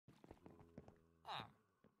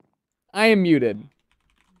I am muted.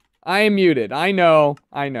 I am muted. I know.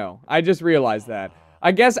 I know. I just realized that.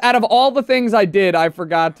 I guess out of all the things I did, I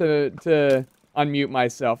forgot to unmute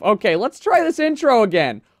myself. Okay, let's try this intro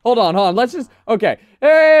again. Hold on. Let's just, okay.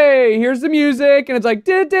 Hey, here's the music, and it's like,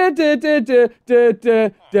 da da da da da da da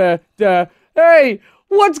da da. Hey,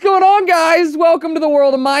 what's going on, guys? Welcome to the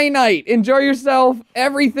world of Mianite. Enjoy yourself.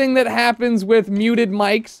 Everything that happens with muted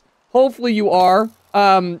mics. Hopefully you are.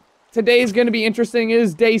 Today's gonna be interesting. It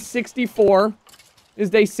is day 64. It is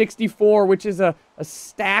day 64, which is a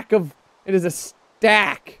stack of, it is a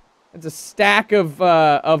stack. It's a stack of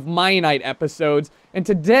Mianite episodes. And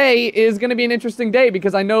today is going to be an interesting day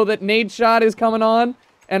because I know that Nadeshot is coming on.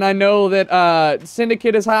 And I know that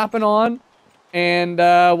Syndicate is hopping on. And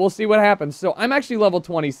we'll see what happens. So I'm actually level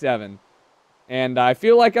 27. And I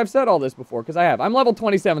feel like I've said all this before because I have. I'm level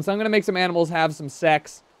 27, so I'm going to make some animals have some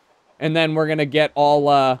sex. And then we're going to get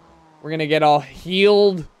all,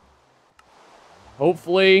 healed.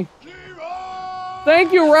 Hopefully.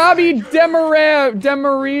 Thank you, Robbie Demariev.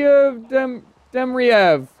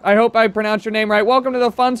 I hope I pronounced your name right. Welcome to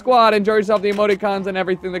the fun squad. Enjoy yourself, the emoticons and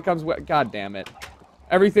everything that comes with. God damn it.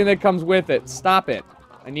 Everything that comes with it. Stop it.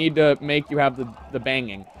 I need to make you have the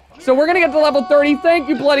banging. So we're gonna get to level 30. Thank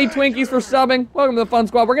you, bloody Twinkies, for subbing. Welcome to the fun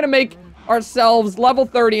squad. We're gonna make ourselves level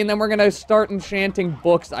 30, and then we're gonna start enchanting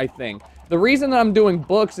books, I think. The reason that I'm doing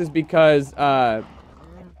books is because,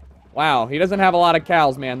 wow, he doesn't have a lot of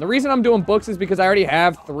cows, man. The reason I'm doing books is because I already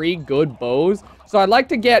have 3 good bows. So I'd like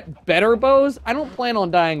to get better bows. I don't plan on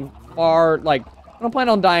dying I don't plan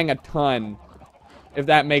on dying a ton, if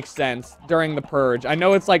that makes sense, during the purge. I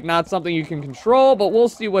know it's, like, not something you can control, but we'll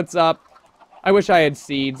see what's up. I wish I had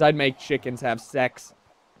seeds. I'd make chickens have sex.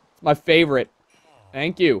 It's my favorite.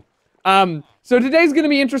 Thank you. So today's gonna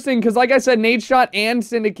be interesting, because like I said, Nadeshot and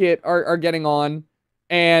Syndicate are getting on.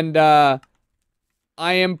 And,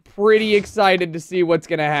 I am pretty excited to see what's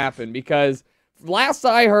gonna happen, because last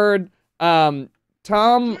I heard, Tom,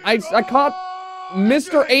 I caught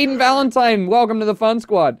Mr. Aiden Valentine. Welcome to the fun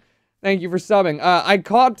squad. Thank you for subbing. I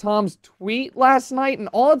caught Tom's tweet last night, and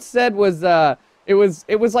all it said was, it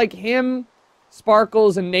was like him,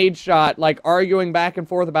 Sparkles, and Nadeshot, like, arguing back and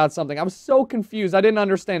forth about something. I was so confused. I didn't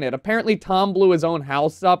understand it. Apparently, Tom blew his own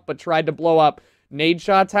house up, but tried to blow up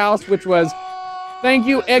Nadeshot's house, which was... Thank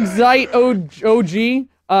you, Excite OG,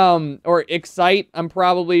 or Excite.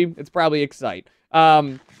 It's probably Excite.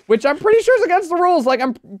 Which I'm pretty sure is against the rules. Like,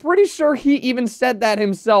 I'm pretty sure he even said that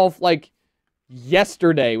himself, like,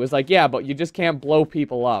 yesterday. Was like, yeah, but you just can't blow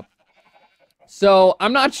people up. So,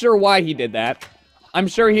 I'm not sure why he did that. I'm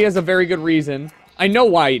sure he has a very good reason. I know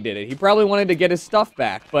why he did it. He probably wanted to get his stuff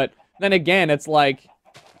back, but then again, it's like,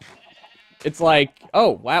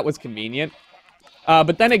 oh, that was convenient.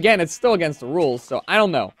 But then again, it's still against the rules, so I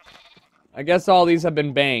don't know. I guess all these have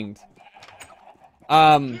been banged.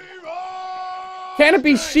 Canopy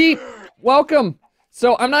Sheep, welcome.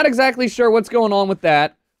 So I'm not exactly sure what's going on with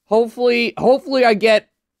that. Hopefully I get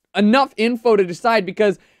enough info to decide,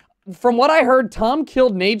 because from what I heard, Tom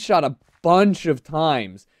killed Nadeshot a bunch of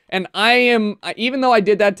times. And even though I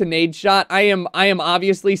did that to Nadeshot, I am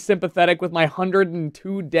obviously sympathetic with my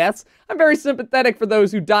 102 deaths. I'm very sympathetic for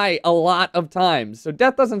those who die a lot of times. So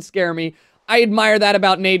death doesn't scare me. I admire that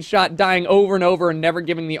about Nadeshot, dying over and over and never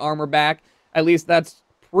giving the armor back. At least that's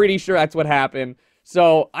pretty sure that's what happened.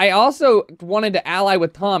 So I also wanted to ally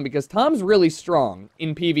with Tom, because Tom's really strong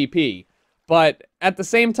in PvP. But at the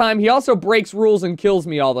same time, he also breaks rules and kills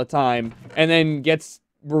me all the time, and then gets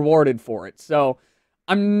rewarded for it. So...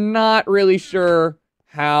 I'm not really sure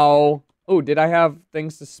how... Oh, did I have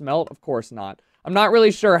things to smelt? Of course not. I'm not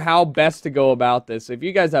really sure how best to go about this. If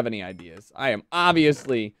you guys have any ideas, I am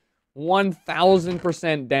obviously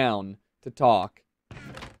 1000% down to talk.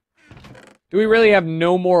 Do we really have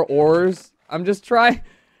no more ores? I'm just trying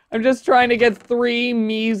to get 3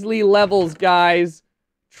 measly levels, guys.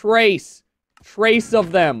 Trace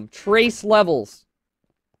of them. Trace levels.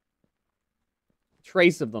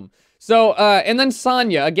 Trace of them. So, and then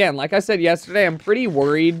Sonya, again, like I said yesterday, I'm pretty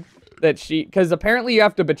worried that because apparently you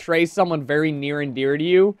have to betray someone very near and dear to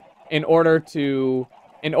you in order to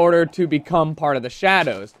become part of the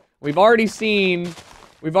shadows. We already see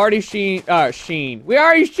Nadeshot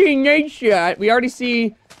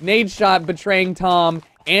betraying Tom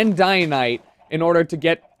and Mianite in order to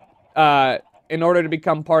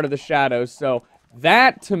become part of the shadows. So,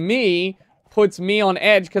 that, to me... puts me on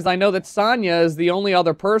edge, because I know that Sonya is the only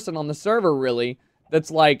other person on the server, really,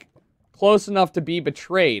 that's, like, close enough to be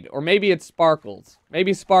betrayed. Or maybe it's Sparkles.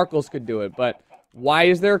 Maybe Sparkles could do it, but why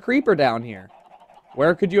is there a creeper down here?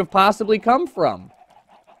 Where could you have possibly come from?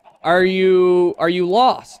 Are you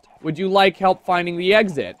lost? Would you like help finding the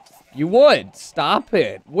exit? You would. Stop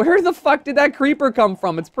it. Where the fuck did that creeper come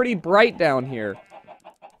from? It's pretty bright down here.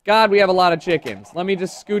 God, we have a lot of chickens. Let me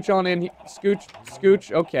just scooch on in. Scooch,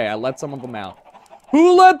 scooch. Okay, I let some of them out.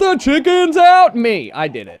 Who let the chickens out? Me. I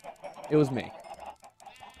did it. It was me.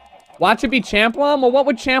 Watch it be Champlom? Well, what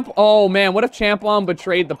would Oh, man. What if Champlom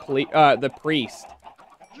betrayed the priest?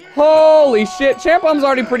 Holy shit. Champlom's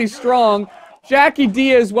already pretty strong. Jackie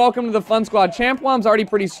Diaz, welcome to the Fun Squad. Champlom's already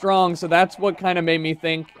pretty strong, so that's what kind of made me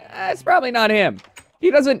think, it's probably not him.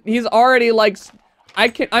 He's already, like,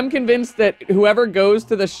 I'm convinced that whoever goes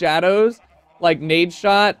to the shadows, like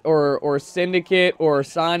Nadeshot or Syndicate or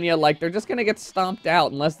Sonya, like, they're just gonna get stomped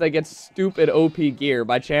out unless they get stupid OP gear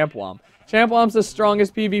by Champlom. Champlom's the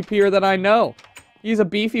strongest PvPer that I know. He's a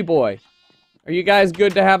beefy boy. Are you guys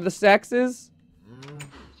good to have the sexes?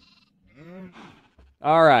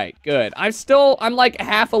 Alright, good. I'm like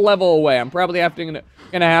half a level away. I'm probably gonna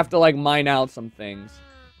have to, like, mine out some things.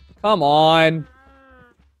 Come on.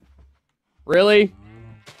 Really?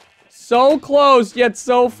 So close, yet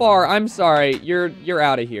so far. I'm sorry. You're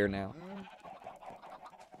out of here now.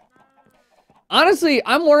 Honestly,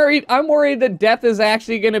 I'm worried that death is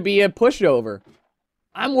actually gonna be a pushover.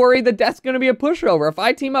 I'm worried that death's gonna be a pushover. If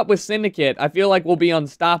I team up with Syndicate, I feel like we'll be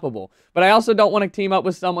unstoppable. But I also don't want to team up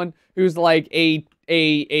with someone who's like a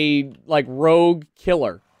like rogue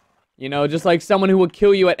killer. You know, just like someone who will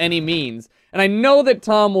kill you at any means. And I know that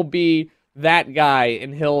Tom will be that guy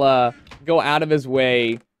and he'll go out of his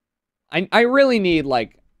way. I really need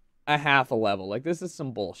like a half a level. Like, this is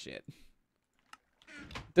some bullshit.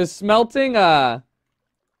 Does smelting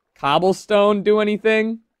cobblestone do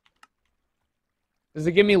anything? Does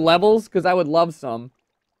it give me levels? Because I would love some.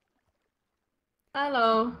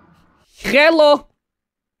 Hello. Hello.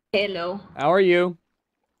 Hello. How are you?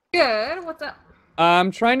 Good. What's up?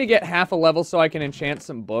 I'm trying to get half a level so I can enchant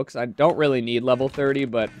some books. I don't really need level 30,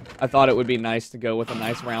 but I thought it would be nice to go with a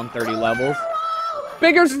nice round 30 levels.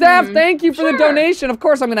 Bigger Staff, thank you for the donation. Of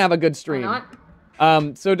course I'm going to have a good stream. Why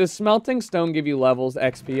not? So does smelting stone give you levels?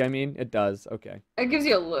 XP, I mean? It does. Okay. It gives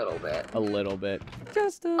you a little bit. A little bit.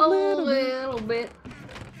 Just A little bit.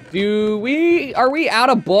 Are we out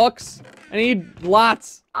of books? I need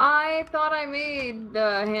lots. I thought I made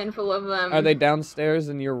a handful of them. Are they downstairs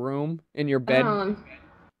in your room? In your bed? Let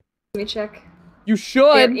me check. You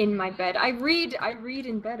should. They're in my bed. I read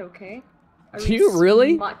in bed, okay? Do you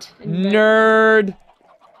really? Nerd.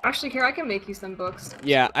 Actually, here, I can make you some books.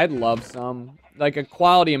 Yeah, I'd love some. Like, a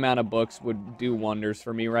quality amount of books would do wonders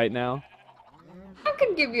for me right now. I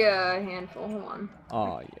can give you a handful. Hold on.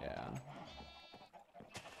 Oh, yeah.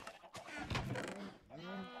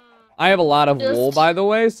 I have a lot of wool, by the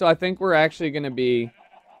way, so I think we're actually going to be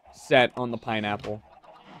set on the pineapple.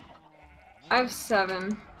 I have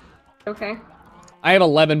 7. Okay. I have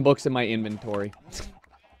 11 books in my inventory.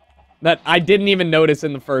 That I didn't even notice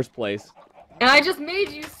in the first place. And I just made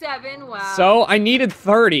you 7, wow. So, I needed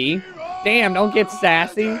 30. Damn, don't get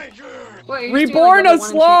sassy. Wait, Reborn a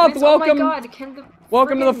Sloth, welcome. Oh my God,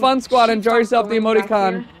 welcome to the Fun Squad. Enjoy yourself the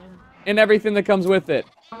emoticon and everything that comes with it.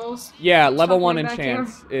 Yeah, level 1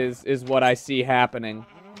 enchants is what I see happening.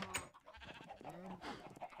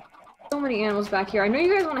 So many animals back here. I know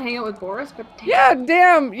you guys want to hang out with Boris, but damn. Yeah,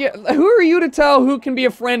 damn. Yeah, who are you to tell who can be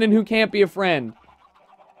a friend and who can't be a friend?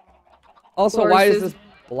 Also, Boris why is this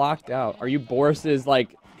blocked out? Are you Boris's,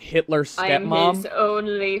 like, Hitler stepmom? I'm his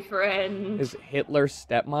only friend. Is Hitler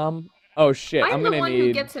stepmom? Oh shit, I'm gonna need... the one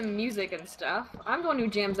who gets him music and stuff. I'm the one who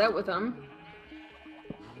jams out with him.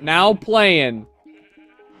 Now playing.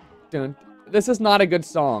 Dun. This is not a good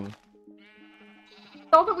song.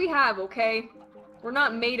 It's all that we have, okay? We're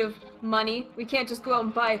not made of money. We can't just go out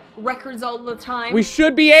and buy records all the time. We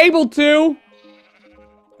should be able to!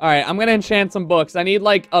 Alright, I'm gonna enchant some books. I need,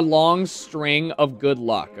 like, a long string of good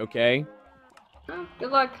luck, okay? Oh,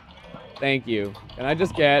 good luck. Thank you. Can I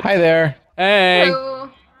just get... Hi there. Hey! Hello.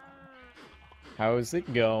 How's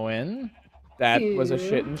it going? That was a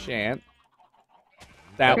shit enchant.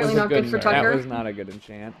 That was not good for Tucker. That was not a good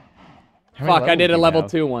enchant. Fuck, I did a level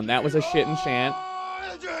 2 one. That was a shit enchant.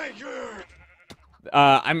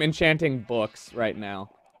 I'm enchanting books right now.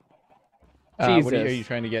 Jesus. What are you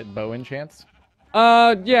trying to get bow enchants?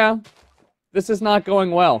 Yeah. This is not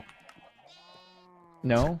going well.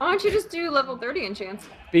 No? Why don't you just do level 30 enchants?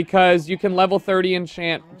 Because you can level 30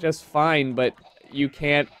 enchant just fine, but you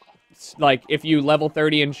can't, like, if you level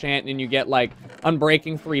 30 enchant and you get, like,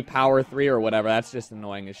 Unbreaking 3, Power 3, or whatever, that's just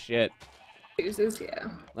annoying as shit. Yeah.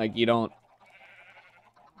 Like, you don't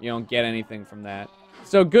get anything from that.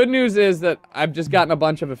 So, good news is that I've just gotten a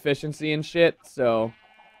bunch of efficiency and shit, so...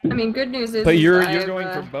 I mean, good news is... But you're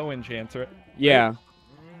going for bow enchants, right? Yeah.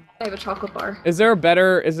 I have a chocolate bar. Is there a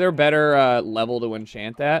better level to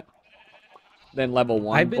enchant at than level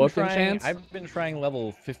 1 book enchants? I've been trying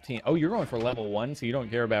level 15. Oh, you're going for level 1, so you don't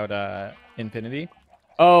care about infinity?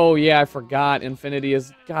 Oh yeah, I forgot. Infinity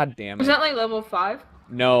is, god damn it. Is that like level 5?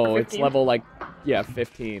 No, it's level like, yeah,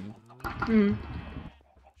 15. Hmm.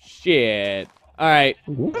 Shit. All right.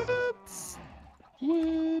 Whoops.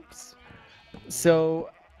 Whoops. So,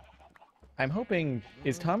 I'm hoping,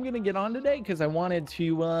 is Tom gonna get on today? Because I wanted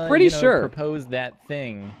to, Pretty sure. propose that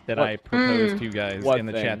thing that What? I proposed to you guys What in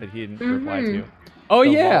the thing? chat that he didn't reply to. Oh The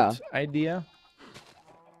yeah. vault idea.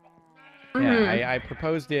 Yeah, I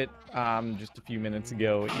proposed it just a few minutes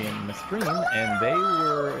ago in the stream,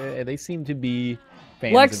 and they seem to be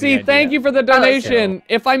fans of the Lexi, idea. thank you for the donation.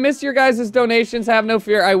 If I miss your guys' donations, have no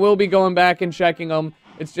fear. I will be going back and checking them.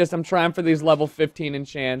 It's just I'm trying for these level 15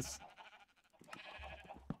 enchants.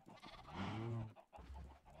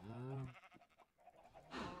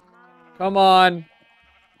 Come on.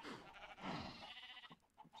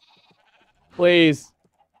 Please.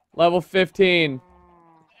 Level 15.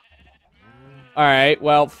 Alright,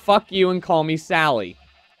 well, fuck you and call me Sally.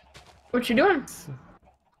 What you doing?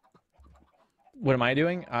 What am I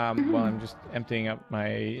doing? Well, I'm just emptying up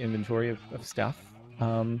my inventory of stuff.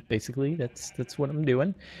 Basically, that's what I'm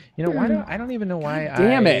doing. You know, I don't even know why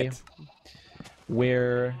Damn it.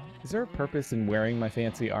 Is there a purpose in wearing my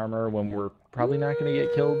fancy armor when we're probably not going to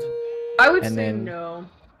get killed? I would say no.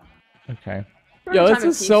 Okay. Yo, this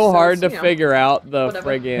is so hard to figure out the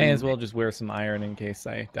friggin'... May as well just wear some iron in case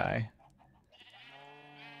I die.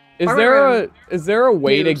 Is there a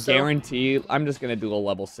way to guarantee... I'm just gonna do a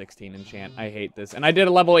level 16 enchant. I hate this. And I did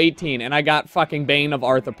a level 18, and I got fucking Bane of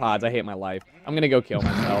Arthropods. I hate my life. I'm gonna go kill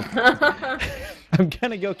myself. I'm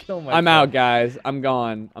gonna go kill myself. I'm out, guys. I'm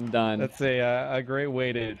gone. I'm done. That's a great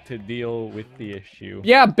way to deal with the issue.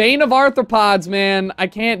 Yeah, Bane of Arthropods, man. I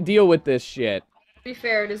can't deal with this shit. To be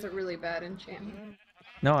fair, it is a really bad enchantment.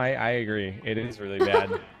 No, I agree. It is really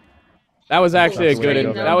bad. That was actually a good...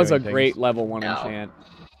 No. That was a great level 1 enchant.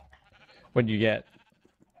 What'd you get?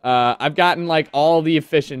 I've gotten, like, all the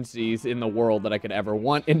efficiencies in the world that I could ever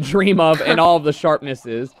want and dream of, and all of the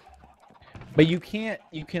sharpnesses. But you can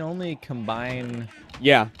only combine...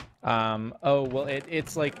 Yeah. Oh, well,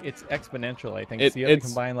 it's exponential, I think. So you have to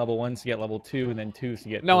combine level 1 to get level 2, and then 2 to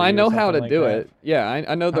get 3. No, I know how to like do that. it. Yeah,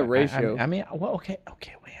 I know the ratio. I mean, well, okay,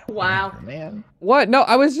 wait. Wow. Man. What? No,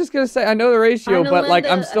 I was just gonna say, I know the ratio, but, like,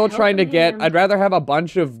 I'm still trying to get... I'd rather have a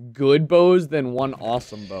bunch of good bows than one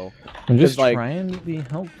awesome bow. I'm just like, trying to be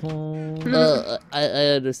helpful. I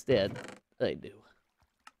understand. I do.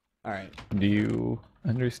 Alright. Do you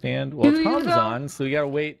understand? Well, Tom's on, so we gotta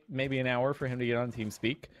wait maybe an hour for him to get on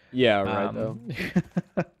TeamSpeak. Yeah, right, though.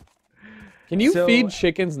 Can you feed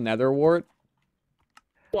chickens netherwort?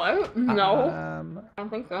 What? No. I don't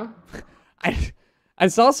think so. I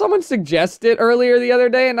saw someone suggest it earlier the other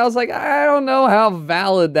day, and I was like, I don't know how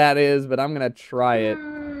valid that is, but I'm gonna try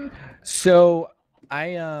it. So,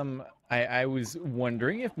 I was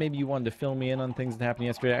wondering if maybe you wanted to fill me in on things that happened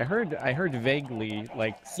yesterday. I heard vaguely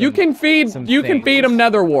like you can feed them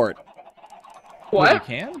netherwort. What? You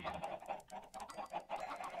can?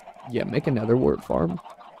 Yeah, make a netherwort farm.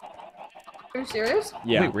 Are you serious?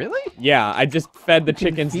 Yeah. Wait, really? Yeah, I just fed the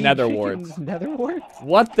chickens netherworts. Netherworts?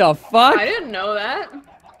 What the fuck? I didn't know that.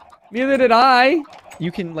 Neither did I.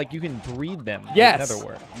 You can breed them. Yes. With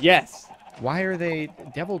netherwort. Yes. Why are they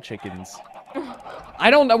devil chickens? I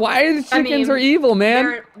don't know. Why chickens are evil,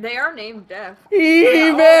 man? They are named Death.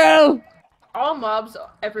 Evil! All mobs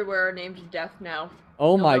everywhere are named Death now.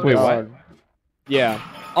 Oh my god. Wait, what? Yeah.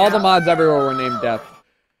 All the mods everywhere were named Death.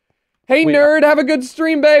 Hey, nerd, have a good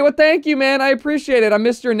stream, bae. Well, thank you, man. I appreciate it. I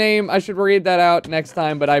missed your name. I should read that out next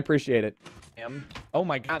time, but I appreciate it. Oh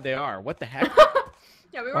my god, they are. What the heck?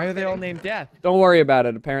 Yeah, Why are they all named Death? Don't worry about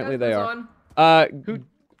it. Apparently they are.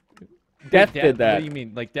 Death did that. What do you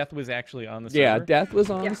mean? Like, Death was actually on the server? Yeah, Death was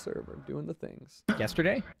on the server doing the things.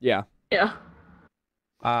 Yesterday? Yeah. Yeah.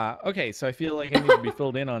 Okay, so I feel like I need to be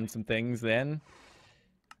filled in on some things then.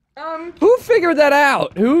 Who figured that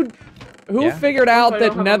out? Who figured out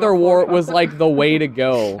that netherwort was like the way to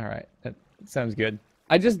go? Alright, that sounds good.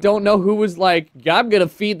 I just don't know who was like, I'm gonna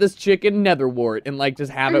feed this chicken netherwort and like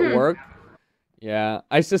just have it work. Yeah,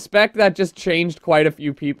 I suspect that just changed quite a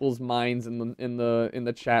few people's minds in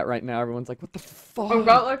the chat right now. Everyone's like, what the fuck?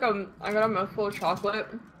 I got a mouthful of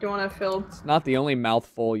chocolate. Do you want to fill? It's not the only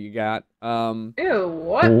mouthful you got. Ew,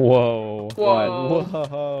 what? Whoa. Whoa.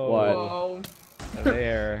 Whoa.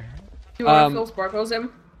 There. Do you want to fill sparkles in?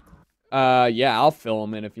 Yeah, I'll fill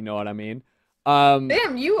them in if you know what I mean.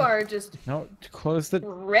 Damn, you are just No, close the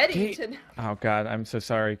ready gate. to. Oh God, I'm so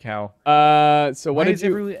sorry, cow. So what Why did is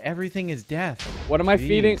you? everything is death? What am I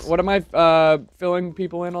feeding? Jeez. What am I filling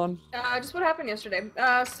people in on? Just what happened yesterday.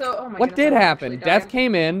 So, oh my What goodness, did I might actually happen? die. Death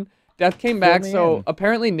came in. Death came Fill back. me So in.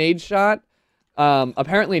 apparently Nadeshot,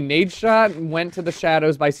 went to the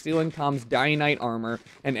shadows by stealing Tom's Mianite armor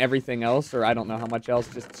and everything else, or I don't know how much else.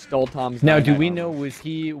 Just stole Tom's. Now, do we armor. know was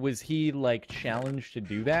he like challenged to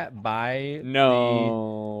do that by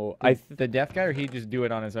No, the death guy, or he just do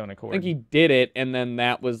it on his own accord? I think he did it, and then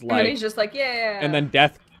that was And like. he's just like, yeah. And then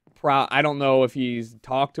Death, I don't know if he's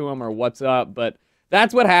talked to him or what's up, but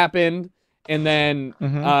that's what happened. And then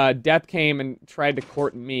Death came and tried to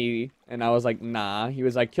court me, and I was like, nah. He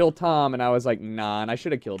was like, kill Tom, and I was like, nah. And I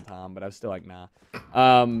should have killed Tom, but I was still like, nah.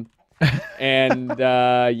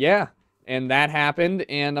 Yeah. And that happened,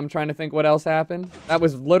 and I'm trying to think what else happened. That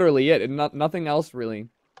was literally it, and nothing else really.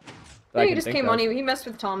 Yeah, he just came on. He messed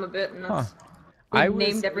with Tom a bit, and that's.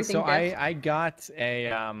 Named everything. So Death. I got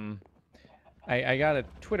a I got a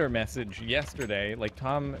Twitter message yesterday. Like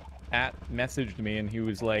Tom messaged me, and he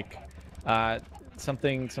was like,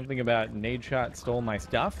 something about Nadeshot stole my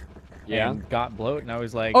stuff. Yeah. And got bloat, and I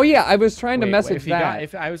was like, oh yeah, I was trying to wait, message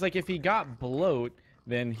that. I was like, if he got bloat,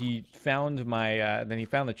 then he found my then he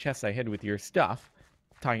found the chest I hid with your stuff.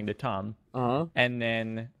 Talking to Tom. And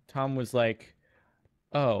then Tom was like,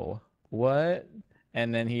 oh, what?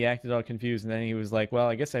 And then he acted all confused, and then he was like, well,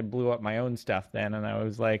 I guess I blew up my own stuff then. And I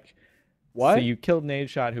was like, what? So you killed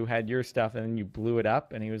Nadeshot who had your stuff, and then you blew it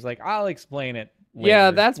up? And he was like, I'll explain it later.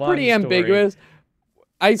 Yeah, that's Long pretty story. ambiguous.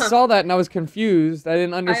 I saw that and I was confused. I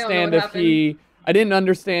didn't understand if he... I didn't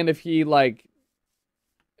understand if he, like...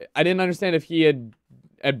 I didn't understand if he had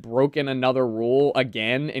broken another rule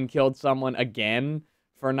again and killed someone again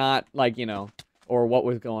for not, like, you know, or what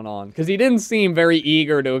was going on. Because he didn't seem very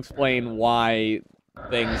eager to explain why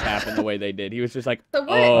things happened the way they did. He was just like, so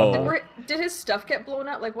what, oh. Did his stuff get blown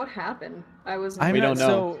up? Like, what happened? We don't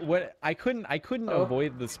know. So what I couldn't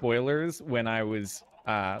avoid the spoilers when I was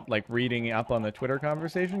like reading up on the Twitter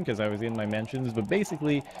conversation because I was in my mentions. But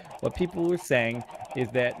basically, what people were saying is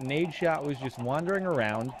that Nadeshot was just wandering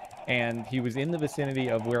around, and he was in the vicinity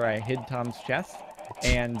of where I hid Tom's chest,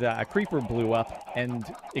 and a creeper blew up and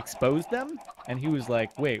exposed them, and he was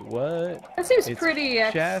like, "Wait, what?" That seems pretty.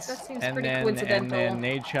 Chest, that seems and pretty then coincidental. and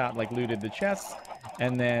then Nadeshot like looted the chest.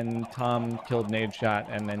 And then Tom killed Nadeshot,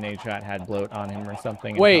 and then Nadeshot had bloat on him or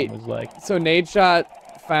something. And wait, Tom was like, so Nadeshot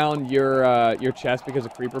found your chest because a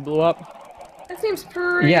creeper blew up? That seems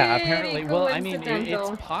pretty. Yeah, apparently. Well, I mean,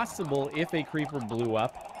 coincidental. it's possible if a creeper blew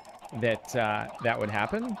up that that would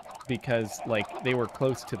happen because like they were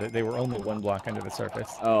close to they were only 1 block under the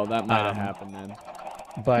surface. Oh, that might have happened then.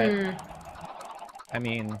 But I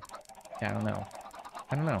mean, I don't know.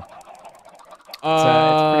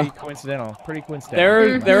 It's pretty coincidental.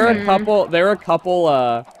 There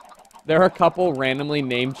are a couple randomly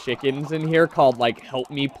named chickens in here called like "Help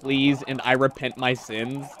Me Please" and "I Repent My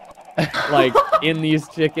Sins," like in these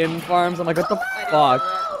chicken farms. I'm like, what the fuck?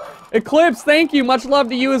 Eclipse, thank you. Much love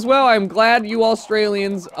to you as well. I'm glad you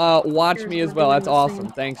Australians watch me as well. That's awesome.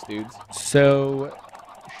 Thanks, dudes. So,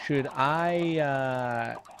 should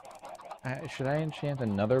I enchant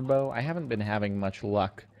another bow? I haven't been having much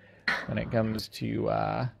luck when it comes to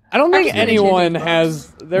I don't think anyone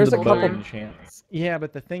has. There's a couple enchants. Yeah,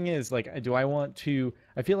 but the thing is, like, do I want to?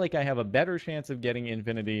 I feel like I have a better chance of getting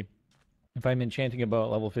infinity if I'm enchanting a bow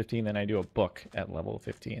at level 15 than I do a book at level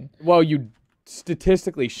 15. Well, you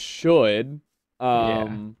statistically should,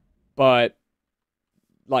 but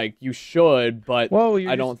like you should, but Whoa,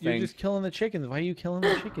 I don't think you're just killing the chickens. Why are you killing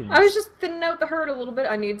the chickens? I was just thinning out the herd a little bit.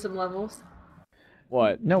 I need some levels.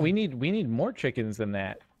 What? No, we need more chickens than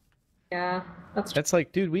that. Yeah, that's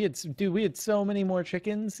like, dude, we had so many more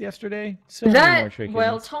chickens yesterday. So many more chickens.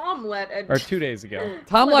 Well, Tom or 2 days ago.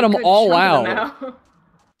 Tom let them all out.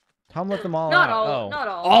 Tom let them all not out. All, not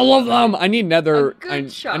all. All of them. I need nether.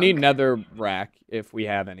 I need nether rack if we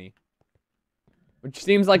have any. Which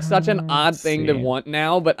seems like such an odd thing to want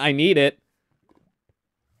now, but I need it.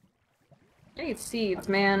 I need seeds,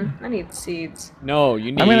 man. I need seeds. No,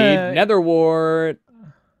 you need nether wart.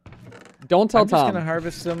 Don't tell Tom. I'm just gonna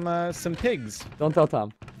harvest some pigs. Don't tell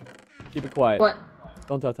Tom. Keep it quiet. What?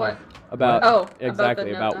 Don't tell Tom. What? About oh,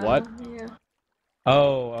 exactly about what? Yeah.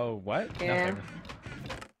 Oh, what? Yeah. Nothing.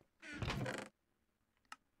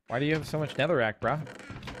 Why do you have so much netherrack, bro?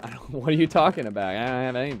 What are you talking about? I don't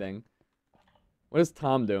have anything. What is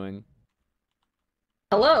Tom doing?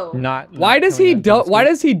 Hello. Why does he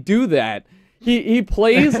do that? He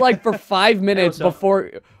plays like for 5 minutes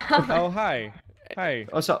before. Oh, hi. Hi.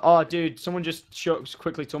 Also, oh, dude, someone just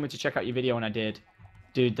quickly told me to check out your video, and I did.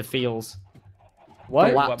 Dude, the feels.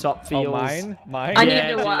 What? The laptop feels. Oh, mine? I need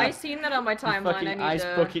Yeah, to. dude. I seen that on my The timeline. fucking I need ice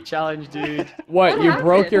to. bucket challenge, dude. What? What You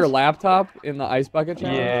broke happened? your laptop in the ice bucket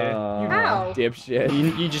challenge? Yeah. How? Dipshit.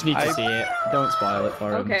 You just need to see it. Don't spoil it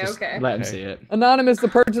for him. Okay, Just okay. let him Okay. see it. Anonymous, the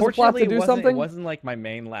purchase a plot to Fortunately, do it something? wasn't like my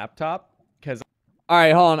main laptop, because All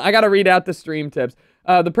right, hold on. I gotta read out the stream tips.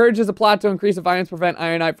 The purge is a plot to increase the violence, prevent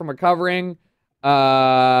Mianite from recovering.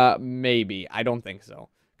 Maybe. I don't think so.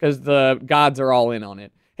 Because the gods are all in on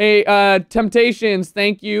it. Hey, Temptations,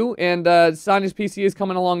 thank you. And Sonya's PC is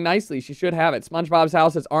coming along nicely. She should have it. SpongeBob's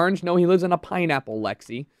house is orange. No, he lives in a pineapple,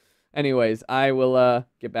 Lexi. Anyways, I will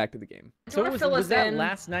get back to the game. so wanna was, fill was us that in?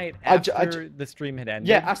 last night I after the stream had ended?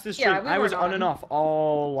 Yeah, after the stream, Yeah, we I was weren't on and off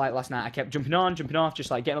all like last night. I kept jumping on, just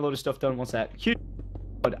like getting a load of stuff done. One sec. Huge.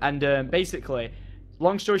 And basically,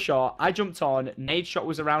 long story short, I jumped on. Nadeshot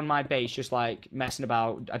was around my base, just like messing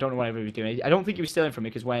about. I don't know what he was doing. I don't think he was stealing from me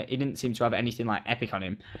because he didn't seem to have anything like epic on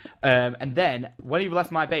him. And then when he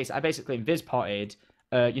left my base, I basically invis potted.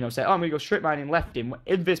 Say, oh, I'm gonna go strip mining, left him,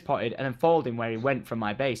 invis potted, and then followed him where he went from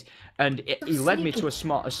my base. And he led me to a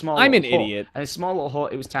small. I'm an little hut. idiot. And a small little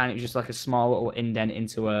hut. It was tiny. It was just like a small little indent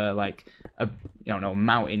into a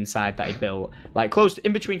mountain side that he built, like close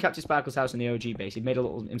in between Captain Sparkle's house and the OG base. He made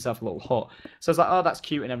himself a little hut. So I was like, oh, that's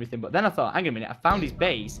cute and everything. But then I thought, hang on a minute, I found his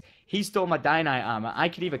base. He stole my Dynite armor. I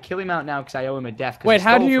could either kill him out now because I owe him a death. Wait,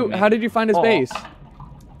 how did you find his base?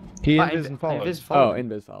 He But invis and followed. Oh,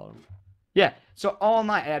 Invis followed him. Yeah, so all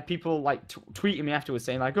night I had people like tweeting me afterwards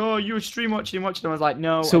saying like, "Oh, you were stream watching and watching." I was like,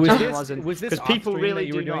 "No, So I was wasn't." this because off people stream really that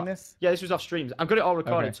you were do doing not. this? Yeah, this was off streams. I've got it all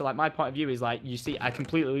recorded, Okay. so like my point of view is like, you see, I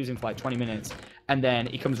completely lose him for like 20 minutes, and then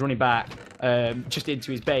he comes running back, just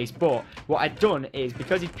into his base. But what I'd done is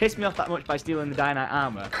because he pissed me off that much by stealing the Dynite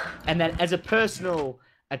armor, and then as a personal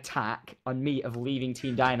attack on me of leaving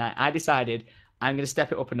Team Dynite, I decided I'm gonna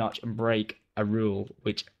step it up a notch and break a rule,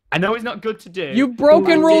 which I know it's not good to do. You've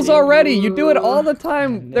broken I rules did it. already. You do it all the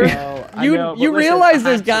time. I know, but You listen, realize I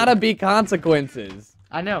there's had to. gotta be consequences.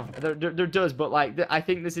 I know, there does, but like, I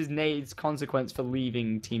think this is Nade's consequence for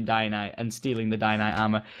leaving Team Dynite and stealing the Dynite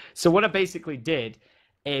armor. So what I basically did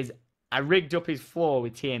is I rigged up his floor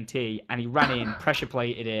with TNT, and he ran in, pressure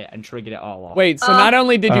plated it, and triggered it all off. Wait, so not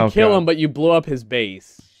only did you kill God. him, but you blew up his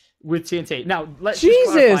base. With TNT. Now, let's just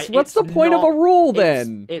Jesus, clarify, what's the it's point of a not- rule it's-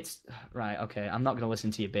 then? It's right. Okay, I'm not gonna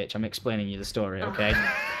listen to you, bitch. I'm explaining you the story. Okay.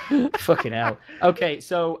 Fucking hell. Okay,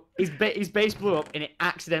 so his base blew up, and it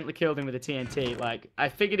accidentally killed him with a TNT. Like, I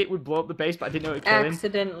figured it would blow up the base, but I didn't know it would kill him.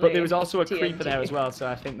 Accidentally. But there was also a creeper TNT. there as well, so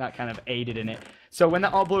I think that kind of aided in it. So when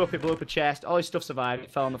that all blew up, it blew up a chest. All his stuff survived.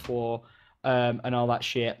 It fell on the floor, and all that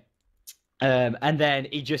shit. And then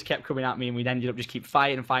he just kept coming at me, and we ended up just keep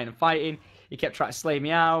fighting and fighting and fighting. He kept trying to slay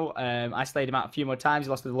me out. I slayed him out a few more times. He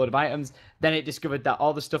lost a load of items. Then it discovered that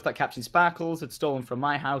all the stuff that Captain Sparkles had stolen from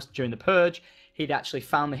my house during the purge, he'd actually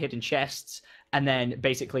found the hidden chests, and then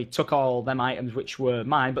basically took all them items which were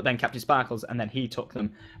mine, but then Captain Sparkles, and then he took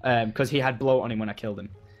them because he had bloat on him when I killed him.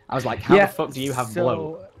 I was like, how the fuck do you have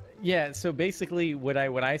bloat? Yeah, so basically what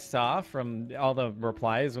I saw from all the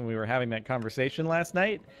replies when we were having that conversation last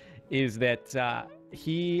night is that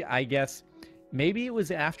he, I guess, maybe it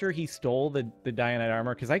was after he stole the Dynite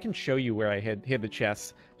armor, because I can show you where I hid the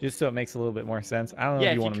chests, just so it makes a little bit more sense. I don't know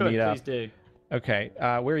Yeah, if you want to meet up. please do. Okay,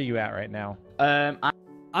 where are you at right now?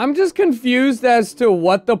 I'm just confused as to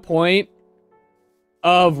what the point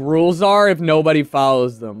of rules are if nobody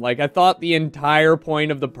follows them. Like, I thought the entire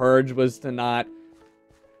point of the purge was to not...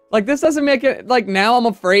 Like, this doesn't make it... Like, now I'm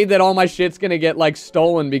afraid that all my shit's gonna get, like,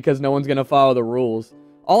 stolen because no one's gonna follow the rules.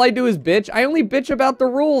 All I do is bitch. I only bitch about the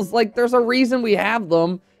rules. Like, there's a reason we have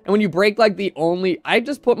them. And when you break, like, the only... I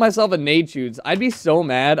just put myself in nade shoots. I'd be so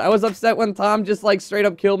mad. I was upset when Tom just, like, straight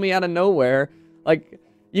up killed me out of nowhere. Like,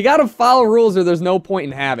 you gotta follow rules or there's no point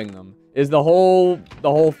in having them. Is the whole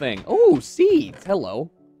thing. Oh, seeds.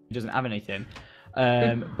 Hello. He doesn't have anything.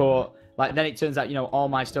 But... Like, then it turns out, all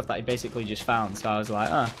my stuff that he basically just found. So I was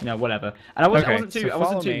like, whatever. And I wasn't too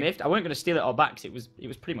miffed. I wasn't going to steal it all back because it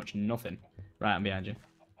was pretty much nothing. Right, I'm behind you.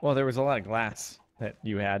 Well, there was a lot of glass that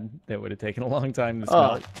you had that would have taken a long time to Oh,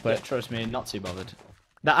 smelt, but yeah, trust me, not too bothered.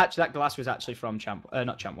 That glass was actually from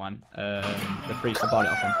not Champ One. The priest that bought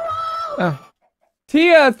it off him.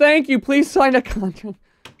 Tia, thank you. Please sign a contract.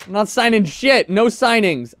 I'm not signing shit. No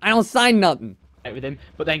signings. I don't sign nothing. With him,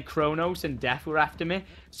 but then Kronos and Death were after me,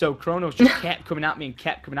 so Kronos just kept coming at me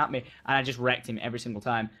and I just wrecked him every single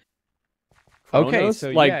time. okay, Kronos? so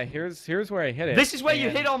Like- yeah, here's where I hit it. This is where you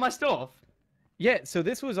and- hid all my stuff. Yeah, so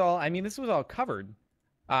this was all. I mean, this was all covered.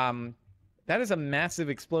 That is a massive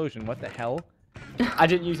explosion. What the hell? I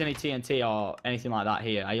didn't use any TNT or anything like that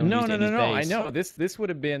here. I only used it in his No. base. I know this would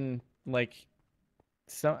have been like,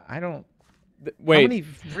 so I don't. Wait. How many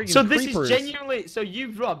friggin' So this creepers? is genuinely. So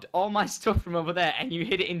you've robbed all my stuff from over there, and you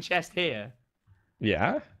hid it in chest here.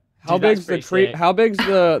 Yeah. How Dude, that's big's the pretty sick. How big's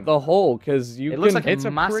the hole? Because you It looks can like It's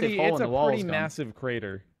a massive pretty, hole it's in a the wall pretty is gone. massive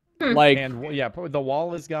crater. like. And yeah, the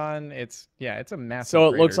wall is gone. It's a massive. So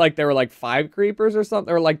it looks crater. like there were like 5 creepers or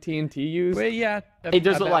something, or like TNT used. Well, yeah. It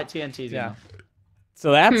does look about- like TNT's. Yeah.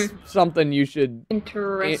 So that's something you should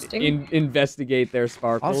Interesting. investigate there,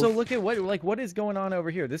 Sparkles. Also, look at what is going on over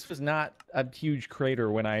here. This was not a huge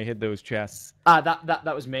crater when I hid those chests.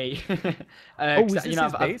 That was me. Oh, was this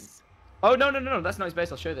his base? Oh no, that's not his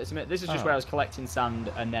base. I'll show you this in a minute. This is just Oh. where I was collecting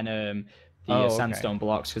sand and then the Oh, okay. sandstone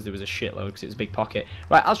blocks because there was a shitload because it was a big pocket.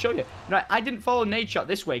 Right, I'll show you. Right, I didn't follow Nadeshot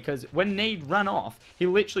this way because when Nade ran off, he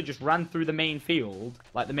literally just ran through the main field,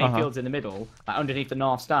 like the main field's in the middle, like underneath the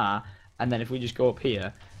North Star, and then if we just go up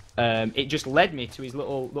here, it just led me to his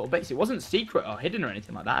little base. It wasn't secret or hidden or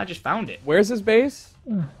anything like that. I just found it. Where's his base?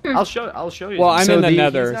 I'll show you. Well, I'm in the he's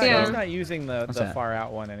Nether. not- Yeah. He's not using the that? far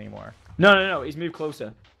out one anymore. No, he's moved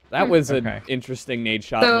closer. That was Okay. an interesting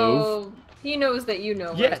Nadeshot move. So he knows that you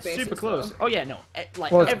know. where Yeah, his base super is, close. though. Oh yeah, no,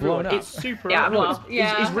 like Well, it's everyone, blown up. it's super. Yeah, no, well, it's-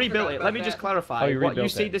 yeah, he's I rebuilt forgot it. Let about me just that. clarify. Oh, you What you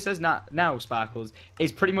rebuilt see it. this as now, Sparkles,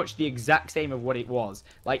 is pretty much the exact same of what it was.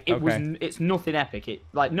 Like it was. Okay. It's nothing epic. It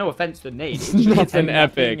like no offense to Nate. It's Nothing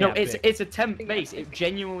epic. No, it's a temp base. It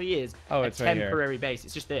genuinely is Oh, a it's right here. temporary base.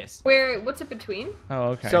 It's just this. What's it between? Oh,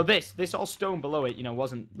 okay. So this all stone below it,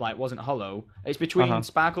 wasn't hollow. It's between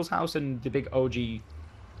Sparkle's house and the big OG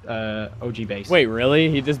base. Wait, really?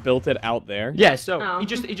 He just built it out there? Yeah, so Oh. he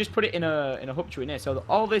just put it in a hub tree in here. So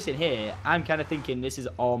all this in here, I'm kind of thinking this is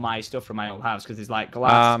all my stuff from my old house because there's like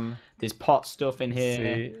glass, there's pot stuff in here.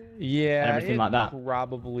 See, yeah, everything it like that.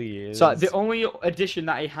 probably is. So the only addition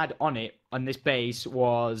that I had on this base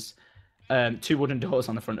was 2 wooden doors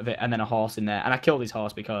on the front of it and then a horse in there. And I killed his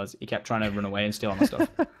horse because he kept trying to run away and steal all my stuff.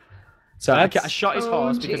 So I shot his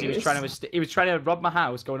horse because he was trying to rob my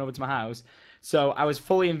house, going over to my house. So I was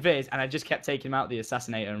fully invis, and I just kept taking him out the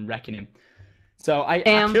assassinator and wrecking him. So I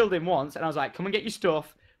killed him once, and I was like, "Come and get your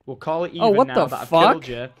stuff. We'll call it even what now the that I've fuck? killed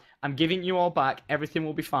you. I'm giving you all back. Everything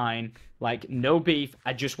will be fine. Like no beef.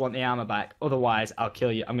 I just want the armor back. Otherwise, I'll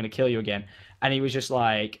kill you. I'm gonna kill you again." And he was just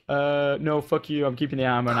like, "No, fuck you. I'm keeping the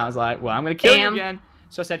armor." And I was like, "Well, I'm gonna kill you again."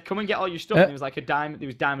 So I said, "Come and get all your stuff." And there was like there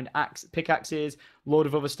was diamond pickaxes, load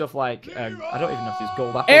of other stuff like I don't even know if there's gold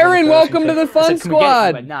apples. Aaron, welcome to the Fun I said, "Come and get it." He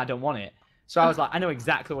Squad. went, "Nah, I don't want it." So I was like, I know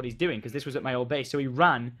exactly what he's doing because this was at my old base. So he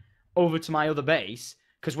ran over to my other base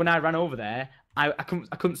because when I ran over there, I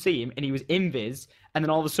couldn't see him and he was invis. And then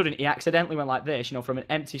all of a sudden he accidentally went like this, from an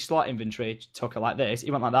empty slot inventory, took it like this.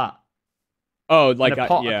 He went like that. Oh, like and a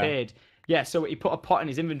pot appeared. Yeah, so he put a pot in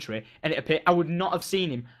his inventory and it appeared. I would not have seen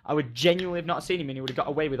him. I would genuinely have not seen him and he would have got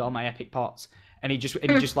away with all my epic pots. And he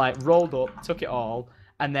just like rolled up, took it all.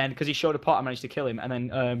 And then because he showed a pot, I managed to kill him. And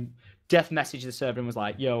then Death messaged the server and was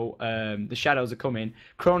like, "Yo, the shadows are coming."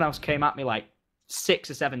 Kronos came at me like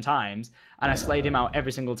 6 or 7 times, and I slayed him out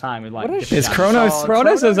every single time with like. What a different shit. damage.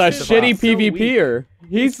 Kronos is a is shitty so PvPer.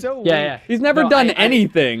 He's so weak. Yeah. He's never No, done I-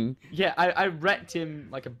 anything. Yeah, I wrecked him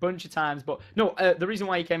like a bunch of times, but no, the reason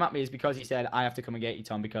why he came at me is because he said, "I have to come and get you,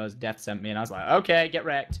 Tom, because Death sent me," and I was like, "Okay, get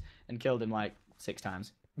wrecked," and killed him like 6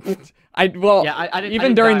 times. I didn't-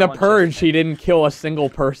 even I during didn't the die purge, once, he didn't kill a single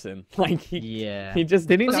person. Like he Yeah. just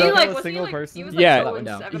Did he Was not he kill like? a Was he single like? person? He was like Yeah, 0 and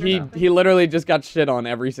no. 7 or he something. he literally just got shit on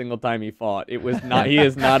every single time he fought. It was not. He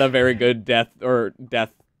is not a very good death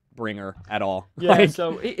bringer at all. Yeah, Like,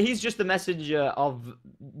 so he's just the messenger of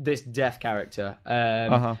this Death character.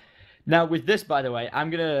 Uh-huh. Now, with this, by the way, I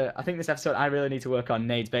think this episode, I really need to work on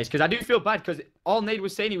Nade's base, because I do feel bad, because all Nade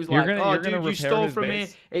was saying, he was You're like, gonna- "Oh, you're gonna dude, you repair stole his from me,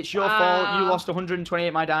 base? it's your fault, you Wow. lost 128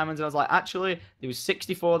 of my diamonds," and I was like, actually, there was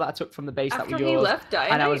 64 that I took from the base that After were he yours, left Dianite?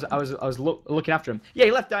 and I was looking after him. Yeah,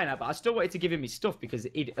 he left Dianite, but I still wanted to give him his stuff, because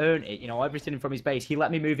he'd earned it, everything from his base. He let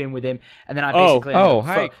me move in with him, and then I basically ended up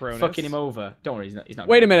hi, Cronus. fucking him over. Don't worry, he's not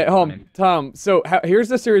wait a gonna minute, fuck him. Tom. So here's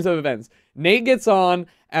the series of events. Nate gets on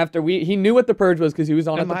after he knew what the purge was because he was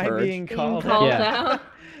on Am at the I purge. being called? Called Yeah.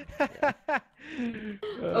 out.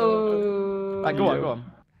 Oh. Right, go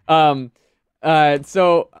on.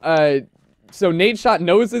 So Nadeshot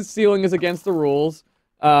knows his ceiling is against the rules.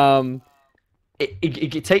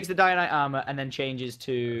 It takes the Dianite armor and then changes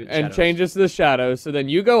to And shadows. changes to the shadows. So then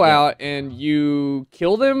you go out and you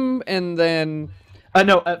kill them, and then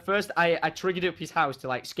No, at first I triggered up his house to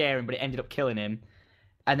like scare him, but it ended up killing him.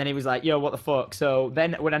 And then he was like, "Yo, what the fuck?" So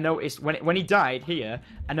then when I noticed when he died here,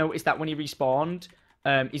 I noticed that when he respawned,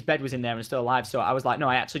 his bed was in there and still alive. So I was like, no,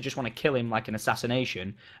 I actually just want to kill him like an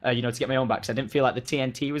assassination, you know, to get my own back. Because I didn't feel like the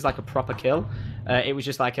TNT was like a proper kill. It was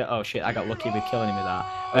just like, oh shit, I got lucky with killing him with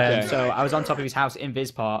that. Okay. So I was on top of his house in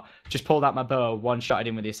Visport, just pulled out my bow, one-shotted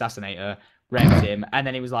him with the assassinator, wrecked him, and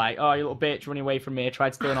then he was like, oh, you little bitch, running away from me,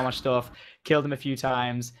 tried stealing all my stuff, killed him a few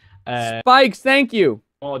times. Spikes, thank you.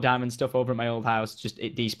 More diamond stuff over at my old house, just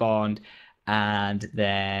it despawned, and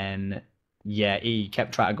then yeah, he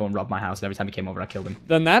kept trying to go and rob my house, and every time he came over, I killed him.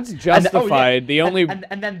 Then that's justified. The only and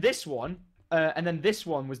then this one,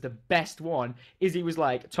 was the best one. Is he was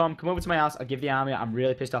like, Tom, come over to my house. I'll give the army. I'm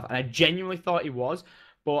really pissed off, and I genuinely thought he was,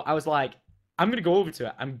 but I was like, I'm gonna go over to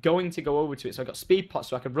it. I'm going to go over to it. So I got speed pots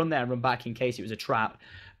so I could run there and run back in case it was a trap.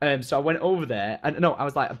 So I went over there, and no, I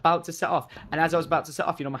was like about to set off. And as I was about to set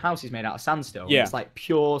off, you know, my house is made out of sandstone. Yeah. It's like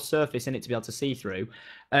pure surface in it to be able to see through.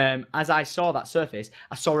 As I saw that surface,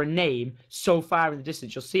 I saw a name so far in the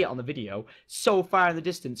distance. You'll see it on the video. So far in the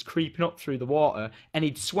distance, creeping up through the water, and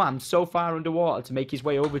he'd swam so far underwater to make his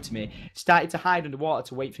way over to me. Started to hide underwater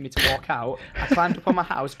to wait for me to walk out. I climbed up on my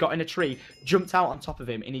house, got in a tree, jumped out on top of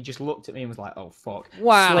him, and he just looked at me and was like, "Oh fuck!"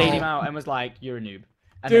 Wow. Slayed him out and was like, "You're a noob."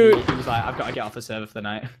 And Dude. then he was like, "I've got to get off the server for the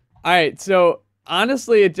night." All right, so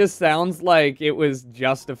honestly, it just sounds like it was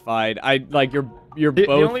justified. You're both. The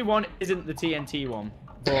only one isn't the TNT one.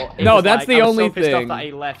 But No, was that's like, the I was only so pissed thing. off that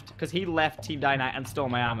he left, because he left Team Dynite and stole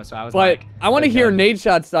my armor. So I was But like, I want to okay. hear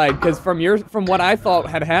Nadeshot's side, because from what I thought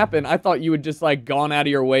had happened, I thought you would just like gone out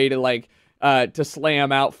of your way to slay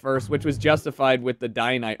him out first, which was justified with the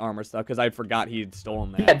Dynite armor stuff, because I forgot he'd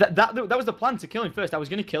stolen that. Yeah, that was the plan, to kill him first. I was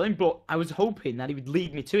going to kill him, but I was hoping that he would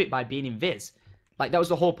lead me to it by being invis. Like, that was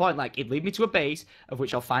the whole point. Like, it'd lead me to a base, of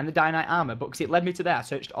which I'll find the Dynite armor, but because it led me to there, I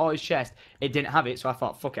searched all his chest, it didn't have it, so I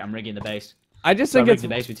thought, fuck it, I'm rigging the base. I just So think I it's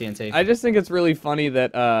rigged the base with TNT. I just think it's really funny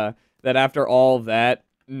that that after all that,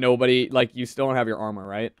 nobody you still don't have your armor,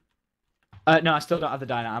 right? No, I still don't have the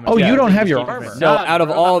Dynite armor. Oh, you don't they have just your keep it armor. for- So out of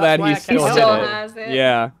bro, all that's that, why he I kept still He hit still it. has it.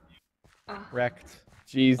 Yeah. Wrecked.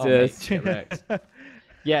 Jesus. Oh, mate, get wrecked.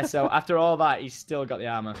 Yeah, so after all that, he's still got the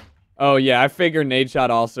armor. Oh yeah, I figured Nadeshot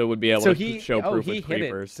also would be able So to show proof he with hit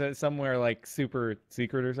creepers. it somewhere like super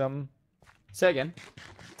secret or something. Say again.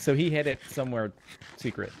 So he hit it somewhere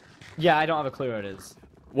secret. Yeah, I don't have a clue where it is.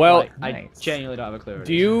 Well, Like, I nice. genuinely don't have a clue where it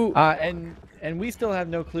do is. you? And we still have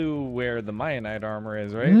no clue where the Mianite armor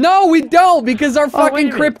is, right? No, we don't, because our wait a fucking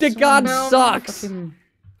minute. cryptic god No, sucks. I'm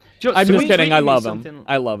I'm just kidding. I love him.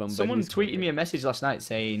 I love him. But Someone he's tweeted me a message last night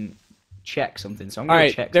saying check something. So I'm All gonna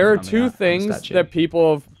right, check. there are something on two that things statue. that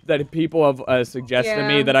people have suggested to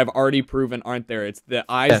me Yeah. that I've already proven aren't there. It's the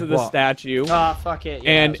eyes Yeah, of the what? statue, Ah, fuck it.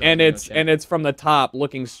 Yeah, and that's what I'm gonna check. it's from the top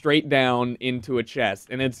looking straight down into a chest,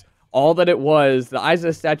 and it's all that it was. The eyes of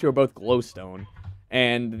the statue are both glowstone,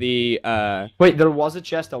 and the Wait, there was a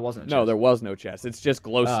chest. Or wasn't a chest? no, there was no chest. It's just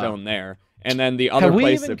glowstone there, and then the Have other we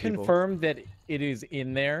place even that people. confirmed that it is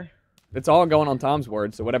in there? It's all going on Tom's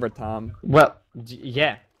word, so whatever Tom. Well,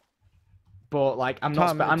 yeah. But like, I'm not.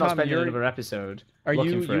 Tom, I'm not Tom, spending you're- another episode. Are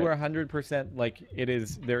looking you for it. are 100% like it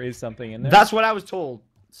is? There is something in there. That's what I was told.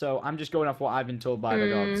 So I'm just going off what I've been told by the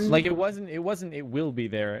gods. like it wasn't. It wasn't. It will be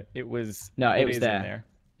there. It was. No, it was is there. in there.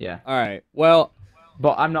 Yeah. All right. Well,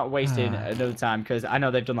 But I'm not wasting another time because I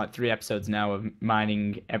know they've done like 3 episodes now of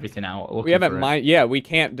mining everything out. we looking haven't for it. mined. Yeah, we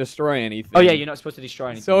can't destroy anything. Oh yeah, you're not supposed to destroy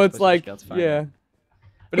anything. So You're it's supposed to just like, be able to find yeah. it.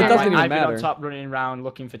 But it Yeah, doesn't like, even I've matter. been on top running around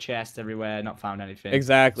looking for chests everywhere, not found anything.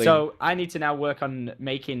 Exactly. So I need to now work on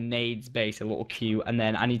making Nade's base a little cute, and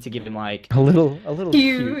then I need to give him like A little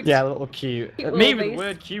Cute. yeah, a little cute. Cute Me little with the base.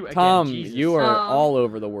 word cute again. Tom, Jesus. you are Aw. all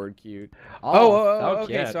over the word cute.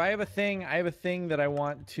 Okay. yeah. So I have a thing. I have a thing that I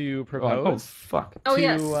want to Oh propose fuck. Oh, to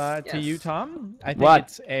yes. to you, Yes. Tom. I think What?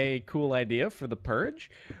 it's a cool idea for the purge,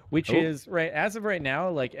 which Oh. is right as of right now.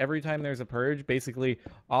 Like every time there's a purge, basically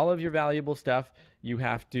all of your valuable stuff, you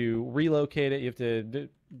have to relocate it. You have to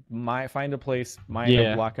find a place, mine a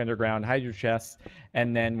Yeah. block underground, hide your chests,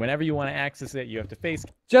 and then whenever you want to access it, you have to face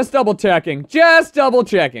Just double checking. Just double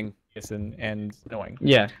checking. this and knowing.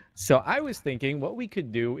 Yeah. So I was thinking what we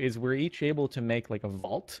could do is we're each able to make like a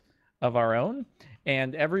vault of our own,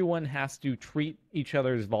 and everyone has to treat each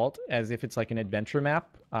other's vault as if it's like an adventure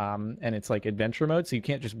map, and it's like adventure mode, so you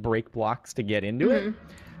can't just break blocks to get into it.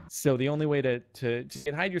 So the only way to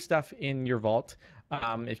hide your stuff in your vault,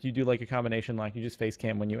 if you do like a combination lock, you just face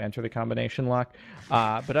cam when you enter the combination lock.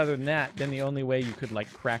 But other than that, then the only way you could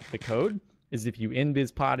like crack the code is if you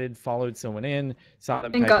invis potted, followed someone in, saw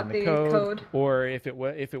them And type got in the the code, code. or if it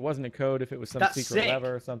wasn't a code, if it was some That's secret sick.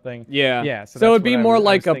 lever or something. Yeah. Yeah. So that's it'd be what I more was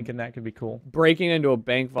like a thinking that could be cool. breaking into a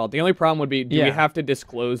bank vault. The only problem would be, do we Yeah. have to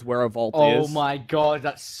disclose where a vault Oh is? my god,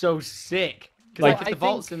 that's so sick. Like, if the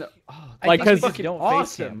vault's in the... Oh, Like, I think 'cause- we just don't awesome.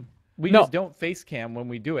 face cam. We No. just don't face cam when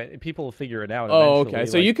we do it. People will figure it out Oh, eventually. okay.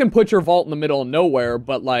 So like- you can put your vault in the middle of nowhere,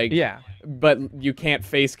 but like, Yeah. but you can't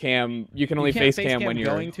face cam. You can only You can't face cam when you're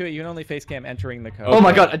going to it. You can only face cam entering the code. Oh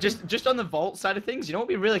my god, just on the vault side of things, you know what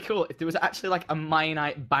would be really cool? If there was actually like a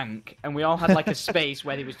Mianite bank and we all had like a space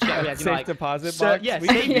where there was Safe like, deposit box? Yeah, We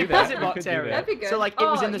safe could do that. deposit We box could do area. that. That'd be good. So like it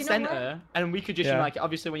was Oh, in the you know what? center and we could just, Yeah. like,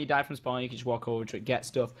 obviously when you die from spawn, you can just walk over to it, get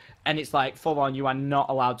stuff. And it's like, full on, you are not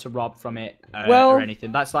allowed to rob from it Well- or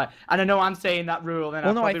anything. That's like, and I know I'm saying that rule, then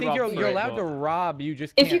Well, no, I probably think rob you're for it, allowed but- to rob. You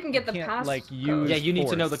just If can't, you can get the can't, like, passcode. use Yeah, you need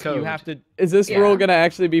to know the force. You code. have to. Is this Yeah. rule gonna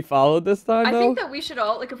actually be followed this time I though? think that we should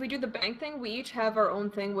all, like, if we do the bank thing, we each have our own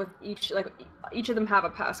thing with each, like, each of them have a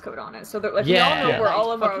passcode on it, so that like we all know where that's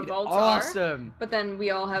all of our fucking vaults are. awesome. But then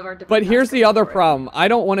we all have our different. But here's the passcodes other for it. problem. I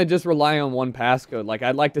don't want to just rely on one passcode. Like,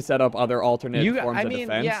 I'd like to set up other alternate forms I of mean,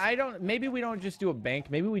 defense. yeah, I don't. Maybe we don't just do a bank.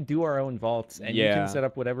 Maybe we do our own vaults, and you Yeah. can set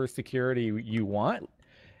up whatever security you want.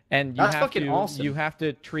 And you That's have fucking to. awesome. You have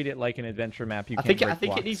to treat it like an adventure map. You I can't think break it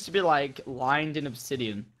blocks. needs to be like lined in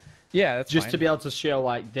obsidian. Yeah, that's Just fine. to be able to show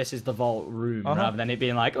like this is the vault room, Uh-huh. rather than it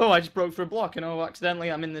being like, oh, I just broke through a block and oh, accidentally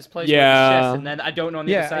I'm in this place. Yeah. Where there's chests, and then I don't know on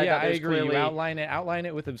the other Yeah, side yeah, that I there's agree. clearly. You outline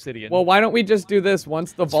it with obsidian. Well, why don't we just do this?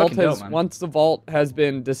 Once the vault fucking dope, has man. once the vault has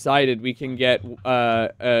been decided, we can get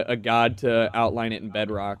a god to outline it in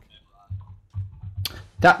bedrock.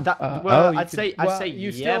 Well, oh, you I'd could- say well, yeah,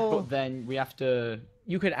 you still- but then we have to.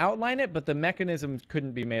 you could outline it, but the mechanism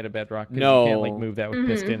couldn't be made of bedrock. 'Cause No. you can't like move that with Mhm.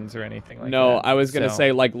 pistons or anything like No, that. I was gonna So-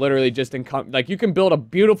 say like literally just like you can build a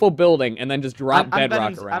beautiful building and then just drop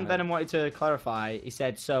bedrock around And it. Venom wanted to clarify. He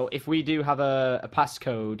said, so if we do have a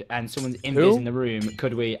passcode and someone's Who? invis in the room,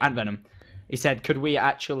 could we? And Venom. He said, could we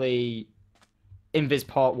actually invis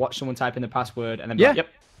port, watch someone type in the password, and then be Yeah. like, yep.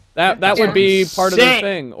 That would be part of the Sick.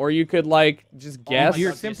 thing, or you could like just Oh my guess. God,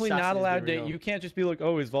 You're the simply not assassins allowed be to. real. You can't just be like,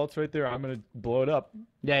 "Oh, his vault's right there. I'm gonna blow it up."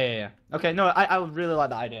 Yeah. Okay, no, I would really like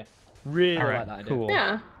that idea. Really All like right, that idea. cool.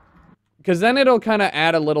 Yeah. Because then it'll kind of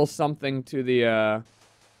add a little something to the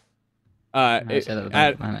I said that with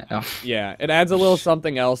add- man, oh. yeah, it adds a little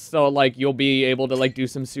something else. So like you'll be able to like do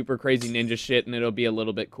some super crazy ninja shit, and it'll be a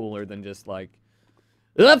little bit cooler than just like,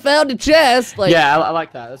 I found a chest. Like, Yeah, I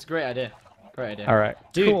like that. That's a great idea. Great idea. All right,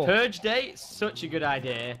 Dude, cool. Purge Day, such a good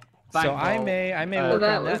idea. So Bang I vault. may Oh, work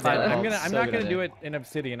that on was that. a- I'm So not good gonna idea. do it in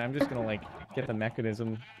Obsidian. I'm just gonna like get the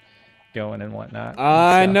mechanism going and whatnot.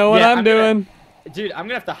 I So- know what Yeah, I'm I'm gonna- doing. Dude, I'm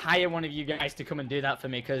gonna have to hire one of you guys to come and do that for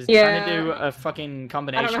me, because Yeah. trying to do a fucking I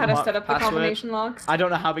combination don't know how to lock set up the password, combination locks. I don't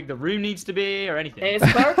know how big the room needs to be or anything. Hey,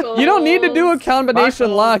 Sparkles. You don't need to do a combination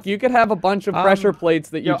Sparkles. lock. You could have a bunch of pressure plates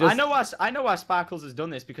that you Yo, just. I know why Sparkles has done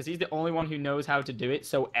this, because he's the only one who knows how to do it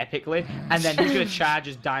so epically, and then he's gonna charge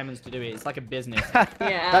us diamonds to do it. It's like a business.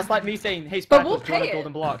 Yeah. That's like me saying, "Hey, But Sparkles, we'll do you want pay a it.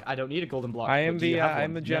 golden block?" I don't need a golden block. I but am do you the have I'm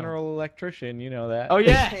one? the No. general electrician. You know that. Oh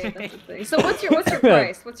yeah. Hey, that's the thing. So what's your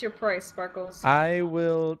price? What's your price, Sparkles? I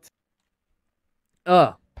will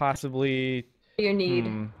possibly You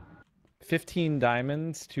need. 15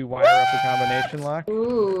 diamonds to wire up a combination lock.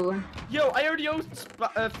 Ooh. Yo, I already owe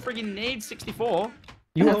friggin' Nade 64.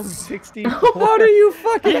 You owe That's- 60. How do you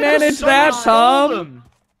fucking manage Sonya that, stole Tom? them.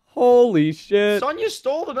 Holy shit. Sonya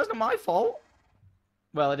stole them. That's not my fault.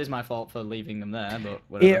 Well, it is my fault for leaving them there, but Yeah,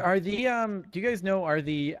 whatever. are the do you guys know, are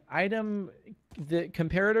the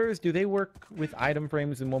comparators, do they work with item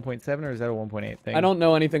frames in 1.7 or is that a 1.8 thing? I don't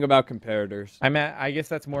know anything about comparators. I guess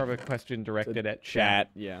that's more of a question directed at chat.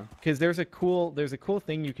 Yeah. Because there's a cool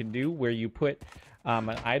thing you can do where you put an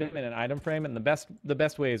item in an item frame, and the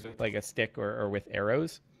best way is with like a stick or with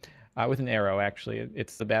arrows. With an arrow, actually,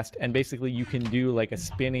 it's the best. And basically, you can do like a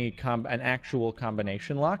spinny an actual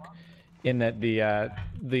combination lock, in that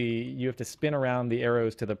you have to spin around the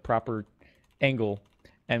arrows to the proper angle,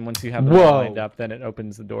 and once you have them all lined up, then it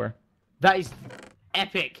opens the door. That is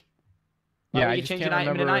epic. Why Yeah, would I you just change can't an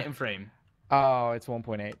item in an remember- item frame? Oh, it's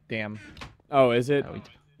 1.8. Damn. Oh, is it? Oh,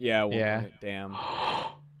 Yeah. Well, Yeah. Damn.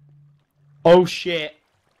 Oh shit.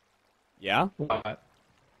 Yeah. What?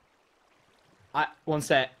 One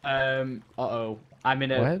sec. Uh-oh. I'm in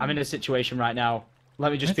What? a situation right now.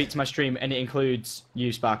 Let me just What? speak to my stream, and it includes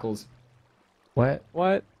you, Sparkles. What?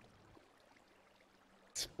 What?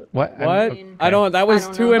 What? What? mean, I don't. That was I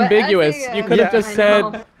don't too know, but I ambiguous. think, You could have yeah, just I said.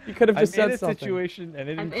 know. You could have I'm just in said a something. situation, and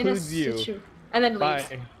it I'm in a includes you. and then leaves.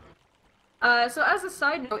 Bye. So as a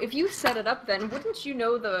side note, if you set it up, then wouldn't you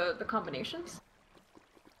know the combinations?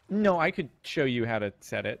 No, I could show you how to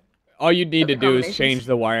set it. All you need The to do is combinations. change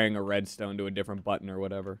the wiring of redstone to a different button or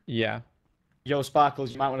whatever. Yeah. Yo,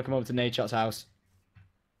 Sparkles, you might want to come over to Nadeshot's house.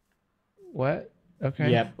 What? Okay.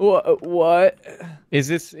 Yep. What? Is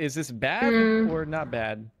this bad Hmm. or not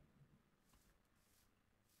bad?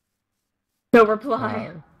 No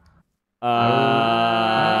reply.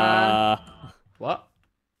 What?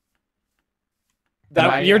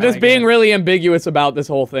 You're just being really ambiguous about this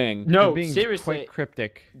whole thing. No, You're being seriously. quite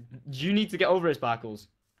cryptic. You need to get over it, Sparkles.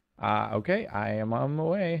 Okay, I am on the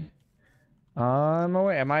way. On my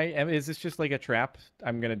way. Is this just like a trap?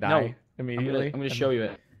 I'm gonna die immediately. I'm gonna show you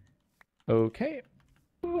it. Okay.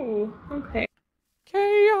 Ooh, okay.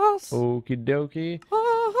 Chaos. Okie dokie.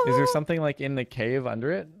 Is there something like in the cave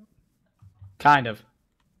under it? Kind of.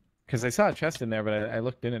 Because I saw a chest in there, but I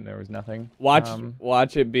looked in it and there was nothing.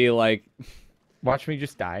 Watch it be like. Watch me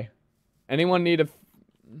just die. Anyone need a?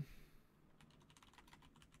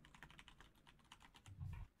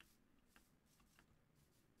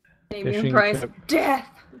 Damien Price. Death.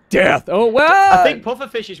 Death. Oh well. I think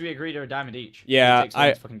pufferfishes we agreed are a diamond each. Yeah, It takes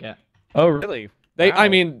time to fucking get. Oh really? They. Wow. I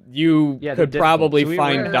mean, you Yeah, could they're probably So we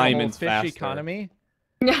find were in a diamonds fish faster. economy.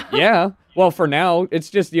 Yeah. Well, for now, it's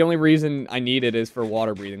just the only reason I need it is for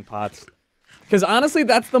water breathing pots. Because honestly,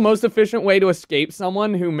 that's the most efficient way to escape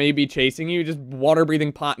someone who may be chasing you. Just water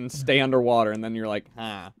breathing pot and stay underwater, and then you're like,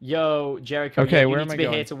 huh. Yo, Jericho. Okay, you where need am to I be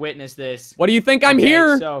going? here to witness this. What do you think I'm Okay,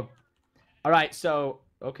 here? So, all right. So,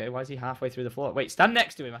 okay. Why is he halfway through the floor? Wait, stand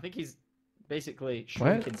next to him. I think he's basically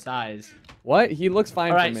shrunk in size. What? He looks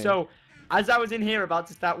fine All for right. me. So, as I was in here about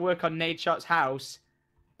to start work on Nadeshot's house,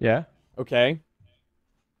 Yeah. Okay.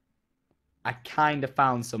 I kind of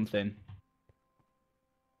found something.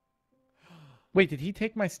 Wait, did he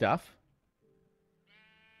take my stuff?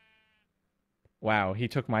 Wow, he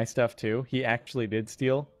took my stuff too. He actually did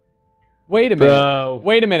steal. Wait a minute. Bro.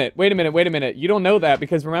 Wait a minute. Wait a minute. Wait a minute. You don't know that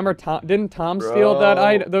because remember, didn't Tom steal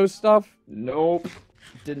that those stuff? Nope.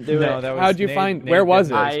 Didn't do No, it. that was How'd you Nate- find? Nate Where was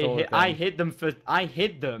did it? that. I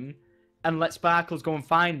hid them and let Sparkles go and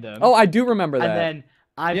find them. Oh, I do remember that. And then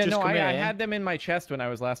I've Yeah, just no, come I in. had them in my chest when I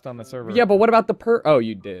was last on the server. Yeah, but what about the Oh,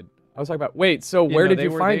 you did. I was talking about. Wait. So Yeah, where no, did they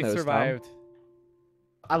you were- find they those? survived. Tom?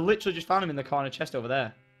 I literally just found him in the corner chest over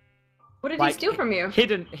there. What did he Like, steal from you?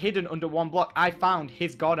 Hidden under one block. I found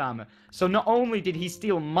his god armor. So not only did he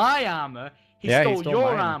steal my armor, he Yeah, he stole stole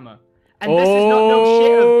your mine. armor. And this is not no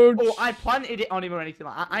shit of, Oh, oh, I planted it on him or anything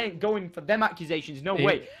like that. I ain't going for them accusations. No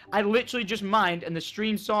way. I literally just mined, and the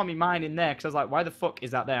stream saw me mine in there because I was like, why the fuck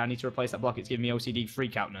is that there? I need to replace that block. It's giving me OCD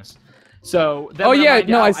freakoutness. So then Oh when yeah, mined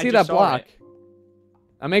it no, out, I see just that saw block. it.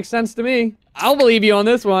 That makes sense to me. I'll believe you on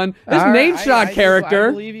this one. This All right, Nadeshot I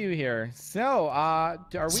character. believe you here. So, are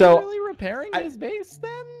we So, really repairing his base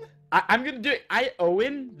then? I'm gonna do it. I owe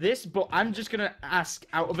him this, but I'm just gonna ask,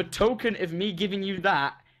 out of a token of me giving you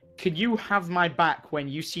that, could you have my back when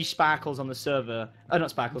you see Sparkles on the server? Not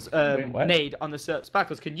Sparkles. what? Nade on the server.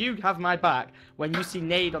 Sparkles, can you have my back when you see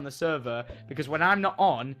Nade on the server? Because when I'm not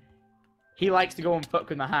on, he likes to go and fuck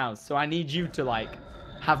with my house. So I need you to like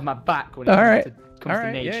have my back when it comes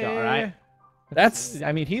to Nade shot. All right. That's.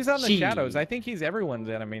 I mean, he's on the Gee. shadows. I think he's everyone's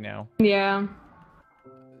enemy now. Yeah.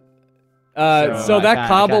 So I that can't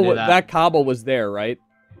cobble, do that. that cobble was there, right?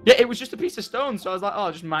 Yeah, it was just a piece of stone, so I was like, oh,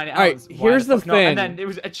 just mine it out. Alright, Why here's the fuck not? thing. And then it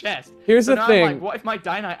was a chest. Here's So the now I'm thing. like, what if my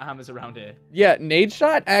dynamite armor's around here? Yeah,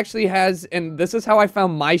 Nadeshot actually has, and this is how I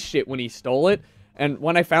found my shit when he stole it. And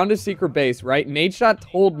when I found his secret base, right, Nadeshot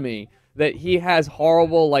told me that he has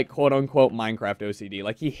horrible, like, quote-unquote Minecraft OCD.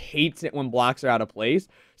 Like, he hates it when blocks are out of place.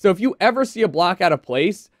 So if you ever see a block out of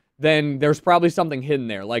place, then there's probably something hidden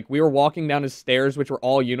there. Like, we were walking down his stairs, which were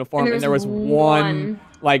all uniform, and there was one,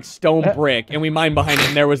 like, stone brick, and we mined behind it,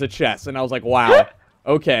 and there was a chest. And I was like, wow,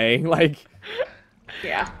 okay, like...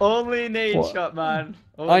 Yeah. Only Nadeshot, man.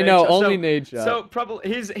 Only I know, Nadeshot. only Nadeshot. So probably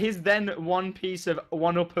his then one piece of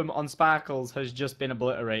one-up-em on Sparkles has just been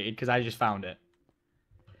obliterated because I just found it.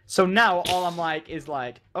 So now all I'm like is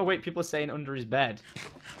like, oh wait, people are saying under his bed.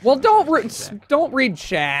 Well, don't read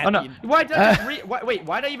chat. Oh no, why did I just read? Wait,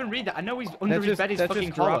 why did I even read that? I know he's under his bed. He's that fucking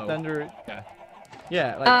just dropped hollow. under. Yeah.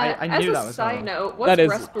 Yeah, like I knew that as a was side hollow. note, what's That is-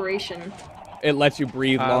 respiration? It lets you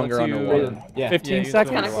breathe longer lets you- underwater. Yeah. 15 Yeah, you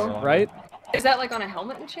seconds, Kinda cool. right? Is that like on a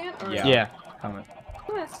helmet enchant? Or... Yeah. Yeah. Comment.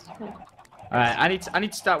 Oh, that's cool. All right, I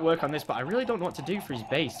need to start work on this, but I really don't know what to do for his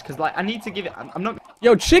base because like I need to give it. I'm not.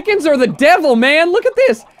 Yo, chickens are the devil, man. Look at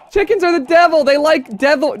this. Chickens are the devil. They like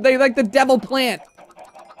the devil plant.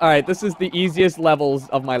 All right, this is the easiest levels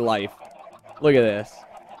of my life. Look at this.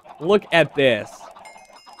 Look at this.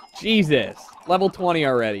 Jesus. Level 20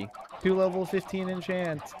 already. 2 level 15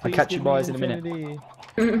 enchant. I'll Please catch you give me boys in a minute.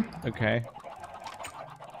 infinity. Okay.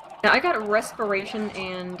 Now I got respiration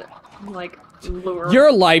and like lure.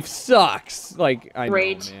 Your life sucks. Like, I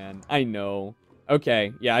Rage. know, man. I know.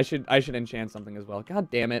 Okay, yeah, I should enchant something as well.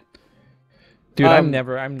 God damn it. Dude, I'm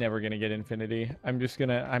never gonna get infinity. I'm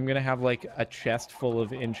gonna have like a chest full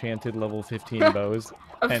of enchanted level 15 bows.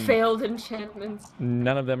 Of failed enchantments.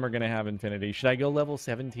 None of them are gonna have infinity. Should I go level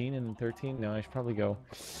 17 and 13? No, I should probably go.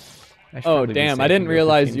 Oh damn! I didn't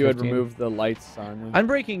realize you had removed the lights on.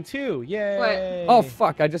 Unbreaking 2, yay! Oh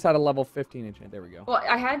fuck! I just had a level 15 enchant. There we go. Well,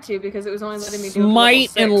 I had to because it was only letting me do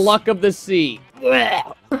Smite and Luck of the Sea.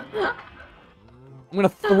 I'm gonna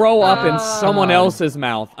throw up in someone else's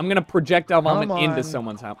mouth. I'm gonna projectile vomit into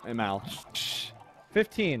someone's mouth.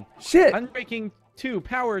 15. Shit. Unbreaking 2,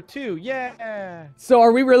 power 2, yeah. So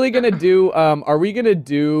are we really gonna do? Are we gonna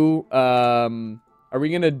do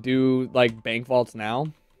like bank vaults now?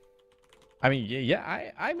 I mean,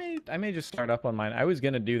 yeah. I may just start up on mine. I was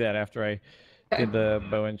gonna do that after I did the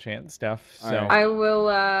bow enchant stuff. So right. I will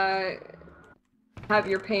have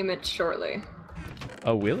your payment shortly.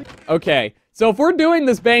 Oh, really? Okay. So if we're doing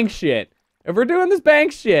this bank shit,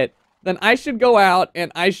 then I should go out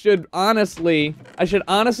and I should honestly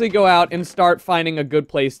go out and start finding a good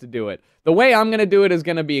place to do it. The way I'm gonna do it is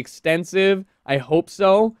gonna be extensive. I hope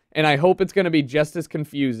so, and I hope it's gonna be just as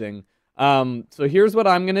confusing. So here's what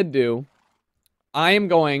I'm gonna do. I am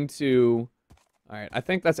going to... Alright, I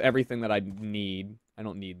think that's everything that I need. I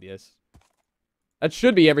don't need this. That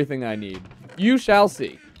should be everything that I need. You shall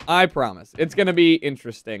see. I promise. It's going to be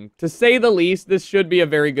interesting. To say the least, this should be a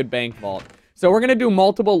very good bank vault. So we're going to do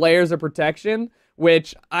multiple layers of protection,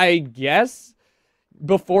 which I guess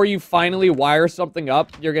before you finally wire something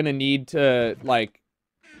up, you're going to need to, like,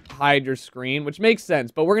 hide your screen, which makes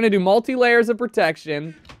sense. But we're going to do multi-layers of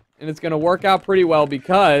protection, and it's going to work out pretty well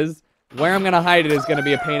because where I'm going to hide it is going to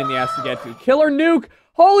be a pain in the ass to get to. Killer Nuke!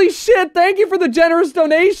 Holy shit, thank you for the generous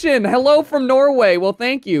donation. Hello from Norway. Well,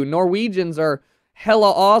 thank you. Norwegians are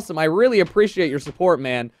hella awesome. I really appreciate your support,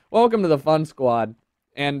 man. Welcome to the Fun Squad.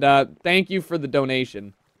 And thank you for the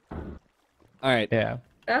donation. All right. Yeah.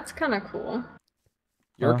 That's kind of cool.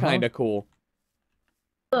 You're kind of cool.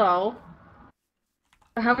 So,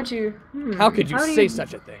 how would you... How could you say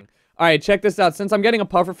such a thing? All right, check this out. Since I'm getting a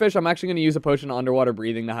pufferfish, I'm actually going to use a potion of underwater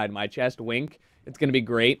breathing to hide my chest. Wink. It's going to be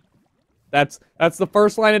great. That's the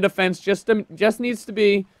first line of defense. Just needs to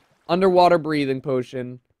be underwater breathing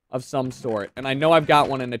potion of some sort. And I know I've got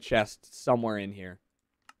one in the chest somewhere in here.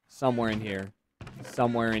 Somewhere in here.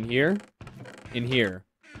 Somewhere in here. In here.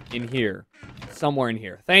 In here. Somewhere in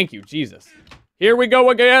here. Thank you, Jesus. Here we go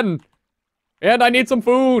again. And I need some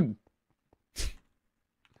food.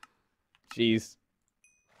 Jeez.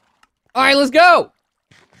 All right, let's go.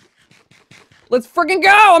 Let's freaking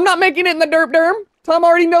go. I'm not making it in the derp derm. Tom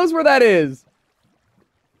already knows where that is.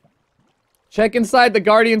 Check inside the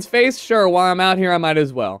Guardian's face? Sure, while I'm out here, I might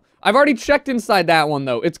as well. I've already checked inside that one,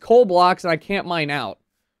 though. It's coal blocks, and I can't mine out.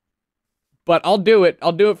 But I'll do it.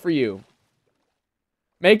 I'll do it for you.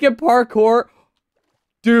 Make it parkour.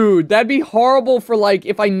 Dude, that'd be horrible for, like,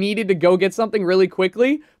 if I needed to go get something really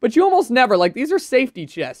quickly. But you almost never. Like, these are safety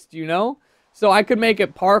chests, you know? So I could make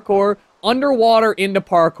it parkour, underwater into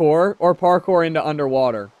parkour, or parkour into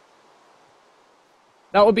underwater.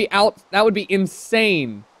 That would be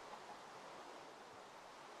insane.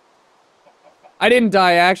 I didn't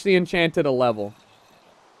die. I actually enchanted a level.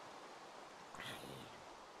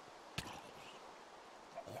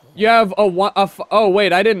 You have oh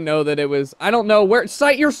wait, I didn't know that it was, I don't know where,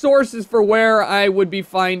 cite your sources for where I would be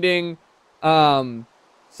finding,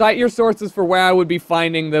 cite your sources for where I would be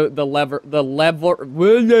finding the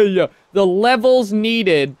levels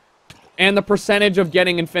needed and the percentage of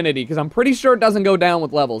getting infinity, because I'm pretty sure it doesn't go down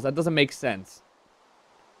with levels. That doesn't make sense.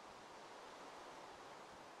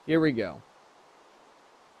 Here we go.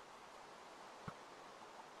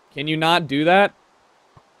 Can you not do that?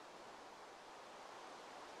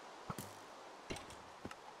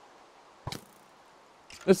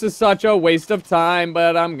 This is such a waste of time,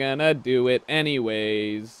 but I'm gonna do it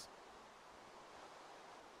anyways.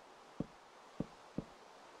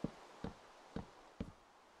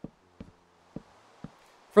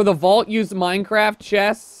 For the vault, use Minecraft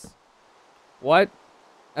chests. What?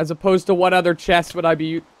 As opposed to what other chests would I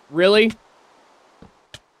be... Really?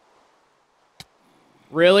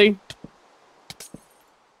 Really?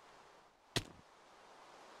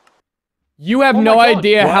 You have no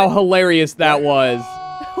idea how hilarious that was.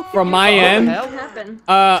 From my end,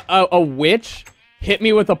 a witch hit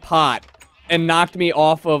me with a pot and knocked me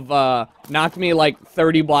off of, knocked me like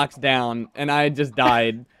 30 blocks down, and I just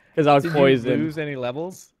died because I was poisoned. Did you lose any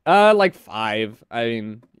levels? Like 5. I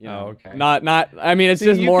mean, you know, okay. not. I mean, it's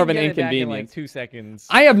just more of an inconvenience. In like 2 seconds.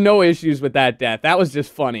 I have no issues with that death. That was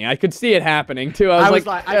just funny. I could see it happening too. I was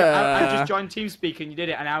like, I just joined TeamSpeak and you did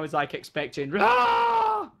it, and I was like expecting.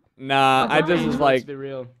 Rah! Nah, I just was like, To be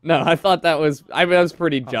real. no, I thought that was, that was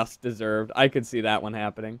pretty just deserved. I could see that one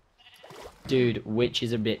happening. Dude,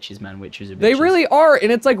 witches are bitches, man. Witches are bitches. They really are,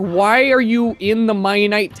 and it's like, why are you in the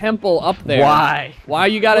Mianite temple up there? Why? Why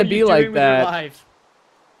you gotta be like that? Life?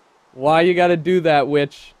 Why you gotta do that,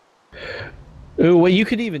 witch? Ooh, what you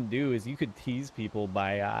could even do is you could tease people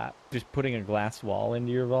by just putting a glass wall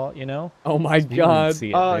into your vault, you know? Oh my So people wouldn't god. see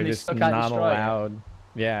it. Oh, They're and they just still can't not destroy it. allowed.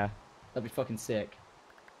 Yeah. That'd be fucking sick.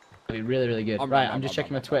 That'd be really, really good. Right, I'm just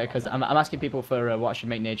checking my Twitter because I'm asking people for what should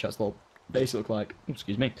make Nadeshot's little base look like.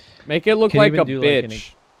 Excuse me. Make it look Can like even a do, like,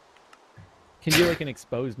 bitch. Can you like an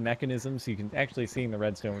exposed mechanism so you can actually see in the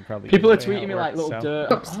redstone would probably People are give away how tweeting it me like works, little so.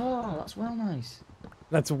 dirt. Oh, that's well nice.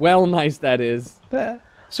 That's well nice, that is.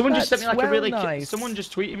 Someone just sent me That's like a really well cute. nice. Someone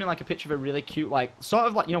just tweeted me like a picture of a really cute, like sort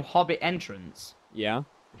of like Hobbit entrance. Yeah.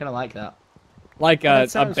 Kind of like that. Like That a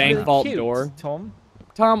sounds bank really vault cute, door. Tom.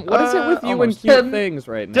 Tom, what is it with you and almost. cute things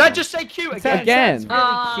right now? Did I just say cute again? Again. Sounds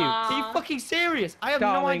really cute. Are you fucking serious? I have no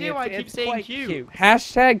Darling, idea why I it's- keep it's saying quite cute.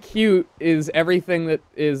 Hashtag cute is everything that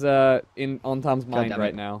is on Tom's mind damn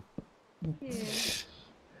right it. now.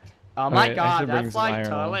 Oh my Alright, I god, should bring that's some like iron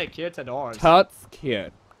totally cute to doors. Tuts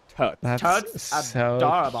cute. Tuts. That's Toad's so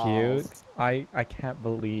adorable. cute. I can't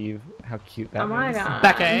believe how cute that Oh my is. god.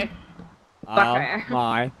 Becky. Oh Bucker.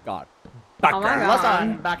 my god. Oh my god.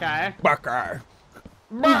 Listen, Becky. Bucker.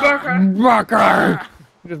 Bucker. Bucker.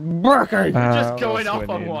 Just Bucker. Just what going else off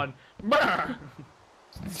do I on need? one. Brr.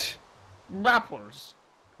 Rappers.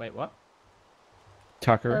 Wait, what?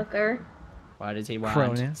 Tucker. Bucker. Why does he want?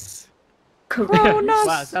 Cronus.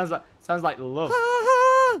 Wow, sounds like love.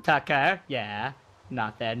 Tucker, yeah.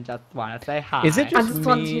 Nothing. Just wanna say hi. Is it I just just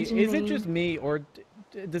want me? you to Is it name- just me, or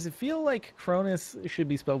does it feel like Cronus should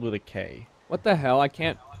be spelled with a K? What the hell? I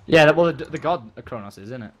can't. Yeah, well, the god of Kronos is,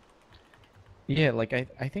 isn't it? Yeah, like I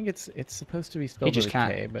think it's supposed to be spelled He just with a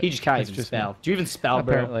can't. K, but He just can't that's even just spell. Do you even spell,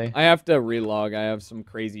 bro? apparently. I have to relog. I have some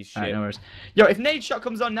crazy shit. Alright, no worries. Yo, if Nadeshot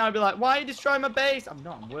comes on now, I'd be like, "Why are you destroying my base?" I'm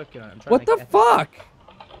not. I'm working on it. I'm trying What to the make it fuck?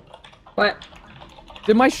 What?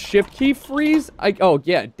 Did my shift key freeze? Oh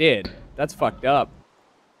yeah, it did. That's fucked up.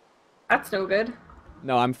 That's no good.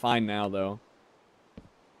 No, I'm fine now though.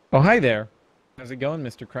 Oh, hi there. How's it going,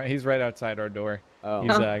 Mr. He's right outside our door. Oh.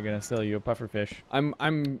 He's gonna sell you a pufferfish.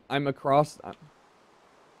 I'm across.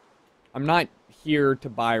 I'm not here to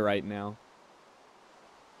buy right now.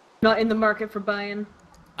 Not in the market for buying.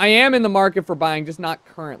 I am in the market for buying, just not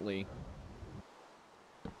currently.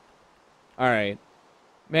 Alright.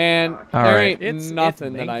 Man, there Alright, ain't it's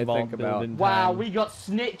nothing that bank I vault think about. building Wow, time. we got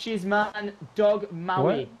snitches, man. Doug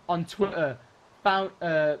Maui What? on Twitter found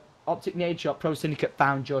Optic Nadeshot Pro Syndicate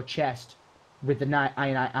found your chest with the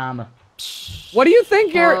Ironite armor. What do you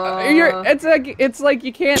think you're it's like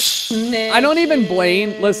you can't I don't even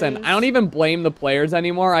blame listen, I don't even blame the players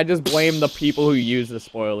anymore. I just blame the people who use the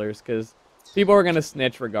spoilers cuz people are going to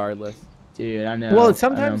snitch regardless. Dude, I know. Well,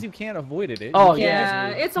 sometimes you can't avoid it. Oh, You can't yeah,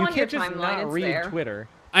 just- it's you on your can't just timeline, not it's read there. Twitter.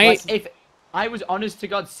 If I was honest to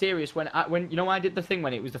God serious when you know I did the thing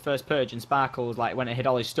when it was the first purge and Sparkles like when it hit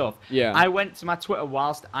all his stuff. Yeah. I went to my Twitter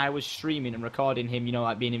whilst I was streaming and recording him, you know,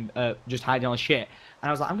 like being just hiding all his shit. And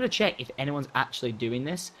I was like, I'm gonna check if anyone's actually doing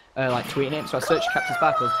this, like tweeting it. So I searched Captain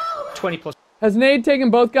Sparkles, 20+. Has Nade taken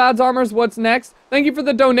both God's armors? What's next? Thank you for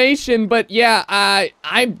the donation, but yeah, I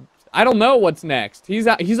don't know what's next. He's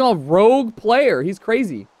a rogue player. He's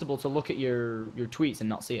crazy. Possible to look at your tweets and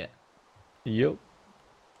not see it. Yep.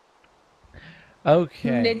 Okay.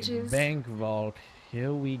 Ninjas. Bank vault.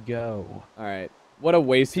 Here we go. All right. What a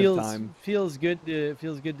waste of time. Feels good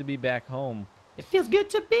to be back home. It feels good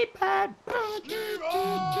to be bad.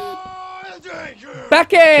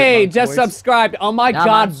 Becky Chipmunk just voice. subscribed. Oh my Nah,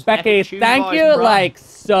 God, man, Becky, epic tune thank voice, you bro. like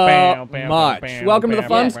so Bam, bam, much. bam, Welcome to the bam,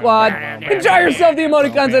 Fun bam, Squad. bam, bam, Enjoy bam, yourself, the bam,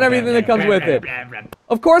 emoticons bam, and everything that comes with it.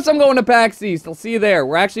 Of course, I'm going to PAX East. I'll see you there.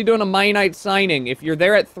 We're actually doing a Mianite signing. If you're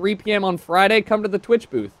there at 3 p.m. on Friday, come to the Twitch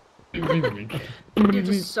booth. You're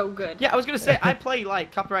just so good. Yeah, I was gonna say I play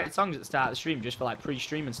like copyrighted songs at the start of the stream just for like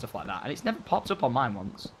pre-stream and stuff like that, and it's never popped up on mine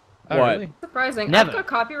once. Oh, What? really? Surprising. Never. I've got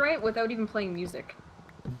copyright without even playing music.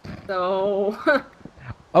 So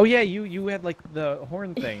Oh yeah, you had like the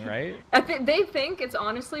horn thing, right? they think it's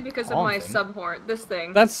honestly because of my Honking? sub horn. This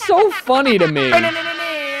thing. That's so funny to me.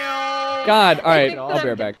 God, all right, I'll be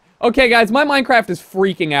right back. Okay, guys, my Minecraft is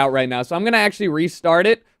freaking out right now, so I'm gonna actually restart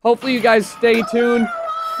it. Hopefully, you guys stay tuned.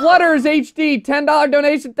 Flutters HD, $10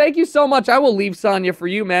 donation. Thank you so much. I will leave Sonya for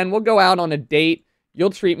you, man. We'll go out on a date. You'll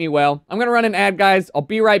treat me well. I'm gonna run an ad, guys. I'll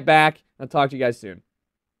be right back. I'll talk to you guys soon.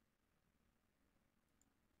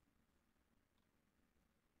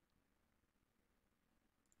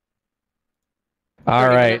 All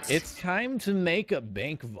 30 right, minutes. it's time to make a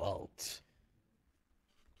bank vault.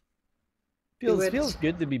 Do it. Feels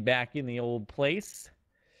good to be back in the old place.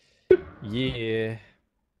 Yeah.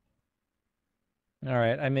 All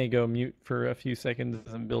right, I may go mute for a few seconds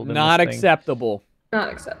as I'm building Not this thing. acceptable. Not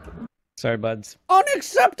acceptable. Sorry, buds.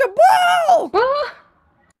 Unacceptable! Ah!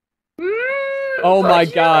 Oh my Put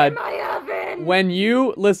you God. in my oven! When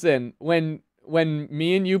you listen, when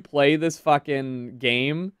me and you play this fucking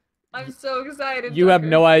game, I'm so excited. you have Tucker.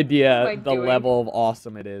 no What am idea I the doing? level of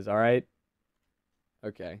awesome it is, all right?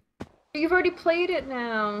 Okay. You've already played it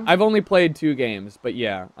now. I've only played 2 games, but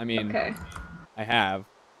yeah, I mean, Okay. I have.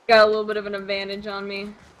 Got a little bit of an advantage on me.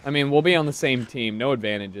 I mean, we'll be on the same team, no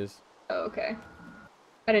advantages. Oh, okay.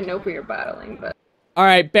 I didn't know who you're battling, but... All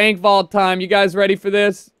right, bank vault time. You guys ready for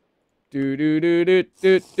this? Y'all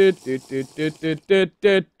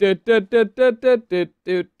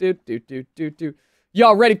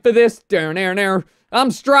ready for this?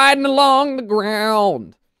 I'm striding along the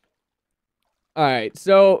ground. All right,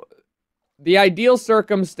 so the ideal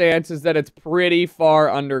circumstance is that it's pretty far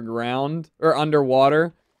underground or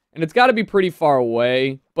underwater, and it's got to be pretty far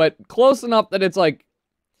away, but close enough that it's like,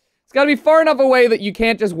 it's got to be far enough away that you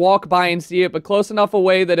can't just walk by and see it, but close enough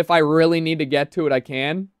away that if I really need to get to it, I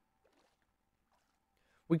can.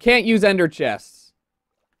 We can't use ender chests.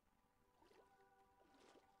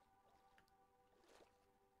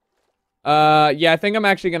 Yeah, I think I'm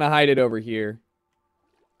actually gonna hide it over here.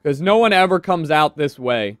 Because no one ever comes out this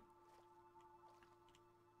way.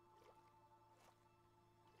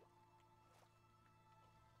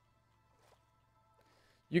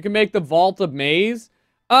 You can make the vault of maze.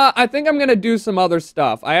 I think I'm gonna do some other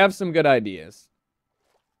stuff. I have some good ideas.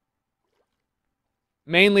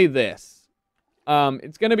 Mainly this.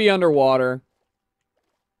 It's gonna be underwater.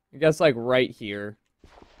 I guess like right here.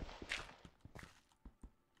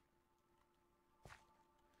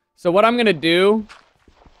 So what I'm gonna do...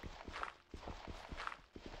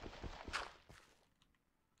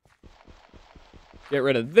 Get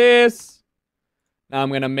rid of this. Now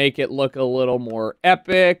I'm gonna make it look a little more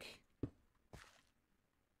epic.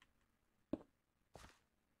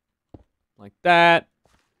 Like that.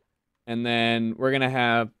 And then we're gonna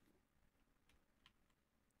have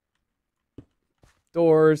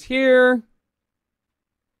doors here.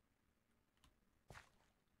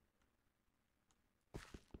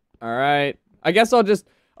 Alright. I guess I'll just...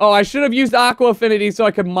 Oh, I should have used Aqua Affinity so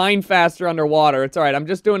I could mine faster underwater. It's alright. I'm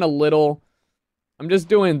just doing a little... I'm just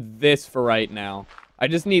doing this for right now. I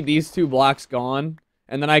just need these 2 blocks gone.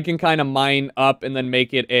 And then I can kind of mine up and then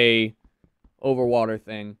make it a overwater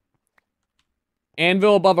thing.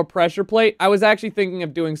 Anvil above a pressure plate. I was actually thinking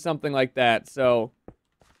of doing something like that, so...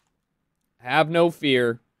 Have no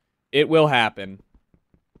fear. It will happen.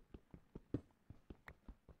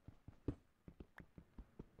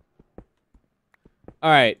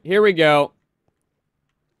 Alright, here we go.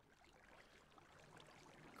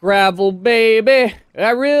 Gravel, baby. I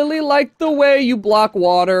really like the way you block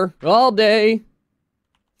water all day.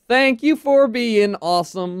 Thank you for being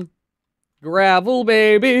awesome. Gravel,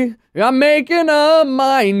 baby. I'm making a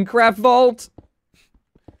Minecraft vault.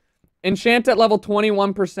 Enchant at level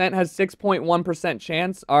 21% has 6.1%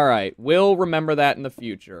 chance. Alright, we'll remember that in the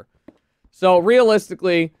future. So,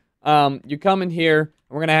 realistically, you come in here, and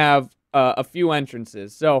we're gonna have a few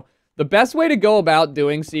entrances. So, the best way to go about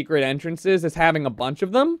doing secret entrances is having a bunch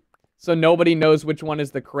of them, so nobody knows which one is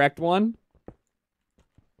the correct one,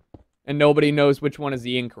 and nobody knows which one is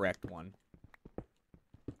the incorrect one.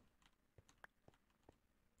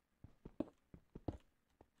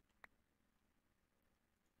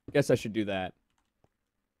 Guess I should do that.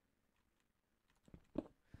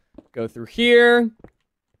 Go through here.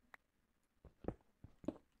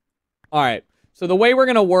 Alright, so the way we're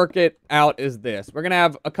going to work it out is this. We're going to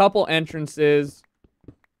have a couple entrances.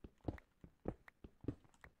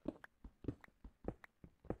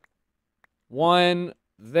 One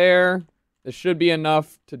there. This should be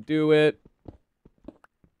enough to do it.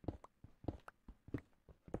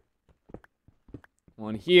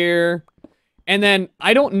 One here. And then,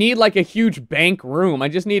 I don't need, like, a huge bank room. I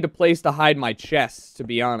just need a place to hide my chests, to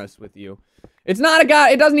be honest with you. It's not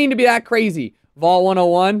it doesn't need to be that crazy. Vol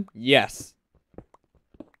 101? Yes.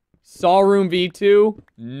 Saw Room V2?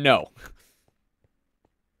 No.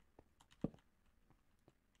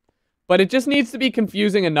 But it just needs to be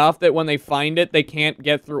confusing enough that when they find it, they can't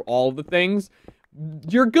get through all the things.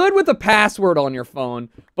 You're good with a password on your phone,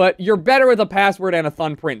 but you're better with a password and a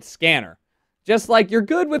thumbprint scanner. Just like you're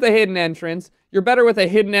good with a hidden entrance, you're better with a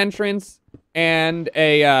hidden entrance and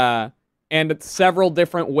several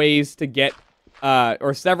different ways to get,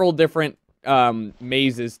 or several different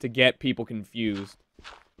mazes to get people confused.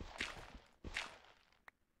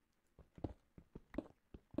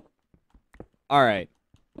 Alright.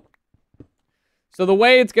 So the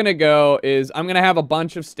way it's gonna go is I'm gonna have a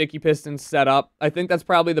bunch of sticky pistons set up. I think that's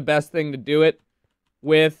probably the best thing to do it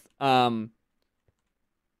with,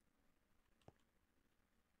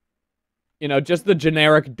 you know, just the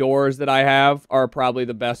generic doors that I have are probably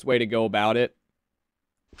the best way to go about it.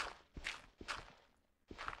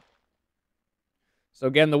 So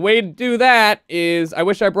again, the way to do that is, I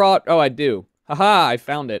wish I brought, oh, I do. Haha, I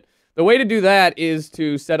found it. The way to do that is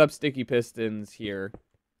to set up sticky pistons here.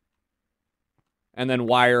 And then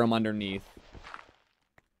wire them underneath.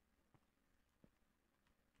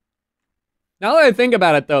 Now that I think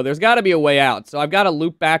about it, though, there's got to be a way out. So I've got to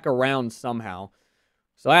loop back around somehow.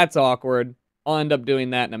 So that's awkward. I'll end up doing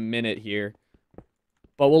that in a minute here.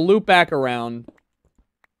 But we'll loop back around.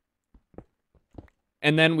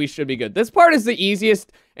 And then we should be good. This part is the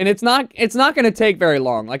easiest, and it's not going to take very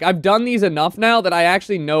long. Like, I've done these enough now that I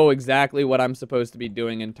actually know exactly what I'm supposed to be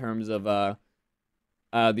doing in terms of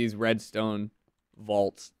these redstone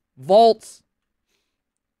vaults. Vaults!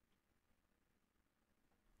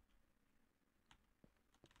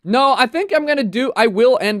 No, I think I'm gonna do, I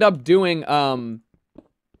will end up doing,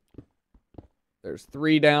 there's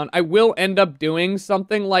 3 down. I will end up doing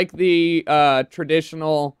something like the,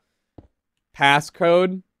 traditional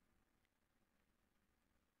passcode.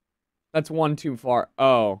 That's 1 too far.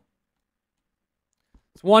 Oh.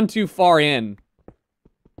 It's 1 too far in.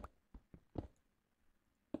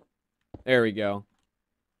 There we go.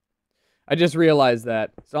 I just realized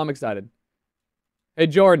that, so I'm excited. Hey,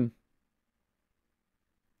 Jordan.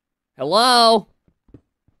 Hello?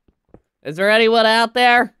 Is there anyone out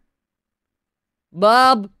there?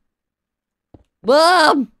 Bob?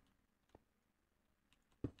 Bob?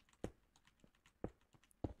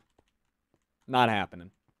 Not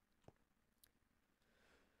happening.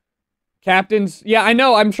 Captain's... Yeah, I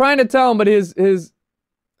know, I'm trying to tell him, but his...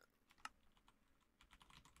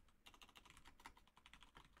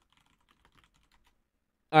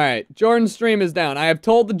 Alright, Jordan's stream is down. I have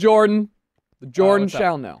told the Jordan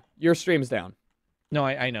shall know. Your stream's down. No,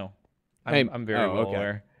 I know. I'm very well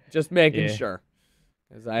aware. Just making sure.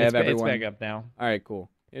 Because I have everyone... It's back up now. Alright, cool.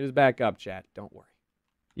 It is back up, chat. Don't worry.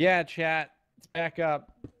 Yeah, chat. It's back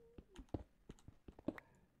up.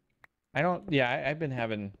 I've been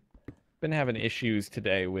having issues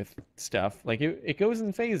today with stuff. Like, it goes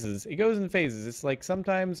in phases. It goes in phases. It's like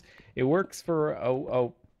sometimes it works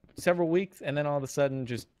for several weeks, and then all of a sudden,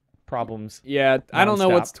 just problems. Yeah, I don't know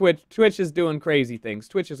what's Twitch. Twitch is doing crazy things.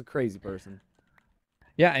 Twitch is a crazy person.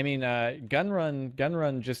 Yeah, I mean,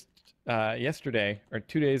 Gunrun just yesterday or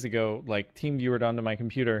 2 days ago, like, team viewered onto my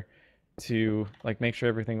computer to like make sure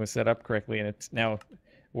everything was set up correctly, and it's now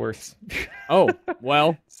worse. Oh,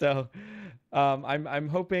 well. So, I'm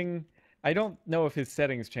hoping. I don't know if his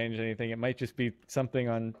settings changed anything. It might just be something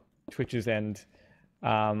on Twitch's end.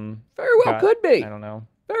 Very well could be. I don't know.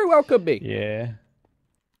 Very well could be. Yeah.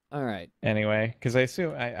 All right. Anyway, because I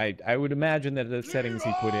assume I would imagine that the settings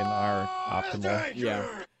he put in are optimal.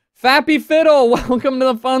 Yeah. Fappy Fiddle, welcome to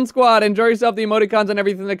the Fun Squad. Enjoy yourself, the emoticons and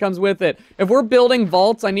everything that comes with it. If we're building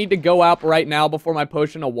vaults, I need to go up right now before my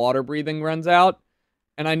potion of water breathing runs out.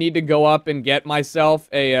 And I need to go up and get myself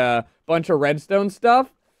a bunch of redstone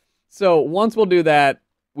stuff. So once we'll do that,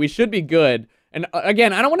 we should be good. And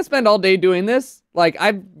again, I don't want to spend all day doing this. Like,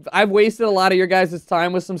 I've wasted a lot of your guys'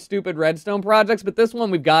 time with some stupid redstone projects, but this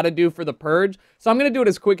one we've got to do for the purge. So I'm going to do it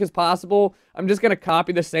as quick as possible. I'm just going to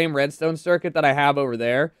copy the same redstone circuit that I have over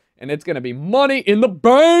there, and it's going to be money in the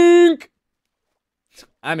bank!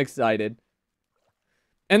 I'm excited.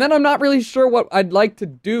 And then I'm not really sure what I'd like to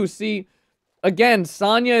do. See, again,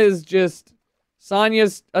 Sonya's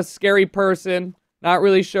a scary person. Not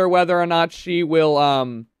really sure whether or not she will,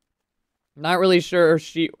 not really sure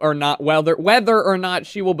whether or not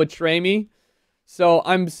she will betray me. So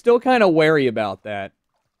I'm still kind of wary about that.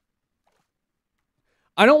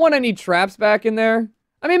 I don't want any traps back in there.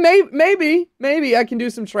 I mean, maybe I can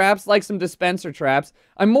do some traps, like some dispenser traps.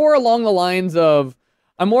 I'm more along the lines of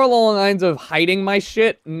hiding my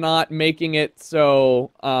shit, not making it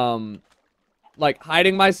so, like,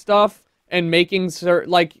 hiding my stuff and making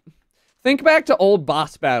certain, like, think back to old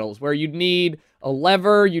boss battles where you'd need a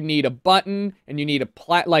lever, you need a button, and you need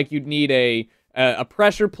you'd need a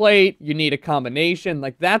pressure plate, you need a combination.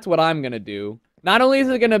 Like, that's what I'm gonna do. Not only is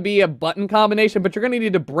it gonna be a button combination, but you're gonna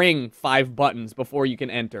need to bring 5 buttons before you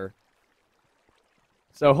can enter.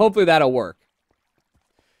 So hopefully that'll work.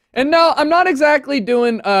 And no, I'm not exactly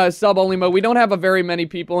doing sub-only mode. We don't have a very many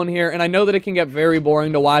people in here, and I know that it can get very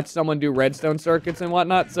boring to watch someone do redstone circuits and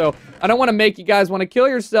whatnot, so I don't want to make you guys want to kill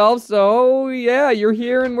yourselves, so yeah, you're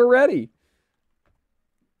here and we're ready.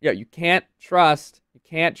 Yeah, you can't trust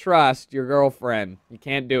your girlfriend. You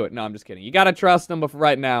can't do it. No, I'm just kidding. You gotta trust them, but for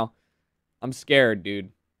right now, I'm scared,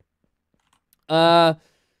 dude.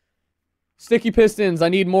 Sticky pistons, I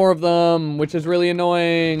need more of them, which is really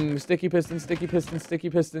annoying. Sticky piston, sticky piston, sticky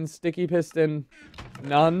piston, sticky piston.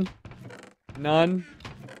 None. None.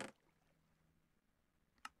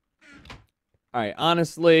 Alright,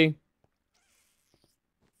 honestly,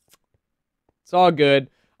 it's all good.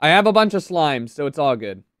 I have a bunch of slimes, so it's all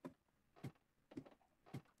good.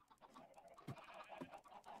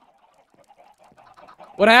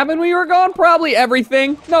 What happened when you were gone? Probably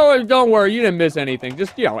everything. No, don't worry. You didn't miss anything.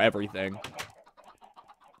 Just, you know, everything.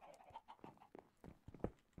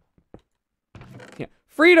 Yeah.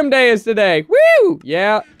 Freedom Day is today. Woo!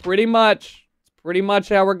 Yeah, pretty much. It's pretty much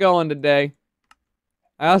how we're going today.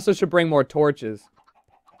 I also should bring more torches.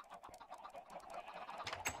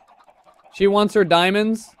 She wants her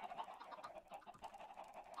diamonds.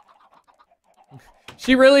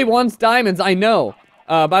 She really wants diamonds, I know.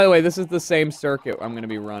 By the way, this is the same circuit I'm going to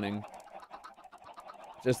be running.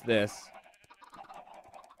 Just this.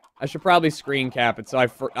 I should probably screen cap it so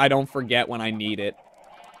I don't forget when I need it.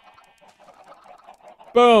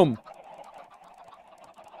 Boom.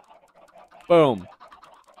 Boom.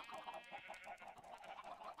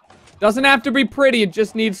 Doesn't have to be pretty, it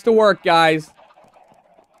just needs to work, guys.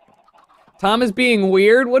 Tom is being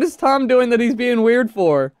weird? What is Tom doing that he's being weird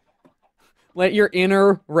for? Let your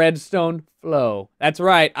inner redstone flow. That's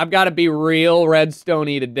right. I've got to be real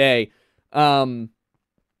redstone-y today. Yeah, I'm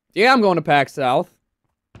going to PAX South.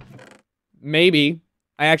 Maybe.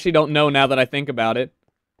 I actually don't know now that I think about it.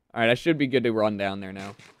 Alright, I should be good to run down there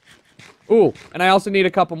now. Ooh, and I also need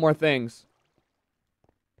a couple more things.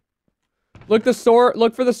 Look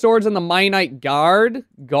for the swords in the Mianite guard.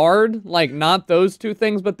 Guard? Like, not those two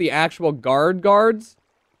things, but the actual guards.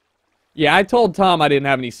 Yeah, I told Tom I didn't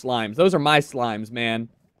have any slimes. Those are my slimes, man.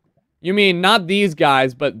 You mean not these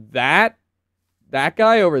guys, but that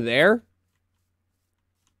guy over there?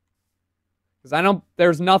 Because I know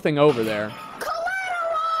there's nothing over there.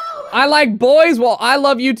 I like boys. Well, I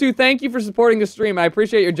love you too. Thank you for supporting the stream. I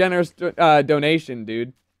appreciate your generous donation,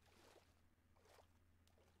 dude.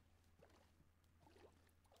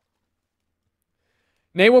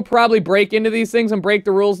 Nate will probably break into these things and break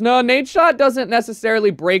the rules. No, Nadeshot doesn't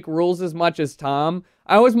necessarily break rules as much as Tom.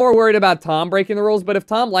 I was more worried about Tom breaking the rules, but if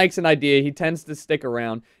Tom likes an idea, he tends to stick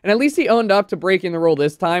around. And at least he owned up to breaking the rule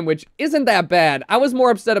this time, which isn't that bad. I was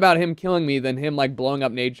more upset about him killing me than him, like, blowing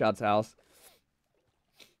up Nadeshot's house.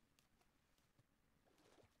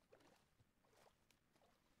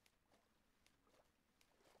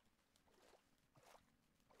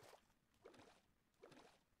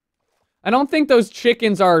 I don't think those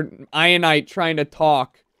chickens are Mianite trying to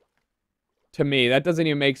talk to me. That doesn't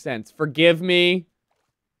even make sense. Forgive me.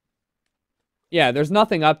 Yeah, there's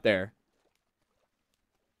nothing up there.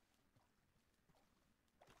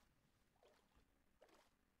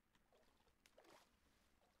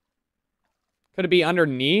 Could it be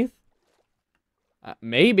underneath?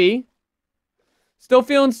 Maybe. Still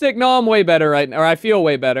feeling sick? No, I'm way better right now. Or I feel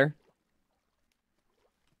way better.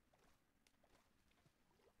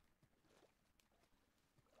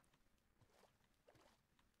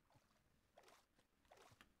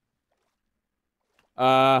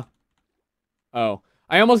 Oh.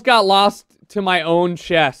 I almost got lost to my own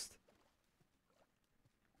chest.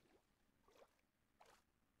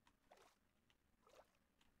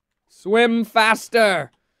 Swim faster!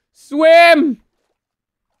 Swim!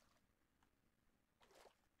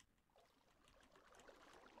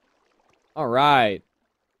 Alright.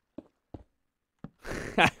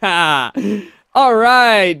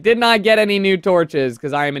 Alright! Did not get any new torches,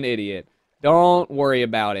 because I am an idiot. Don't worry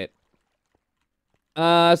about it.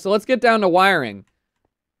 So let's get down to wiring.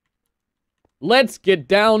 Let's get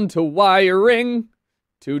down to wiring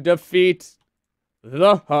to defeat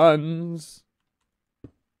the Huns.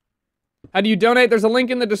 How do you donate? There's a link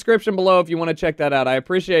in the description below if you want to check that out. I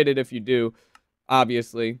appreciate it if you do,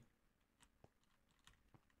 obviously.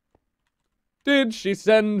 Did she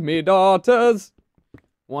send me daughters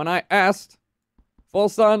when I asked for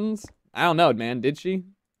sons? I don't know, man. Did she?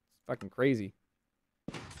 It's fucking crazy.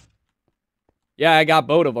 Yeah, I got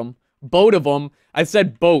both of them. Both of them. I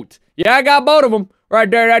said boat. Yeah, I got both of them. Right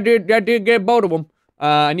there, I did get both of them.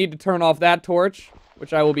 I need to turn off that torch,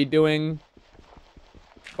 which I will be doing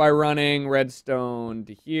by running redstone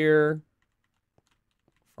to here.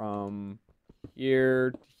 From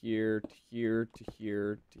here, to here, to here, to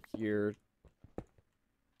here, to here.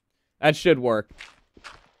 That should work.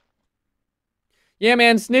 Yeah,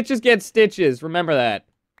 man, snitches get stitches. Remember that.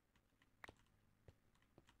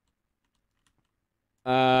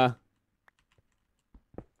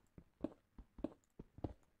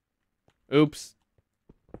 Oops.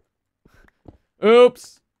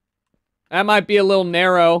 Oops. That might be a little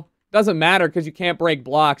narrow. Doesn't matter because you can't break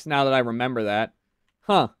blocks now that I remember that.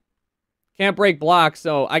 Huh. Can't break blocks,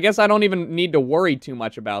 so I guess I don't even need to worry too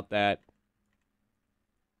much about that.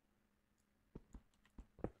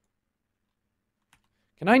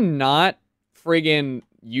 Can I not friggin'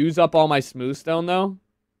 use up all my smooth stone, though?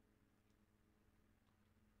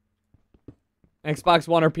 Xbox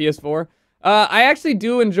One or PS4? I actually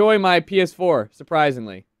do enjoy my PS4,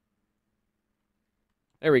 surprisingly.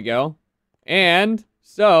 There we go. And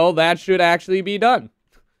so that should actually be done.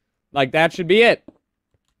 Like, that should be it.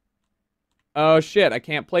 Oh, shit. I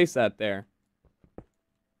can't place that there.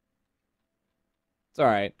 It's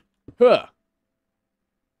alright. Huh.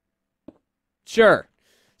 Sure.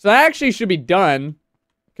 So that actually should be done.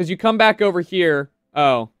 Because you come back over here.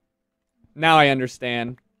 Oh. Now I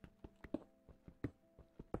understand.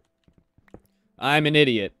 I'm an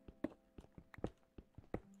idiot.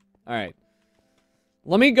 Alright.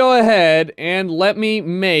 Let me go ahead and let me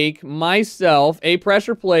make myself a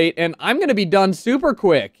pressure plate, and I'm gonna be done super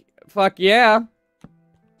quick. Fuck yeah.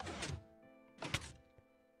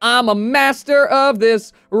 I'm a master of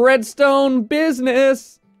this redstone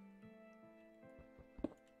business.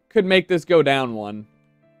 Could make this go down one.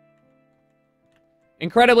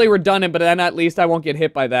 Incredibly redundant, but then at least I won't get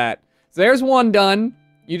hit by that. So there's one done.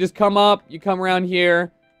 You just come up, you come around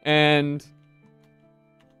here, and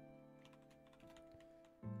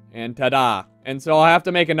ta-da. And so I'll have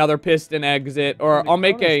to make another piston exit, or I'll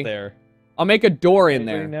make a door in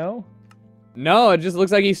there. No? No, it just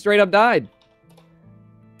looks like he straight up died.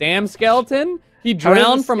 Damn skeleton? He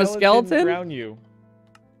drowned from a skeleton? Drown you?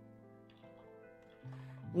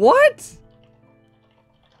 What?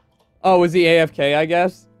 Oh, was he AFK, I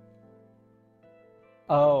guess?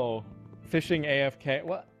 Oh. Fishing AFK.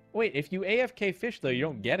 What? Wait, if you AFK fish, though, you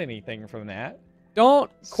don't get anything from that. Don't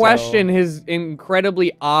question his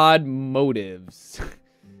incredibly odd motives.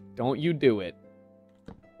 Don't you do it.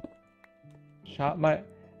 Shot my...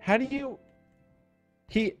 How do you...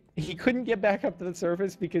 He couldn't get back up to the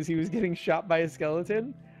surface because he was getting shot by a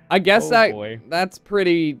skeleton? I guess that's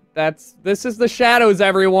pretty... This is the shadows,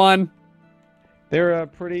 everyone. They're a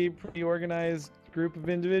pretty organized group of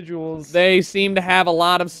individuals. They seem to have a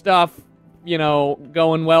lot of stuff, you know,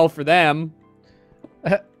 going well for them.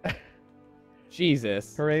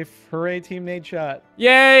 Jesus. Hooray, Team Nadeshot.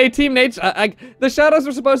 Yay, Team Nadeshot. The shadows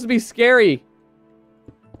were supposed to be scary.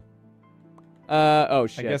 Oh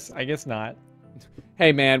shit. I guess not.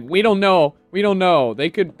 Hey man, we don't know. We don't know. They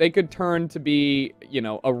could turn to be, you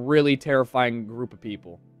know, a really terrifying group of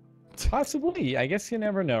people. Possibly. I guess you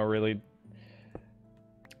never know, really.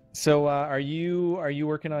 So, are you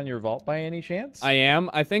working on your vault by any chance? I am.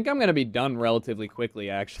 I think I'm gonna be done relatively quickly,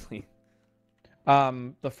 actually.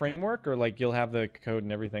 The framework, or like you'll have the code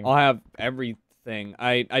and everything? I'll have everything.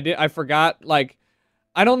 I forgot, like,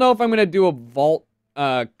 I don't know if I'm gonna do a vault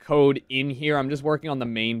code in here. I'm just working on the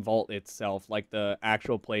main vault itself, like the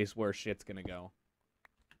actual place where shit's gonna go.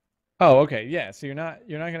 Oh, okay, yeah. So you're not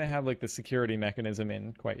gonna have like the security mechanism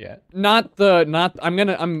in quite yet.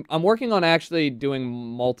 I'm working on actually doing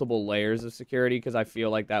multiple layers of security because I feel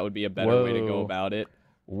like that would be a better way to go about it.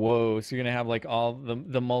 Whoa, so you're gonna have like all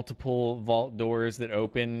the multiple vault doors that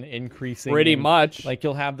open, increasing. Pretty much. Like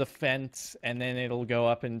you'll have the fence, and then it'll go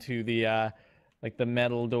up into the like the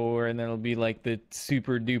metal door, and then it'll be like the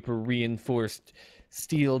super duper reinforced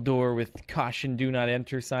steel door with caution, do not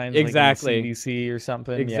enter signs. Exactly. Like in CDC or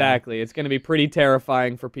something. Exactly. Yeah. It's gonna be pretty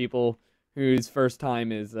terrifying for people whose first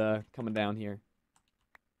time is coming down here.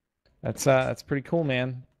 That's pretty cool,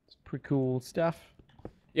 man. It's pretty cool stuff.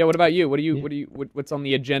 Yeah, what about you? What's on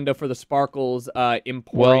the agenda for the Sparkles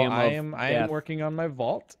Emporium? Well, I am working on my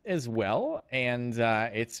vault as well, and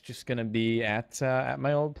it's just gonna be at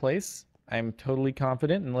my old place. I'm totally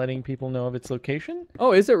confident in letting people know of its location.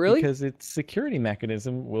 Oh, is it really? Because its security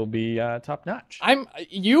mechanism will be top notch.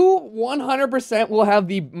 You 100% will have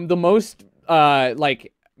the most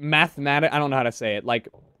like mathematic. I don't know how to say it. Like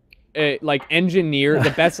engineered,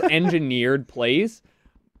 the best engineered place.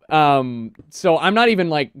 So I'm not even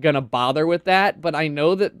like gonna bother with that, but I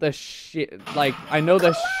know that the shitty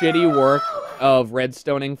work of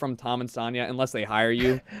redstoning from Tom and Sonya, unless they hire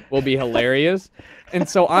you, will be hilarious. And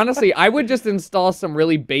so honestly, I would just install some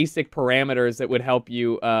really basic parameters that would help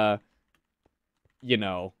you, you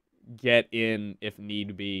know, get in if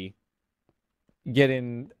need be. Get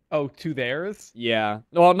in. Oh, to theirs. Yeah.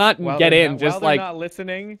 Well, not While get they're in. not, Just while like they're not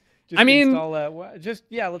listening. Just I mean, install a, just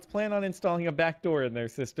yeah. Let's plan on installing a backdoor in their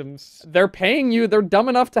systems. they're paying you. They're dumb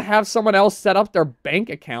enough to have someone else set up their bank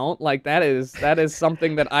account. Like that is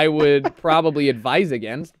something that I would probably advise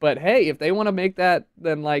against. But hey, if they want to make that,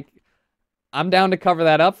 then like I'm down to cover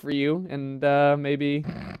that up for you. And maybe,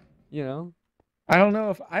 you know. I don't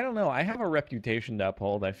know. I have a reputation to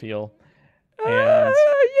uphold, I feel. And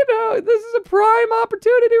You know, this is a prime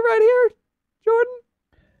opportunity right here, Jordan.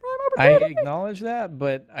 Prime I opportunity. acknowledge that,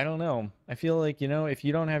 but I don't know. I feel like, if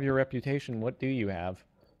you don't have your reputation, what do you have?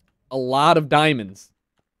 A lot of diamonds.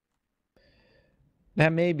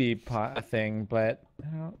 That may be a thing, but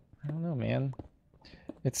I don't know, man.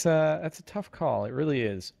 That's a tough call. It really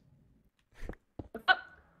is.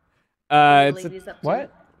 It's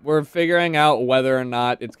What? We're figuring out whether or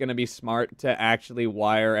not it's going to be smart to actually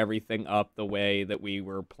wire everything up the way that we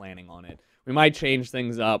were planning on it. We might change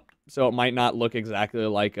things up, so it might not look exactly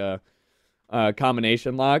like a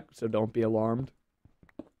combination lock, so don't be alarmed.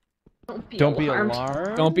 Don't be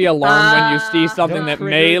alarmed. Don't be alarmed when you see something Don't that trigger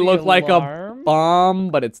may the look like a alarm. bomb,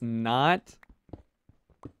 but it's not.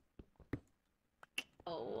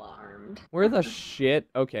 Alarmed. Where the shit?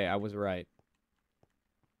 Okay, I was right.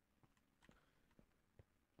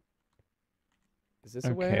 Is this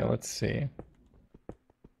a way Okay, out? let's see.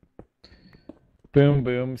 Boom,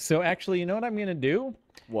 boom. So actually, you know what I'm gonna do?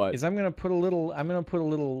 What? Is I'm gonna put a little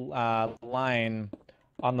line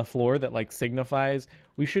on the floor that like signifies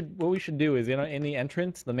what we should do is in the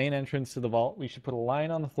entrance, the main entrance to the vault, we should put a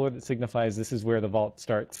line on the floor that signifies this is where the vault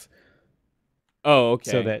starts. Oh,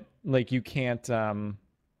 okay. So that like you can't Are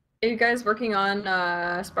you guys working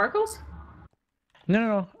on sparkles?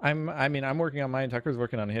 No. I'm working on mine. Tucker's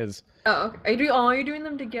working on his. Oh, okay. Are you doing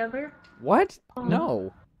them together? What? Oh.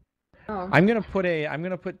 No. Oh. I'm gonna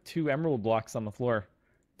put 2 emerald blocks on the floor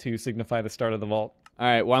to signify the start of the vault. All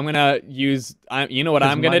right. Well, I'm gonna use. You know what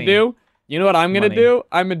 'Cause I'm gonna money. do? You know what I'm gonna Money. do?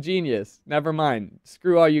 I'm a genius. Never mind.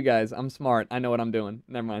 Screw all you guys. I'm smart. I know what I'm doing.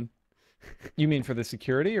 Never mind. You mean for the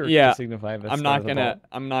security or Yeah. to signify the I'm start not of the gonna. vault?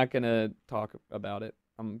 I'm not gonna talk about it.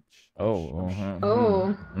 Oh.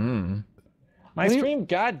 Oh. My What do you- stream,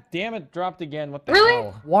 god damn it, dropped again. What the Really?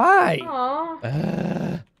 hell? Why?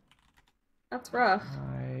 Aw, that's rough.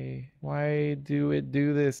 Why do it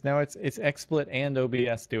do this? Now it's XSplit and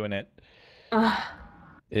OBS doing it. Ugh.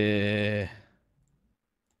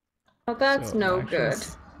 Well, that's So no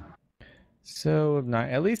obnoxious. good. So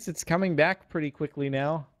at least it's coming back pretty quickly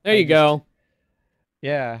now. There you go.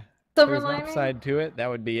 Yeah. Silver There's an lining? upside to it. That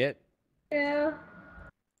would be it. Yeah.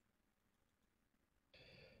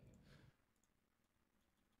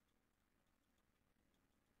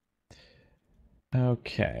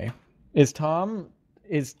 Okay. Is Tom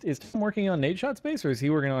working on Nadeshot's base, or is he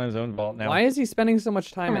working on his own vault now? Why is he spending so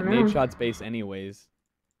much time at I don't know. Nadeshot's base anyways?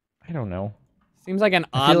 I don't know. Seems like an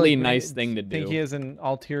I feel oddly like nice thing to Think do. he has an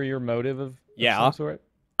ulterior motive of Yeah. some sort?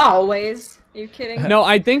 Always. Are you kidding? No,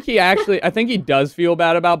 I think he does feel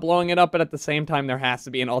bad about blowing it up, but at the same time, there has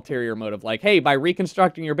to be an ulterior motive. Like, hey, by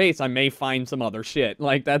reconstructing your base, I may find some other shit.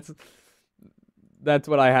 Like, that's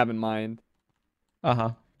what I have in mind. Uh-huh.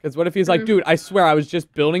 Because what if he's like, dude, I swear I was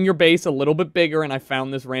just building your base a little bit bigger and I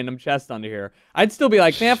found this random chest under here. I'd still be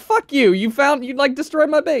like, man, fuck you. You like destroyed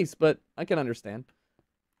my base, but I can understand.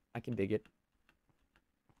 I can dig it.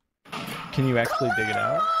 Can you actually dig it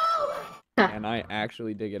out? And I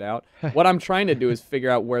actually dig it out. What I'm trying to do is figure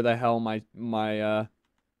out where the hell my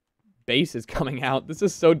base is coming out. This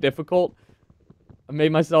is so difficult. I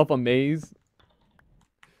made myself a maze.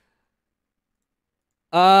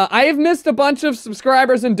 I have missed a bunch of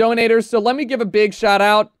subscribers and donators, so let me give a big shout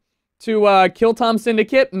out to Kill Tom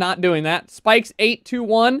Syndicate, not doing that.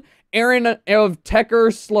 Spikes821, Aaron of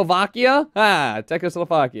Czechoslovakia,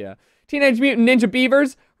 Czechoslovakia, Teenage Mutant Ninja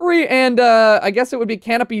Beavers, and I guess it would be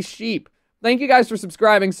Canopy Sheep. Thank you guys for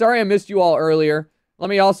subscribing. Sorry I missed you all earlier. Let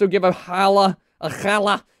me also give a chala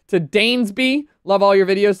to Danesby. Love all your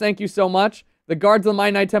videos. Thank you so much. The guards of the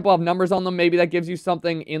Mianite Temple have numbers on them. Maybe that gives you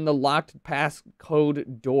something in the locked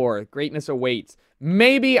passcode door. Greatness awaits.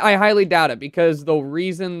 Maybe. I highly doubt it, because the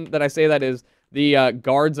reason that I say that is the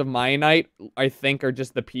guards of Mianite, I think, are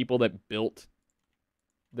just the people that built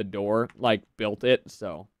the door. Like, built it,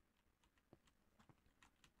 so.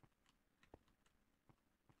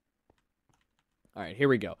 Alright, here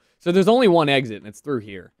we go. So there's only one exit, and it's through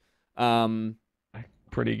here.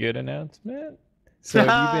 Pretty good announcement. So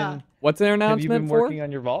have you been... What's their Have you announcement been for? working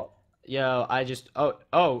on your vault? Yo,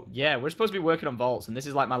 oh, yeah, we're supposed to be working on vaults, and this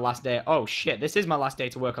is like my last day. Oh, shit, this is my last day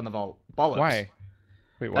to work on the vault. Bollocks. Why?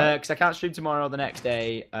 Wait, what? Because I can't stream tomorrow or the next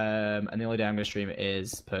day, and the only day I'm going to stream it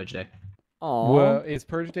is Purge Day. Aw. Well, is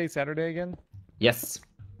Purge Day Saturday again? Yes.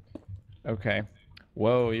 Okay.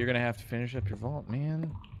 Whoa, you're gonna have to finish up your vault,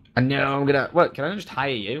 man. I know I'm gonna. What? Can I just hire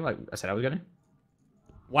you? Like I said, I was gonna.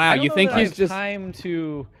 Wow, I don't you know think that I he's have just... time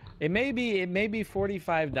to? It may be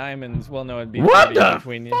 45 diamonds. Well, no, it'd be What 30 the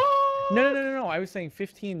between you. No. I was saying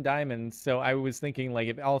 15 diamonds. So I was thinking like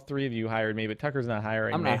if all 3 of you hired me, but Tucker's not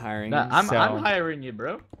hiring I'm me. not hiring No, him. I'm So- hiring you,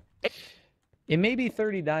 bro. It may be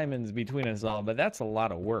 30 diamonds between us all, but that's a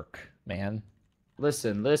lot of work, man.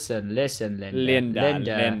 Listen, Linda. Linda.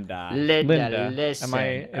 Linda, Listen.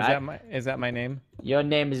 is that my name? Your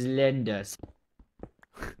name is Linda.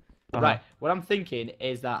 Uh-huh. Right. What I'm thinking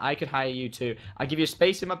is that I could hire you to. I give you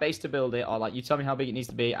space in my base to build it, or like you tell me how big it needs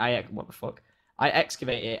to be. What the fuck? I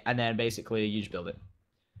excavate it, and then basically you just build it.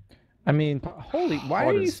 I mean, holy, why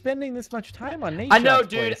are you Hoarders. spending this much time on Nadeshot's I know,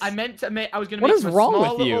 dude. place? I meant to make. I was gonna What make is some wrong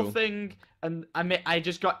small with little you? thing, and I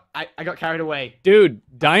got carried away. Dude,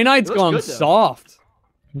 Dynite's It looks gone good, though. soft.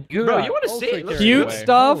 Bro, you wanna see it? It looks Cute good.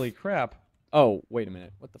 stuff? Holy crap. Oh, wait a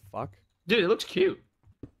minute. What the fuck? Dude, it looks cute.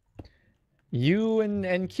 You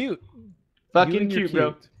and cute. Fucking You and your cute,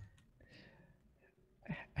 bro.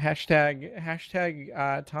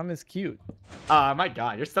 Hashtag Tom is cute. Oh my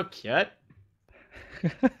god, you're so cute.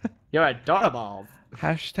 You're adorable.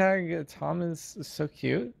 Hashtag Tom is so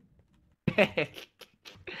cute.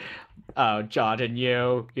 Oh, Jordan,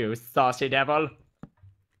 you saucy devil.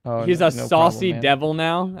 Oh, He's no- a no saucy problem, man. devil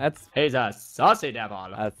now? That's He's a saucy devil.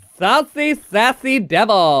 a saucy, sassy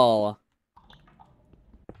devil. All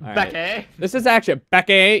right. Becky. This is actually...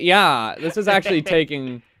 Becky, yeah. This is actually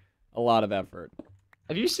taking a lot of effort.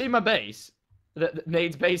 Have you seen my base? The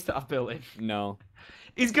Nade's base that I've built in. No.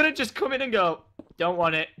 He's gonna just come in and go, don't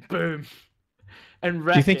want it, boom, and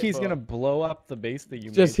wreck Do you think it, he's but- gonna blow up the base that you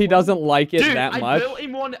Just made he for him? doesn't like it Dude, that I much. built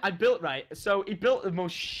him one. I built right. So he built the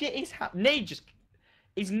most shittest house. Nade just.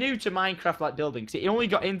 He's new to Minecraft like building. 'Cause he only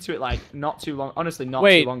got into it like not too long. Honestly, not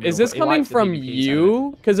Wait, too long ago. is this but he coming likes the from PvP side of it.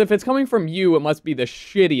 you? Because if it's coming from you, it must be the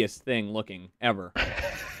shittiest thing looking ever.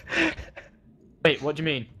 Wait, what do you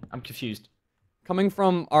mean? I'm confused. Coming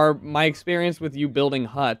from my experience with you building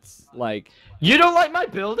huts, like... You don't like my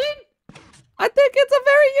building? I think it's a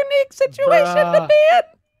very unique situation to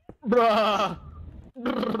Bruh.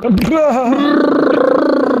 be Bruh.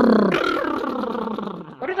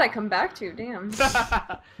 What did I come back to? Damn. in.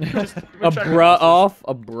 A bruh off,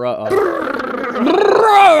 a bruh off.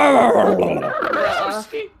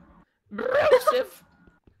 Broski. Brosif.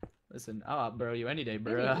 Listen, I'll outbro you any day,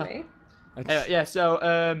 bruh. Anyway. Yeah,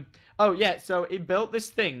 so, oh yeah, so he built this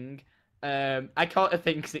thing, I call it a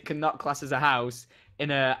thing because it cannot class as a house,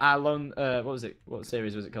 in our Lone, what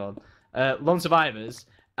series was it called? Lone Survivors,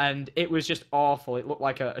 and it was just awful. It looked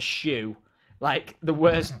like a shoe, like the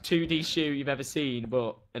worst 2D shoe you've ever seen,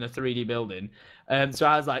 but in a 3D building. So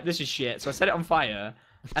I was like, this is shit. So I set it on fire,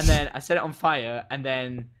 and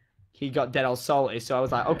then he got dead all salty. So I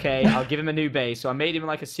was like, okay, I'll give him a new base. So I made him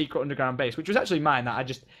like a secret underground base, which was actually mine that I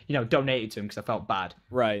just, donated to him because I felt bad.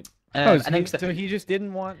 Right. Oh, And then, so he just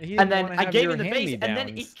didn't want. He and didn't then wanna I have gave your him the base, and then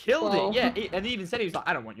he hand-me-downs. killed Well. it. Yeah, and he even said he was like,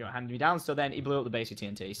 "I don't want your hand-me-down." So then he blew up the base with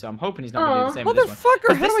TNT. So I'm hoping he's not gonna do the same with this one. Motherfucker,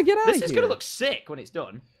 'Cause how do I get out of This is here? gonna look sick when it's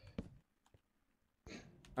done.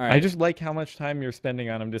 All right. I just like how much time you're spending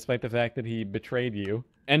on him, despite the fact that he betrayed you.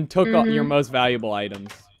 And took all your most valuable items.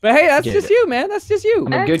 But hey, that's Get just it. you, man. That's just you.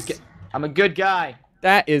 I'm a good guy.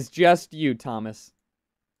 That is just you, Thomas.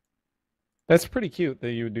 That's pretty cute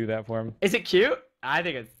that you would do that for him. Is it cute? I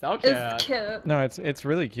think it's so cute. It's cute. No, it's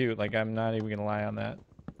really cute. Like I'm not even gonna lie on that.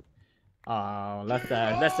 Oh,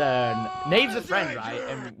 listen. Nade's a friend, right?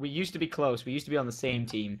 And we used to be close. We used to be on the same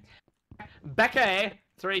team.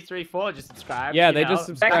 Becca334 just subscribed. Yeah, you they know. just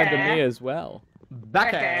subscribed to Becca. me as well.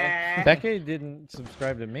 Becca. Becky didn't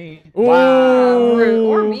subscribe to me. Wow. Rude.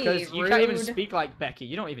 Or me. Because you can't even Rude. speak like Becky.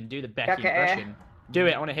 You don't even do the Becky Becca. impression. Do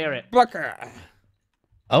it. I want to hear it. Bucker.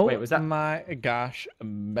 Oh, Wait, was that- my gosh,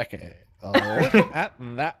 Becky? Look at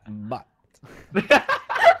that butt.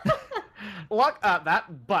 Look at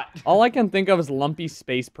that butt. All I can think of is Lumpy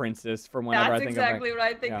Space Princess from whenever That's I think exactly of what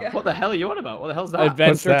I think Yeah. of. What the hell are you on about? What the hell's that? like,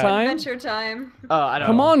 Adventure that? Time. Adventure time. Oh, I don't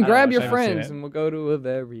Come know. on, I don't grab know. your I haven't seen friends it. and we'll go to a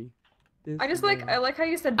very... I like how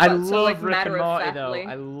you said I butt, love so like Rick matter and of Morty though. factly.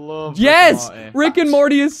 I love Yes! Rick and Morty. Rick and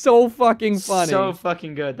Morty is so fucking funny. So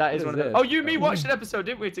fucking good. That is What one is of the. this? Oh, you and me watched an episode,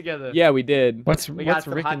 didn't we, together? Yeah, we did. What's We got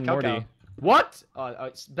some Rick hot and cocoa. Morty? What? Oh,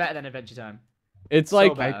 it's better than Adventure Time. It's So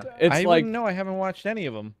like... bad. It's I like... wouldn't know. I haven't watched any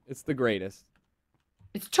of them. It's the greatest.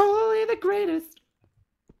 It's totally the greatest.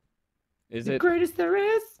 Is The it? greatest there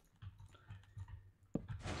is.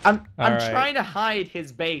 I'm right. trying to hide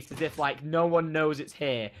his base as if like no one knows it's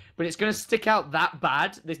here, but it's gonna stick out that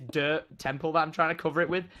bad, this dirt temple that I'm trying to cover it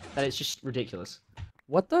with, that it's just ridiculous.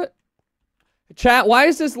 What the? Chat, why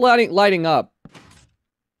is this lighting up?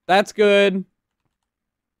 That's good.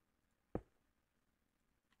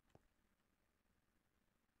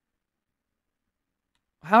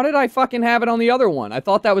 How did I fucking have it on the other one? I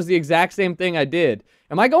thought that was the exact same thing I did.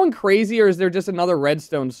 Am I going crazy, or is there just another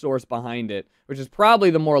redstone source behind it? Which is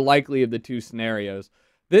probably the more likely of the two scenarios.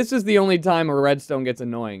 This is the only time a redstone gets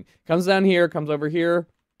annoying. Comes down here, comes over here,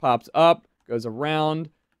 pops up, goes around,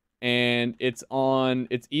 and it's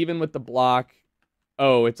even with the block.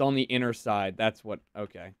 Oh, it's on the inner side. That's what,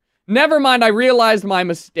 okay. Never mind, I realized my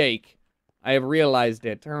mistake. I have realized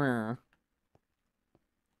it. Were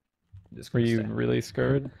you really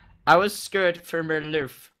scared? I was scared for my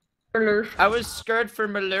life. I was scared for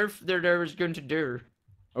my life that I was going to do.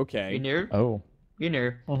 Okay. You know? Oh. You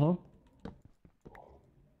know. Uh-huh.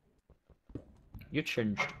 You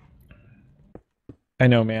changed. I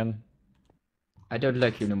know, man. I don't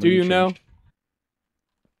like you no more. Do you know?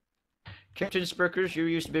 Captain Spurkers, you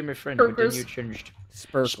used to be my friend, but then you changed.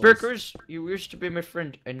 Spurkers, you used to be my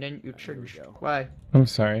friend, and then you changed. Why? I'm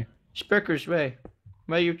sorry. Spurkers, why?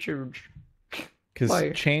 Why you changed?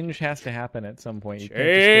 Because change has to happen at some point. You Change. can't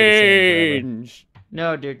just stay the same forever.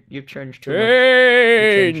 No, dude, you've changed too Change. much.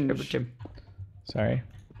 You changed everything. Sorry.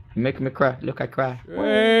 You make me cry. Look, I cry.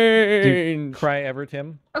 Do you cry ever,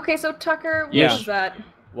 Tim? Okay, so Tucker, what Yeah. was that?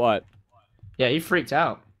 What? Yeah, he freaked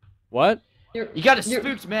out. What? You got us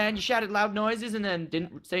spooked, man. You shouted loud noises and then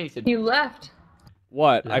didn't say anything. You left.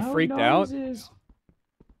 What? I freaked out?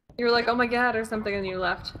 You were like, oh my god, or something, and you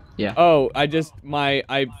left. Yeah. Oh, I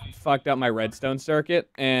fucked up my redstone circuit,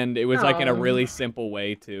 and it was like in a Oh. really simple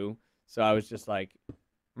way, too. So I was just like,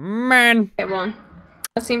 man. Okay, well,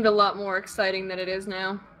 that seemed a lot more exciting than it is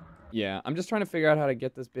now. Yeah, I'm just trying to figure out how to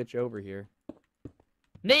get this bitch over here.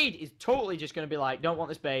 Nade is totally just gonna be like, don't want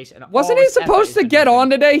this base. And Wasn't all he his effort supposed is to for get nothing.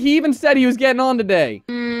 on today? He even said he was getting on today.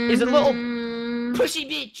 He's a little pussy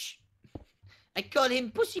bitch. I call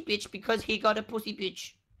him pussy bitch because he got a pussy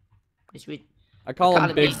bitch. It's sweet. I call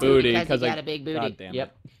him Big Booty because because he I got a big booty. God damn it.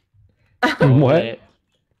 Yep. What?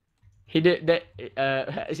 He did that.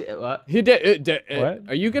 What? He did. What?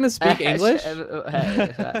 Are you gonna speak English?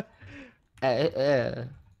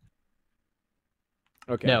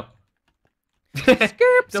 Okay. No. Skip,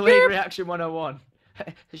 Delayed skip. reaction 101.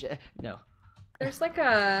 No. There's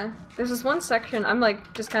this one section, I'm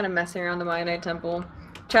like just kind of messing around the Mianite temple.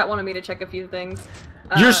 Chat wanted me to check a few things.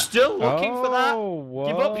 You're still looking for that? Whoa.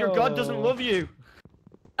 Give up, your god doesn't love you.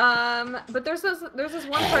 But there's this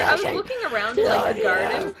one part, I was looking around in like the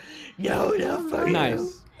garden. No, for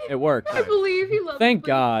Nice. It worked. I believe he loves Thank me.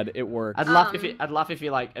 God it worked. I'd laugh if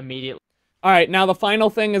you like immediately. All right, now the final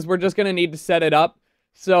thing is we're just gonna need to set it up.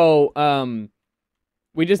 So,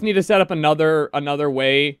 we just need to set up another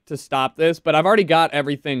way to stop this. But I've already got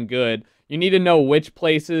everything good. You need to know which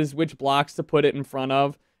places, which blocks to put it in front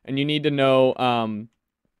of, and you need to know.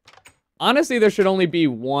 Honestly, there should only be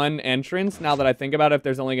one entrance. Now that I think about it, if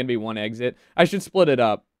there's only gonna be one exit, I should split it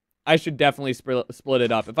up. I should definitely split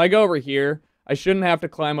it up. If I go over here, I shouldn't have to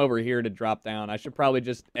climb over here to drop down. I should probably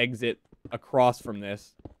just exit across from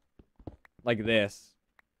this. Like this.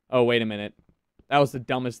 Oh, wait a minute. That was the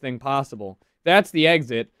dumbest thing possible. That's the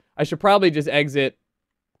exit. I should probably just exit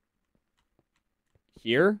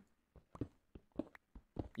here.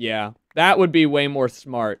 Yeah, that would be way more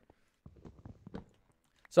smart.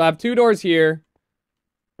 So I have two doors here.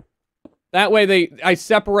 That way I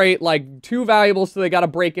separate like two valuables so they gotta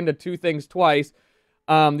break into two things twice.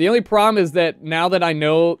 The only problem is that now that I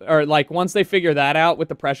know, or like once they figure that out with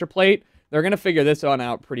the pressure plate, they're going to figure this one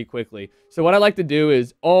out pretty quickly. So what I like to do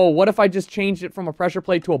is, oh, what if I just changed it from a pressure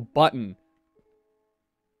plate to a button?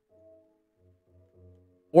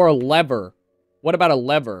 Or a lever. What about a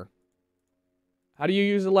lever? How do you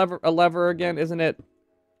use a lever again? Isn't it?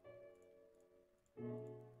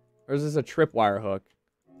 Or is this a tripwire hook?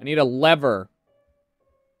 I need a lever.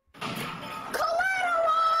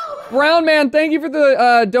 Brown Man, thank you for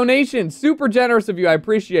the donation. Super generous of you. I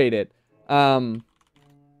appreciate it.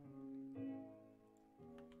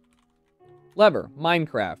 Lever.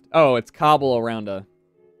 Minecraft. Oh, it's cobble around a...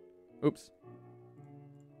 Oops.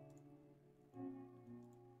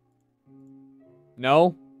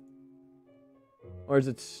 No? Or is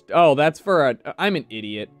it... Oh, that's for a... I'm an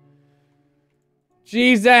idiot.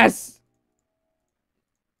 Jesus!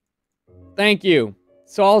 Thank you.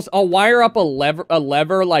 So I'll wire up a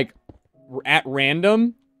lever like at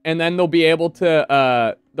random, and then they'll be able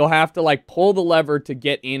to they'll have to like pull the lever to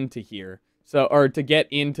get into here. So, or to get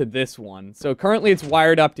into this one. So currently it's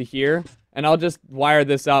wired up to here, and I'll just wire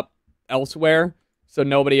this up elsewhere so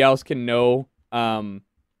nobody else can know, where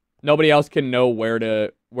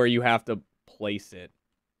you have to place it.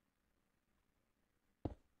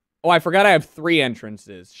 Oh, I forgot I have 3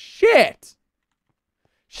 entrances. Shit!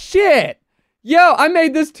 Shit! Yo, I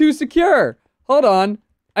made this too secure. Hold on.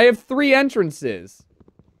 I have 3 entrances.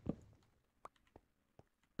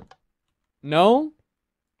 No?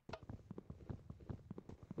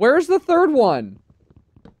 Where's the third one?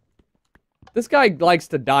 This guy likes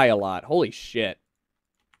to die a lot. Holy shit.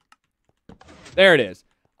 There it is.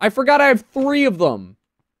 I forgot I have 3 of them.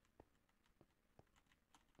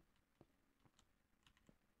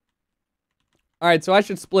 Alright, so I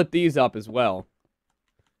should split these up as well.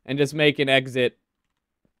 And just make an exit.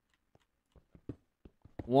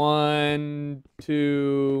 1,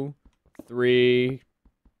 2, 3.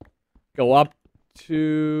 Go up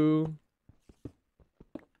 2.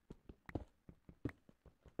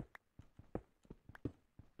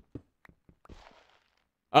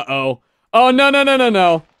 Uh-oh. Oh, no, no, no, no,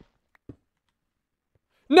 no.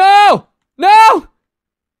 No! No!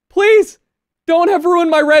 Please! Don't have ruined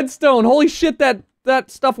my redstone. Holy shit, that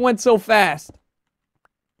stuff went so fast.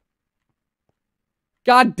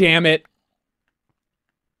 God damn it.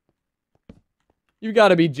 You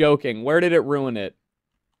gotta be joking. Where did it ruin it?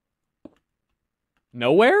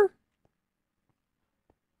 Nowhere?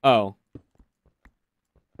 Oh.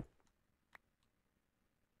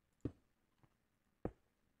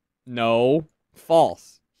 No.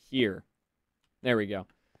 False. Here. There we go.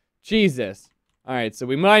 Jesus. Alright, so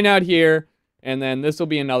we mine out here, and then this will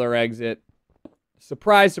be another exit.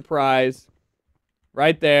 Surprise, surprise.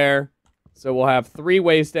 Right there. So we'll have 3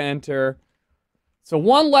 ways to enter. So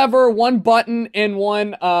 1 lever, 1 button, and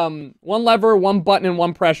 1 lever, 1 button, and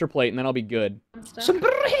 1 pressure plate, and then I'll be good.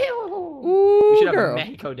 Sombrero! Ooh, We should have girl. a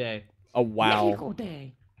Mexico Day. Oh, wow. Mexico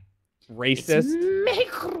Day. Racist. It's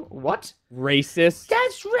Mexico. What? Racist.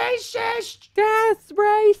 That's racist. That's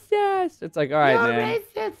racist. It's like, all right, You're man.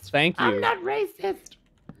 racist. Thank you. I'm not racist.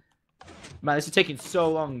 Man, this is taking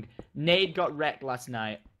so long. Nade got wrecked last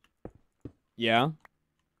night. Yeah.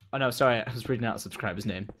 Oh no, sorry, I was reading out a subscriber's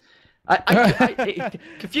name. It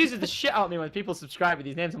confuses the shit out of me when people subscribe with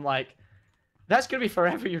these names. I'm like, that's gonna be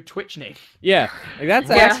forever your Twitch name. Yeah. Like, that's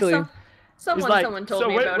Yeah, actually... someone told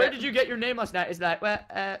me about where it. did you get your name last night? It's like, well,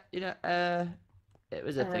 it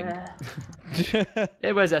was a thing.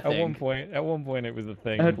 It was a thing. At one point, it was a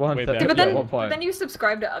thing. At one Way point. back But at then, one point. then you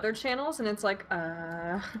subscribe to other channels, and it's like,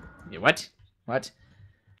 Yeah, what? What?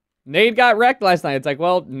 Nade got wrecked last night. It's like,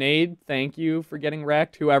 well, Nade, thank you for getting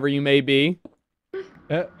wrecked, whoever you may be.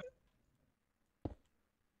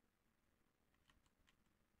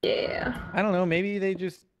 yeah. I don't know. Maybe they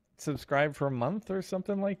just subscribe for a month or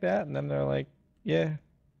something like that, and then they're like, "Yeah,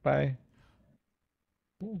 bye.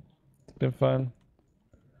 It's been fun."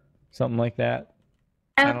 Something like that.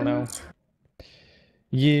 I don't know.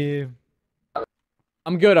 Yeah.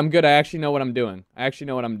 I'm good. I'm good. I actually know what I'm doing.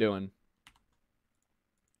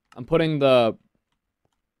 I'm putting the...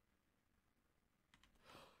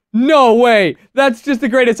 No way! That's just the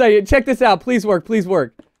greatest idea. Check this out. Please work. Please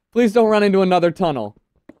work. Please don't run into another tunnel.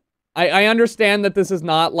 I understand that this is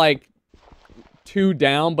not, like, 2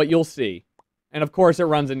 down, but you'll see. And of course it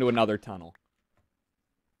runs into another tunnel.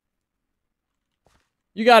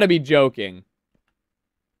 You gotta be joking.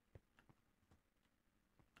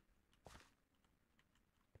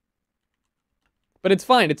 But it's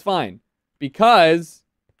fine, it's fine. Because...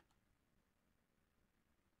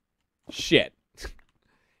 Shit.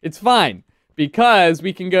 It's fine. Because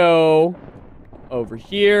we can go... over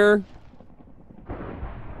here.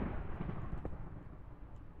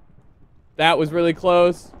 That was really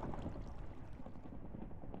close.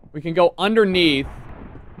 We can go underneath.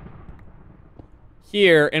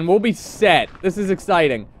 Here, and we'll be set. This is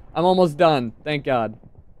exciting. I'm almost done. Thank God.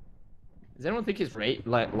 Does anyone think it's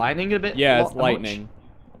lightning a bit? Yeah, it's lightning.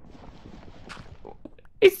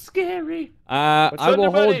 It's scary. I will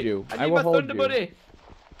hold you. I will hold you. Buddy.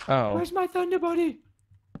 Oh. Where's my thunder buddy?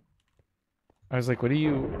 I was like, what are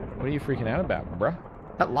you freaking out about, bruh?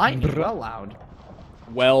 That lightning is well loud.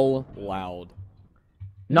 Well loud.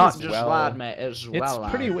 Not just loud, mate. It's well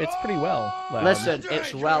loud. It's pretty well loud. Listen,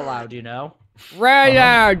 it's well loud, you know. Right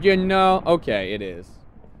loud, you know. Okay, it is.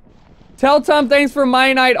 Tell Tom thanks for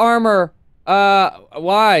Mianite armor.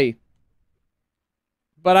 Why?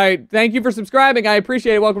 But I thank you for subscribing. I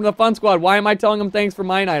appreciate it. Welcome to the Fun Squad. Why am I telling him thanks for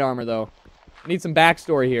Mianite armor, though? I need some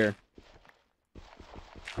backstory here.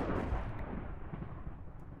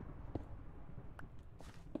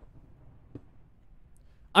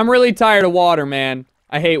 I'm really tired of water, man.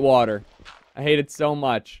 I hate water. I hate it so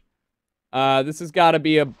much. This has got to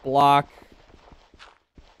be a block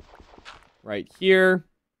right here.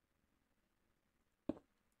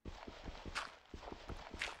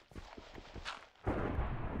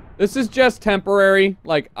 This is just temporary.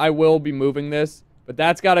 Like, I will be moving this, but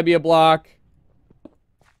that's got to be a block.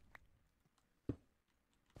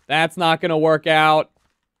 That's not going to work out.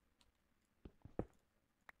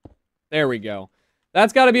 There we go.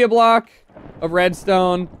 That's got to be a block of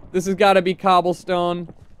redstone. This has got to be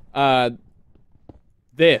cobblestone.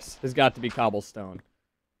 This has got to be cobblestone.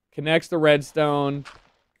 Connects the redstone.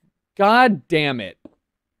 God damn it.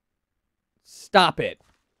 Stop it.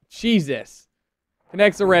 Jesus.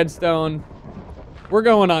 Connects the redstone. We're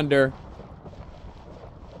going under.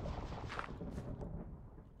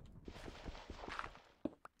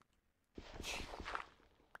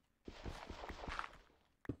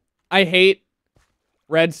 I hate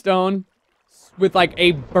redstone with like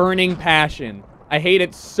a burning passion. I hate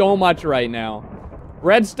it so much right now.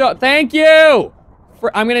 Redstone, thank you!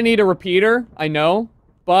 I'm gonna need a repeater, I know.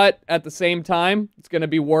 But at the same time, it's gonna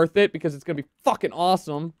be worth it because it's gonna be fucking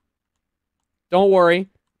awesome. Don't worry.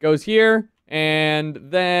 Goes here, and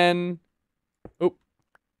then... Oop.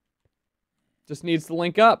 Just needs to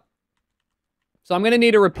link up. So I'm gonna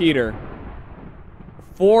need a repeater.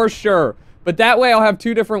 For sure. But that way I'll have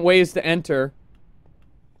 2 different ways to enter.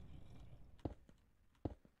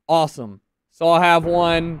 Awesome. So I'll have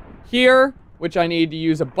one here, which I need to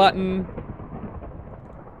use a button.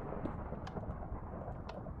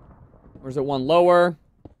 Or is it one lower?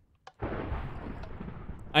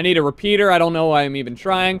 I need a repeater. I don't know why I'm even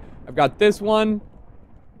trying. I've got this one.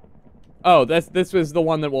 Oh, this was the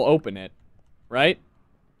one that will open it. Right?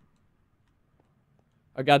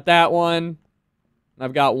 I got that one. And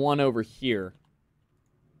I've got one over here.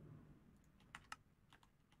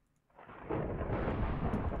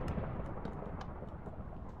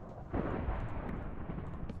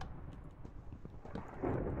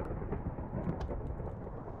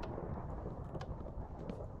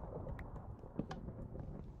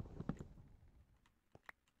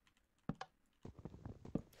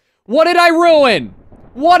 What did I ruin?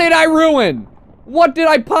 What did I ruin? What did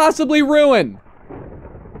I possibly ruin?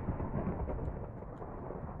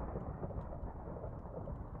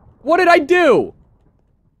 What did I do?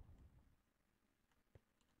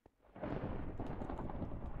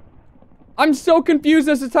 I'm so confused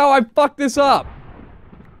as to how I fucked this up.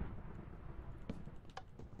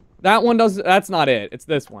 That one doesn't, that's not it. It's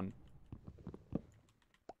this one.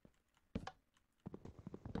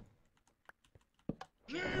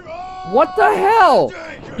 What the hell?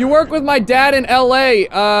 You work with my dad in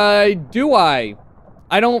LA. Do I?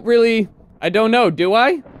 I don't know, do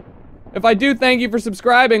I? If I do, thank you for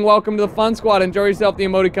subscribing. Welcome to the Fun Squad. Enjoy yourself, the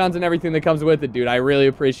emoticons, and everything that comes with it, dude. I really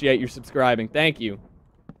appreciate you subscribing. Thank you.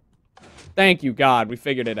 Thank you, God. We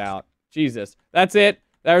figured it out. Jesus. That's it.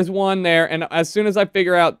 There's one there. And as soon as I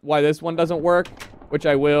figure out why this one doesn't work, which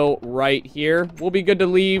I will right here, we'll be good to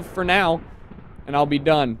leave for now. And I'll be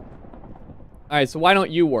done. Alright, so why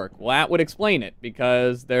don't you work? Well, that would explain it.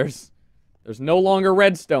 Because there's no longer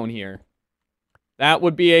redstone here. That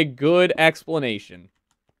would be a good explanation.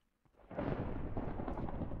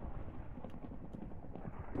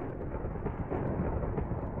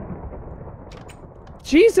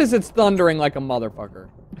 Jesus, it's thundering like a motherfucker.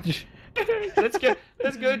 Let's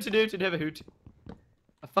go to do to never hoot.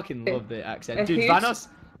 I fucking love the accent. Dude,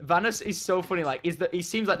 Vanos is so funny. Like, he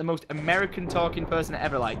seems like the most American talking person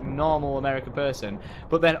ever, like normal American person.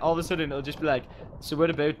 But then all of a sudden it'll just be like, so what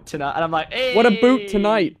about tonight? And I'm like, hey, what about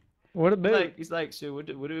tonight? What about? Like, he's like, so what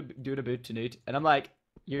are we doing about tonight? And I'm like,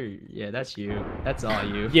 yeah, that's you. That's all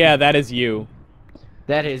you. Yeah, that is you.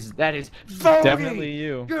 That is phony. Definitely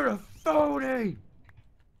you. You're a phony.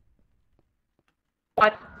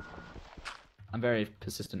 What? I'm very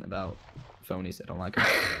persistent about phonies. I don't like them.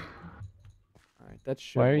 Alright,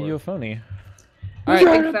 that's Why are you a phony?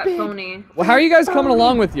 Alright, Big fat phony. well, how are you guys coming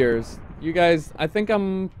along with yours? You guys, I think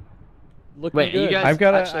I'm looking Wait, good. you guys I've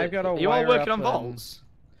got actually, you all working on vaults?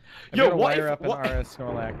 Yo, what if, RS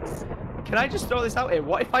Snorlax. Can I just throw this out here?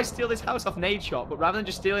 What if I steal this house off Nadeshot, but rather than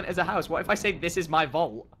just stealing it as a house, what if I say this is my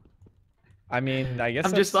vault? I mean, I guess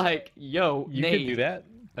I'm just like, yo, you Nate. could do that.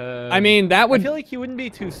 I mean, that would... I feel like he wouldn't be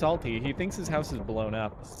too salty. He thinks his house is blown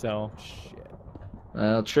up, so... Shit.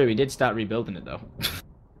 Well, true. He did start rebuilding it, though.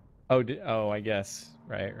 Oh, I guess.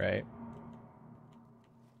 Right.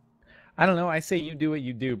 I don't know. I say you do what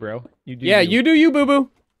you do, bro. You do. Yeah, you do you, boo-boo.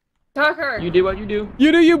 Tucker. You do what you do.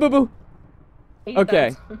 You do you, boo-boo. Hate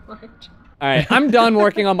Okay. that so much. Alright, I'm done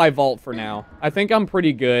working on my vault for now. I think I'm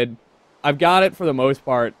pretty good. I've got it for the most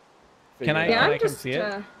part figure I it Yeah, out. can I I'm come just, see it?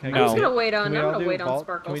 I'm Can I No. just gonna wait on. Can we I'm all gonna do wait on vault?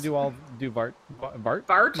 Sparkles. Can we do all do Bart? Bart?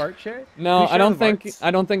 Bart share? No, Can we I don't share the think Varts?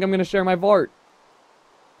 I don't think I'm gonna share my Vart.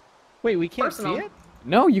 Wait, we can't Personal. see it?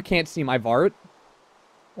 No, you can't see my Vart.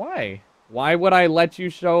 Why? Why would I let you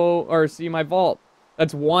show or see my vault?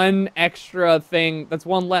 That's one extra thing. That's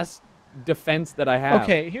one less defense that I have.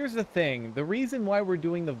 Okay, here's the thing. The reason why we're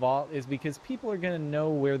doing the vault is because people are gonna know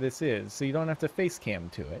where this is, so you don't have to face cam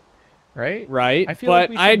to it, right? Right, I feel but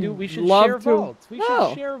like we should love share to. vaults. We No.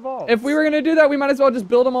 should share vaults. If we were gonna do that, we might as well just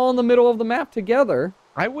build them all in the middle of the map together.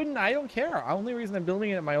 I wouldn't. I don't care. The only reason I'm building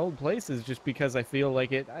it at my old place is just because I feel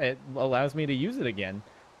like it allows me to use it again.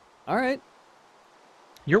 All right.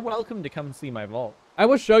 You're welcome to come see my vault. I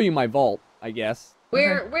will show you my vault, I guess.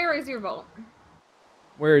 Where is your vault?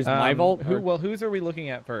 Where is my vault? Whose are we looking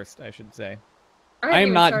at first? I should say. I I haven't am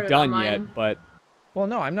even not started done on mine. yet, but Well,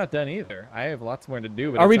 no, I'm not done either. I have lots more to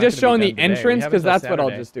do. But are it's we not just gonna showing be the done today. We entrance? have Because until that's what I'll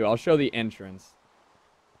Saturday. just do. I'll show the entrance.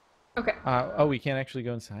 Okay. Oh, we can't actually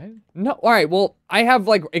go inside? No, all right. Well, I have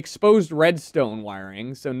like exposed redstone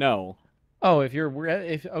wiring, so no. Oh,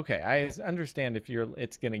 okay, I understand if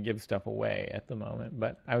it's gonna give stuff away at the moment,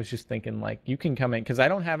 but I was just thinking like you can come in because I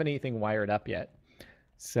don't have anything wired up yet,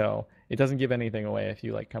 so it doesn't give anything away if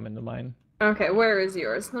you like come into mine. Okay, where is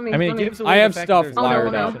yours? Let me. I mean, let it me... gives away I have the fact stuff that there's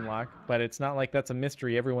wired a up. location lock, but it's not like that's a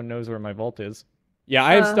mystery. Everyone knows where my vault is. Yeah,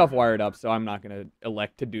 I have stuff wired up, so I'm not gonna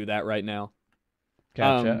elect to do that right now.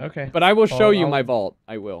 Gotcha. Okay. But I will show you I'll- my vault.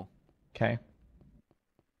 I will. Okay.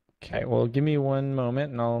 Okay. Well, give me one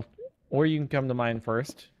moment, and or you can come to mine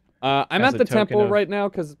first. I'm As at a the token temple of- right now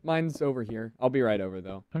because mine's over here. I'll be right over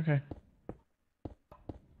though. Okay.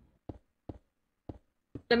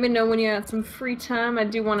 Let me know when you have some free time. I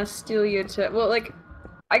do want to steal you to. Well, like,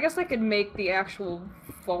 I guess I could make the actual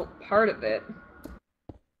vault part of it.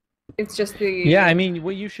 It's just the. Yeah, I mean,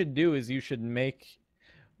 what you should do is you should make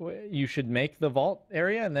the vault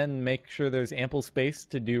area, and then make sure there's ample space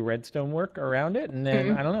to do redstone work around it, and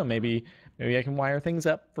then I don't know, maybe I can wire things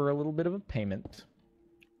up for a little bit of a payment.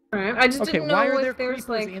 Alright, I just Okay, didn't know why are if there there's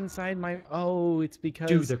creepers like. inside my? Oh, it's because.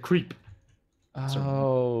 Do the creep.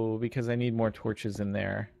 Oh, because I need more torches in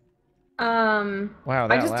there. Wow, I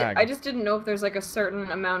that just lag. I just didn't know if there's like a certain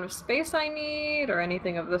amount of space I need or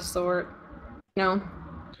anything of the sort. No.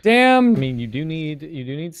 Damn. I mean, you do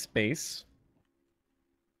need space.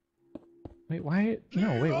 Wait, why?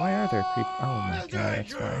 No, wait, why are there creep? Oh my god,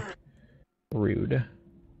 that's why. Rude.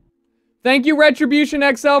 Thank you, Retribution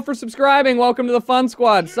XL, for subscribing. Welcome to the Fun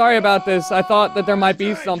Squad. Sorry about this. I thought that there might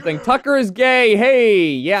be something. Tucker is gay. Hey,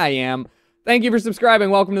 yeah, I am. Thank you for subscribing.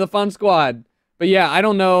 Welcome to the Fun Squad. But yeah, I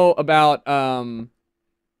don't know about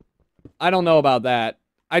that.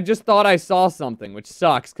 I just thought I saw something, which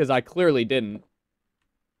sucks because I clearly didn't.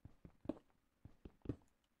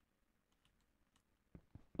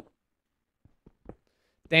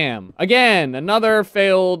 Damn. Again, another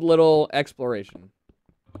failed little exploration.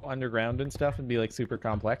 Underground and stuff and be like super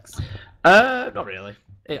complex. Not really.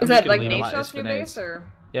 Is that like Nadeshot's new base or?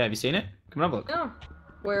 Yeah, have you seen it? Come on, have a look. No.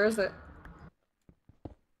 Where is it?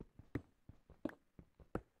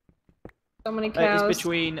 So many cows. It's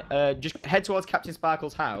between, just head towards Captain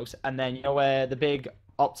Sparkle's house, and then you know where the big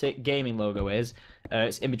Optic Gaming logo is?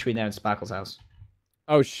 It's in between there and Sparkle's house.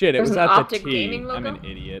 Oh shit, it There's was an at the Optic T. Gaming I'm logo? an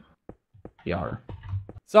idiot. Yar.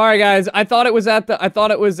 Sorry guys, I didn't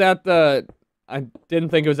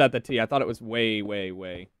think it was at the T. I thought it was way, way,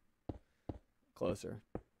 way closer.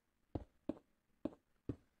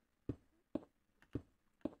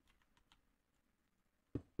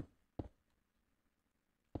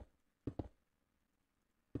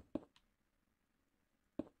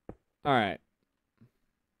 All right.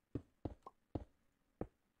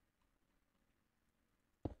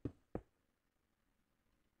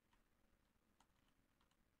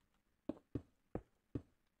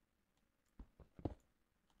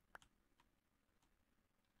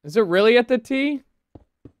 Is it really at the T?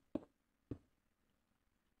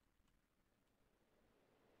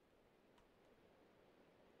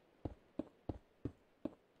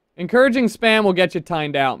 Encouraging spam will get you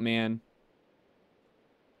timed out, man.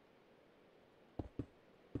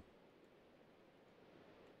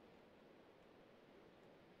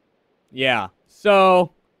 Yeah,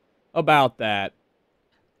 so about that.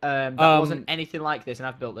 That wasn't anything like this, and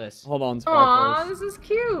I've built this. Hold on, Aw, Sparkles. this is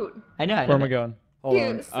cute. I know. Where am I going? Hold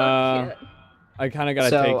Cute, on. so cute. I kind of gotta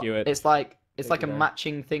So take you it. it's like Take a you there.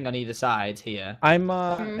 matching thing on either side here. I'm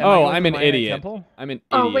Oh, I'm an idiot. Temple? I'm an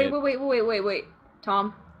idiot. Oh wait,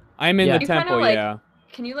 Tom. I'm in Yeah. the You kinda, temple, like, yeah.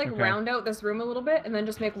 can you like Okay. round out this room a little bit and then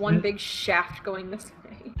just make one big shaft going this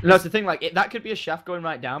way? No, it's the thing. Like that could be a shaft going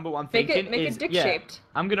right down, but what I'm thinking Make is, it dick yeah, shaped.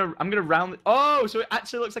 I'm gonna round. Oh, so it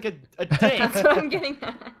actually looks like a dick. That's what I'm getting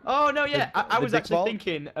at. Oh no, yeah. I the was dick actually vault?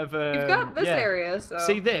 thinking of. You've got this yeah. area, so.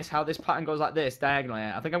 See this? How this pattern goes like this diagonally?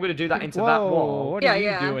 I think I'm gonna do that into Whoa, that wall. what Yeah, are you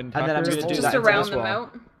yeah. doing, And then I'm Tucker? gonna do Just that to into round this them wall.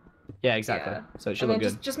 out. Yeah, exactly. Yeah. So it should And look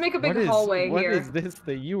then good. just make a big What is- hallway what here. is this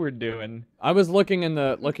that you were doing? I was looking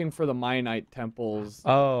for the Mianite temples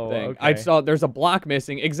Oh, thing. okay. I saw there's a block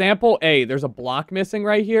missing. Example A, there's a block missing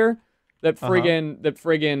right here. That friggin'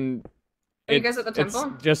 Are you guys at the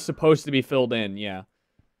temple? It's just supposed to be filled in, yeah.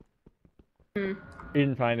 You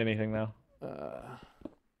didn't find anything though.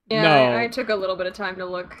 Yeah, no. I took a little bit of time to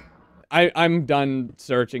look. I'm done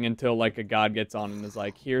searching until like a god gets on and is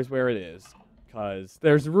like, here's where it is. Because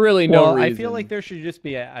there's really no reason. I feel like there should just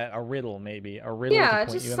be a riddle, maybe. A riddle to Yeah,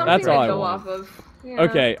 point just you in the something right That's all to I go want. off of. Yeah.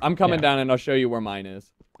 Okay, I'm coming Yeah. down and I'll show you where mine is.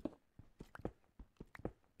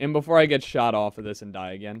 And before I get shot off of this and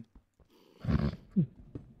die again.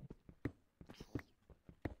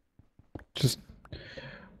 Just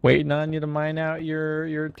waiting on you to mine out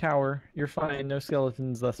your tower. You're fine. No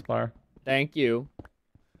skeletons thus far. Thank you.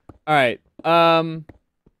 Alright,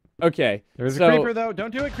 okay. There's so, a creeper though.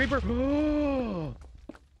 Don't do it, creeper.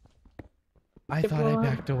 I thought I blow up?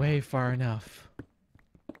 backed away far enough.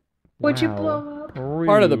 Would you Wow. blow up?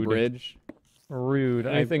 part of the Rude. bridge. Rude.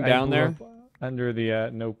 Anything I down blew there? up under the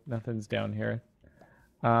nope, nothing's down here.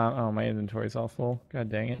 Oh, my inventory's all full. God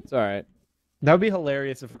dang it. It's alright. That would be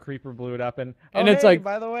hilarious if a creeper blew it up and And oh, it's hey, like-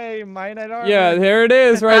 by the way, Mianite armor. Yeah, there it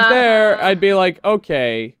is right there. I'd be like,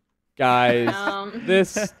 okay, guys,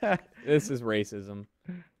 this is racism.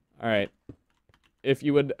 Alright. If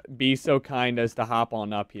you would be so kind as to hop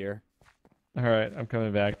on up here. All right, I'm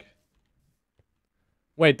coming back.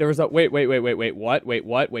 Wait, there was a wait,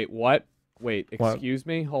 what? Wait, excuse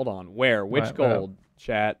me? Hold on. Where? Which What? gold?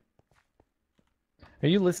 Chat. Are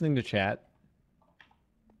you listening to chat?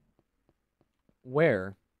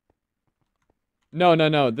 Where?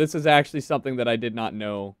 No. This is actually something that I did not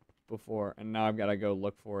know before, and now I've got to go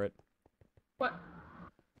look for it. What?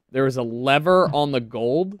 There was a lever on the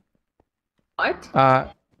gold? What?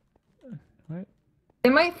 What? They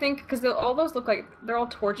might think, because all those look like, they're all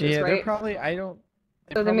torches, Yeah, right? they're probably. I don't.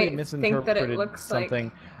 So they probably may think that it misinterpreted looks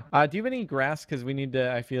something. like... Do you have any grass? Because we need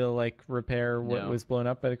to. I feel like repair what No. was blown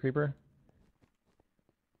up by the creeper.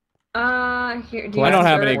 Here, do you I have don't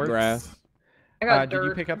have dirt? any quartz? grass. I got Did you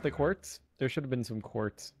dirt. pick up the quartz? There should have been some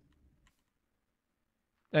quartz.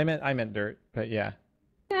 I meant dirt, but yeah.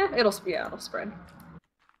 It'll spread.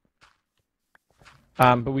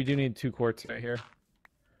 But we do need 2 quartz right here.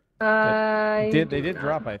 They did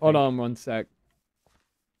drop, I think. Hold on one sec.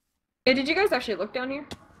 Hey, did you guys actually look down here?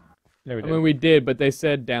 No, we I did. mean, we did, but they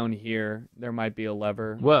said down here there might be a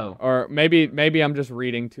lever. Whoa, Or maybe I'm just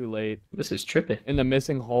reading too late. this is trippy. In the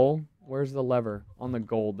missing hole? Where's the lever? On the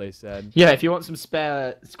gold, they said. Yeah, if you want some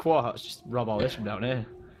spare quartz, just rob all this from down here.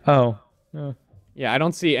 Oh. Yeah, I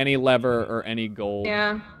don't see any lever or any gold.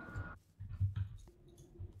 Yeah.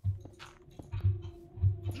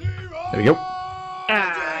 There we go.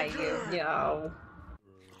 Ah, you know.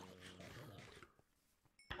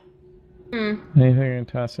 Anything I can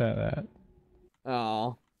toss out of that?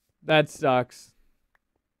 Oh, that sucks.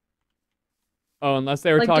 Oh, unless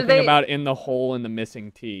they were Like, do talking they- about in the hole in the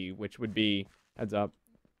missing T, which would be heads up.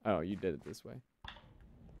 Oh, you did it this way.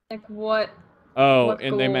 Like what? Oh, What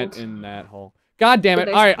and they meant gold? in that hole. God damn Did it!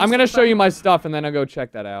 they All right, I'm gonna show specify? you my stuff, and then I'll go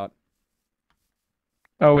check that out.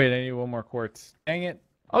 Oh wait, I need 1 more quartz. Dang it!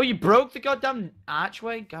 Oh, you broke the goddamn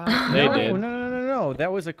archway? God. They no, did. No.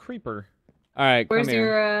 That was a creeper. All right, Where's come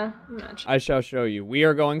here. your match? I shall show you. We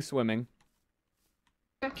are going swimming.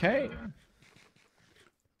 Okay.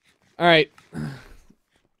 All right.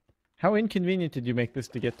 How inconvenient did you make this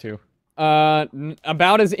to get to?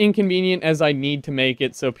 About as inconvenient as I need to make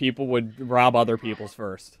it so people would rob other people's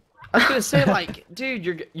first. I was gonna say, like,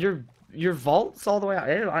 dude, your vault's all the way out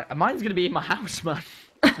here. Mine's gonna be in my house, man.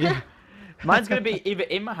 Yeah. Mine's gonna be either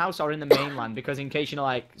in my house or in the mainland because in case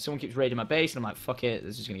like someone keeps raiding my base and I'm like, fuck it,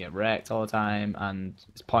 this is gonna get wrecked all the time and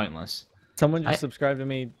it's pointless. Someone just subscribed to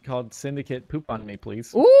me called Syndicate. Poop on me,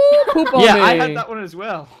 please. Ooh, poop on Yeah, me. I had that one as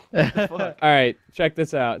well. Fuck. All right, check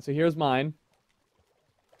this out. So here's mine.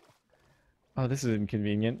 Oh, this is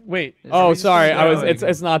inconvenient. Wait. Oh, It's sorry. just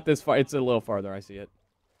It's not this far. It's a little farther. I see it.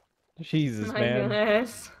 Jesus, My man.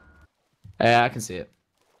 goodness. Yeah, I can see it.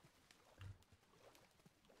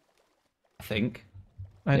 I think.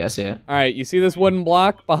 Yeah, I see it. All right, you see this wooden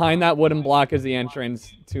block? Behind that wooden block is the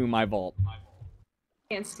entrance to my vault.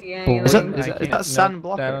 Can't see Is anything. that sand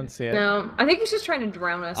blocker? I don't see it. No, I think he's just trying to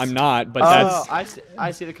drown us. I'm not, but Oh, that's...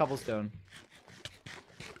 I see the cobblestone.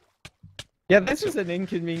 Yeah, this is an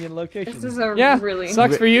inconvenient location. This is a Yeah, really...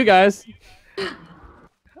 sucks for you guys.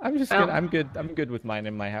 I'm just Well. good. I'm good. I'm good with mine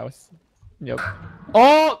in my house. Yep.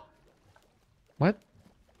 Oh! What?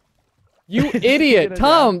 You idiot,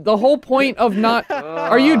 Tom. The whole point of not...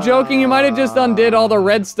 Are you joking? You might have just undid all the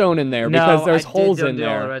redstone in there because there's holes in all the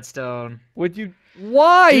there. redstone. Would you?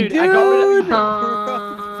 Why, dude? I got rid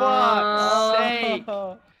of... Fuck's sake.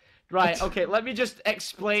 Right, okay, let me just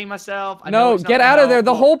explain myself. No, get out of there.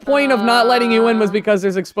 The whole point of not letting you in was because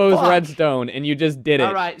there's exposed redstone, and you just did it.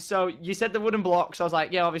 Alright, so you said the wooden block, so I was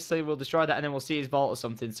like, yeah, obviously we'll destroy that, and then we'll see his vault or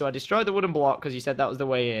something. So I destroyed the wooden block, because you said that was the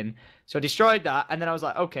way in. So I destroyed that, and then I was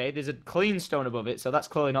like, okay, there's a clean stone above it, so that's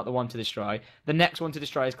clearly not the one to destroy. The next one to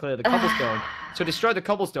destroy is clearly the cobblestone. So I destroyed the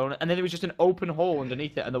cobblestone, and then there was just an open hole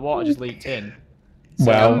underneath it, and the water just leaked in. So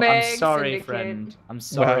Well, I'm sorry, friend. I'm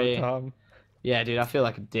sorry. Well, Tom. Yeah, dude, I feel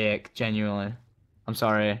like a dick, genuinely. I'm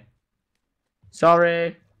sorry.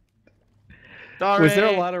 Sorry. Sorry. Was there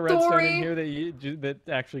a lot of redstone Sorry. in here that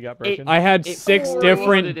actually got broken? I had It six flooded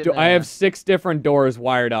different... in I have there. 6 different doors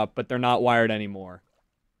wired up, but they're not wired anymore.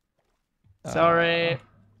 Sorry.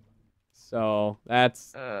 So,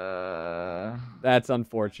 that's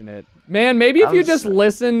unfortunate. Man, maybe if you just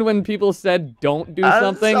listened when people said don't do I'm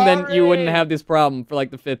something, then you wouldn't sorry. have this problem for like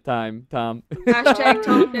the 5th time, Tom. Hashtag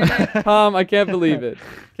Tom did it. Tom, I can't believe it.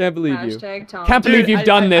 Can't believe you. Hashtag Tom. Can't believe you've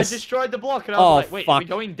done I this. destroyed the block and I Oh, was like, wait, are we fuck.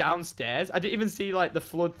 going downstairs? I didn't even see like the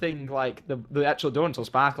flood thing, like the actual door until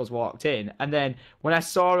Sparkles walked in. And then when I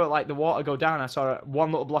saw like the water go down, I saw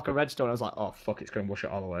one little block of redstone. I was like, oh fuck, it's gonna wash it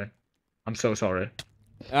all away. I'm so sorry.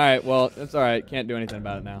 Alright, well, that's alright. Can't do anything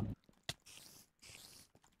about it now.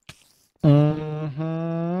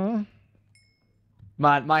 Mm-hmm.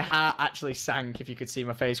 Man, my heart actually sank if you could see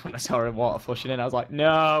my face when I saw the water flushing in. I was like,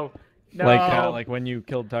 no. No. Like when you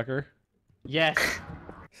killed Tucker. Yes.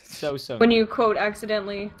 So. When you quote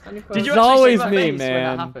accidentally. Unquote. Did you It's actually always see my me, face when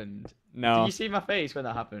man. that happened? Did No. you see my face when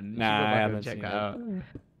that happened? You should Nah, go I back and haven't check seen that it. out.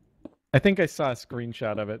 I think I saw a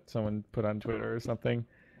screenshot of it someone put on Twitter or something.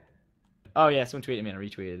 Oh yeah, someone tweeted me and I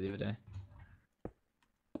retweeted it the other day.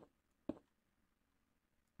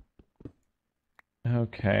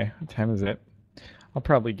 Okay, what time is it? I'll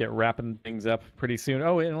probably get wrapping things up pretty soon.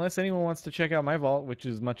 Oh, unless anyone wants to check out my vault, which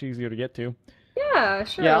is much easier to get to. Yeah,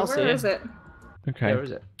 sure. Yeah, I'll see Where it. is it? Okay. Yeah, where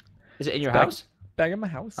is it? Is it in your Back- house? Back at my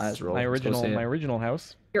house. Let's roll. My Let's go see it. original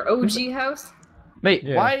house. Your OG house? Mate,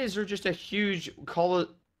 Yeah. why is there just a huge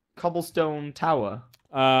cobblestone tower?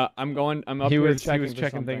 I'm up He here was checking for checking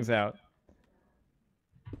something. things out.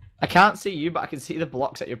 I can't see you, but I can see the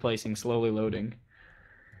blocks that you're placing slowly loading.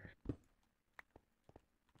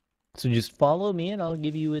 So just follow me and I'll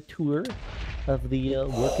give you a tour of the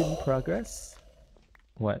work in progress.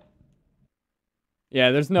 What?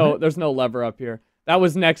 Yeah, there's no lever up here. That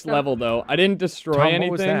was next level though. I didn't destroy Tom, anything.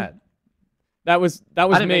 what was that? That was I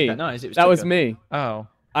didn't me. make that noise. It was That was Tucker. me. Oh.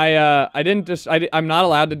 I didn't just I'm not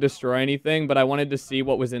allowed to destroy anything, but I wanted to see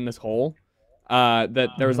what was in this hole.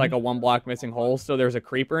 That there was like a 1 block missing hole, so there's a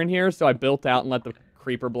creeper in here, so I built out and let the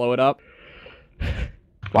creeper blow it up.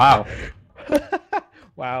 Wow.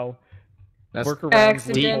 Wow. That's Workarounds,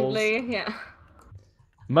 Accidentally, yeah.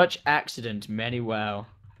 much accident, many wow.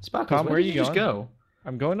 Sparkles, Tom, where where are did you you just going? go?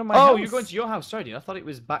 I'm going to my house. Oh, you're going to your house. Sorry, dude. I thought it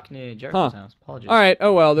was back near Jericho's house. Apologies. All right.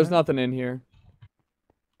 Oh well, there's nothing in here.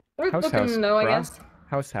 We're House, looking house, though, I bro. guess.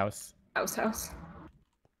 House. House.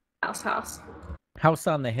 House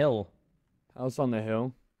on the hill. House on the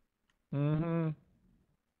hill. Mm-hmm.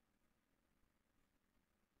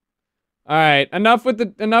 All right. Enough with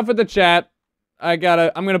the chat. I'm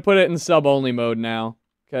gonna put it in sub only mode now,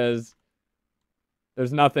 cause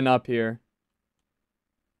there's nothing up here.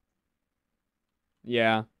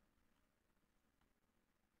 Yeah.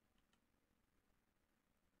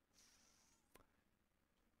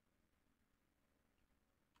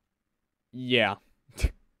 Yeah.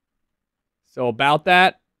 So about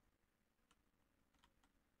that.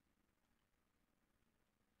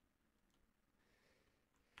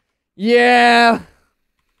 Yeah.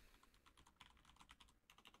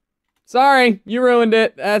 Sorry, you ruined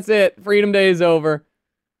it. That's it. Freedom Day is over.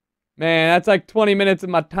 Man, that's like 20 minutes of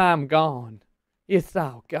my time gone. It's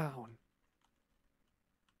all gone.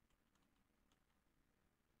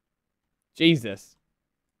 Jesus.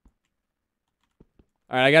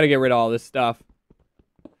 Alright, I gotta get rid of all this stuff.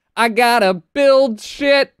 I gotta build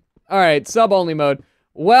shit. Alright, sub-only mode.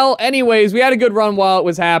 Well, anyways, we had a good run while it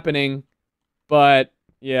was happening. But,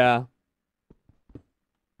 yeah.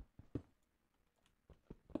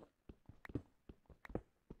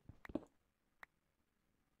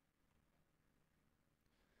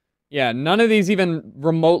 Yeah, none of these even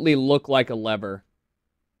remotely look like a lever.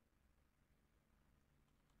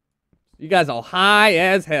 You guys are high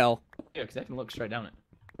as hell. Yeah, because I can look straight down it.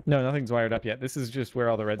 No, nothing's wired up yet. This is just where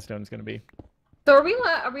all the redstone's gonna be. So are we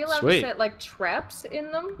allowed Sweet. to set like traps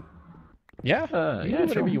in them? Yeah, you do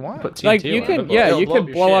whatever sure. you want. Put Like TNT you on can, it, yeah, it'll you could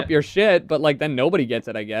blow up shit. your shit, but like then nobody gets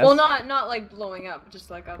it, I guess. Well, not like blowing up, just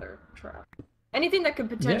like other traps. Anything that could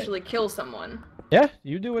potentially kill someone. Yeah,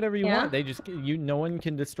 you do whatever you Yeah? want. They just no one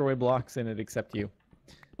can destroy blocks in it except you.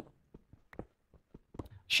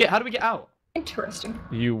 Shit, how do we get out? Interesting.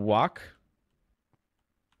 You walk.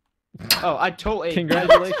 Oh, I totally.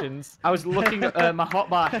 Congratulations. I was looking at my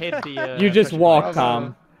hotbar hid the. You just pressure walk, plate.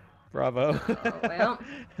 Tom. Bravo. Oh, well.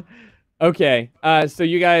 Okay, so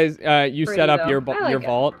you guys, you Pretty, set up though. your I like your it.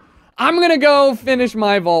 vault. I'm gonna go finish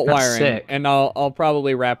my vault That's wiring, sick. and I'll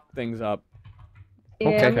probably wrap things up. Yeah,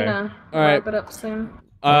 I'm Okay. gonna All right. wrap it up soon.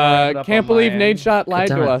 wrap it up Can't on my believe end. Nadeshot lied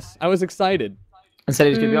damn to it. us. I was excited. And said he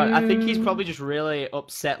was gonna be on. I think he's probably just really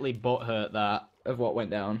upsetly butthurt that of what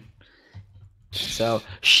went down. So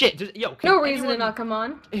shit. Yo, can No reason to anyone- not come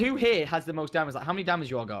on. Who here has the most damage? Like, how many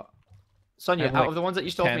damage you all got? Sonia, I have, out like, of the ones that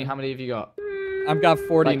you stole from me, 10. how many have you got? I've got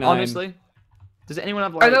 49. Like, honestly, does anyone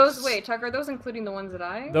have like? Are those wait, Tucker? Are those including the ones that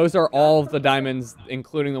I? Those are all of the diamonds,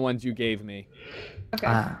 including the ones you gave me.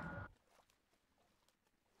 Okay.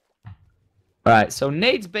 Alright, so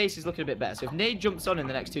Nade's base is looking a bit better. So if Nade jumps on in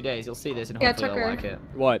the next 2 days, he'll see this and Yeah, hopefully he'll Tucker. like it.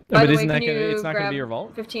 What? By but the isn't way, that can gonna? you It's not gonna be grab your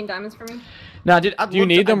vault. 15 diamonds for me? No, dude, I'd Do you love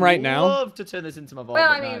need to, them I'd right now? love to turn this into my vault. Well,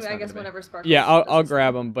 but I no, mean, it's I not guess gonna be. whenever Sparkles. Yeah, I'll does this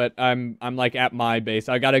grab thing. them, but I'm like at my base.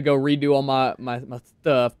 I gotta go redo all my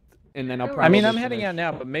stuff, and then I'll No probably. I mean, I'm Probably heading out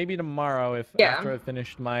now, but maybe tomorrow, if Yeah. after I've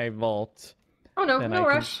finished my vault, Oh no, then no I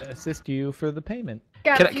rush. can assist you for the payment.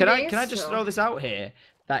 Got a few Can I days, just so- throw this out here?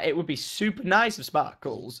 That it would be super nice of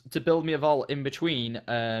Sparkles to build me a vault in between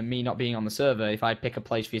me not being on the server if I pick a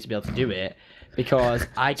place for you to be able to do it, because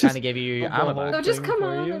I kind of gave you the ammo whole back. No, just thing come for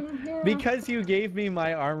on. you? And, yeah. Because you gave me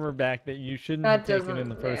my armor back that you shouldn't That have taken in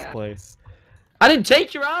the doesn't- first yeah. place. I didn't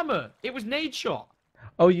take your armor. It was Nadeshot.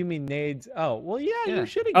 Oh, you mean Nade's? Oh, well, yeah, Yeah. you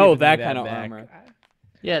should have. Oh, given that me kind of back. armor.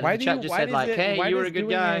 Yeah, Why the do chat you? just Why said does like, it? "Hey, Why you were does a good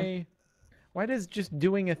doing guy." why does just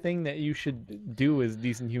doing a thing that you should do as a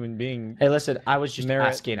decent human being? Hey, listen, I was just Merit.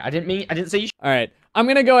 asking. I didn't say you. All right, I'm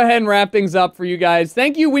gonna go ahead and wrap things up for you guys.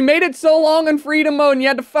 Thank you. We made it so long in freedom mode, and you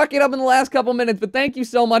had to fuck it up in the last couple minutes. But thank you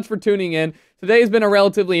so much for tuning in. Today's been a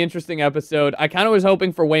relatively interesting episode. I kind of was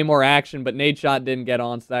hoping for way more action, but Nadeshot didn't get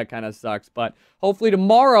on, so that kind of sucks. But hopefully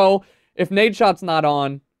tomorrow, if Nadeshot's not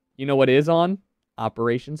on, you know what is on?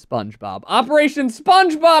 Operation SpongeBob. Operation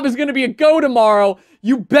SpongeBob is going to be a go tomorrow.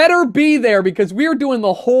 You better be there because we're doing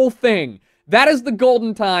the whole thing. That is the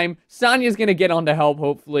golden time. Sonia's going to get on to help,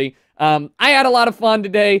 hopefully. I had a lot of fun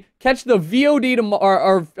today. Catch the VOD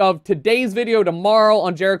of today's video tomorrow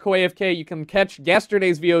on JerichoAFK. You can catch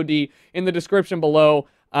yesterday's VOD in the description below.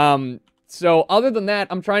 So other than that,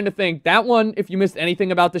 I'm trying to think. That one, if you missed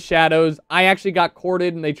anything about the shadows, I actually got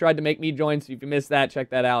courted and they tried to make me join. So if you missed that, check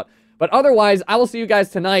that out. But otherwise, I will see you guys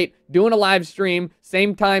tonight doing a live stream.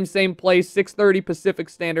 Same time, same place, 6:30 Pacific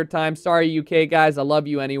Standard Time. Sorry, UK guys. I love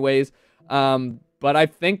you anyways. But I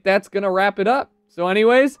think that's going to wrap it up. So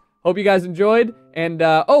anyways, hope you guys enjoyed. And,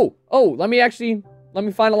 let me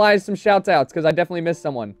finalize some shouts outs because I definitely missed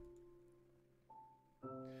someone.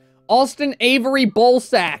 Alston Avery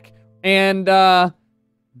Bolsack and,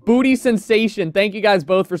 Booty Sensation. Thank you guys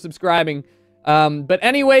both for subscribing. But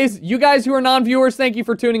anyways, you guys who are non-viewers, thank you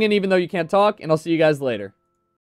for tuning in even though you can't talk, and I'll see you guys later.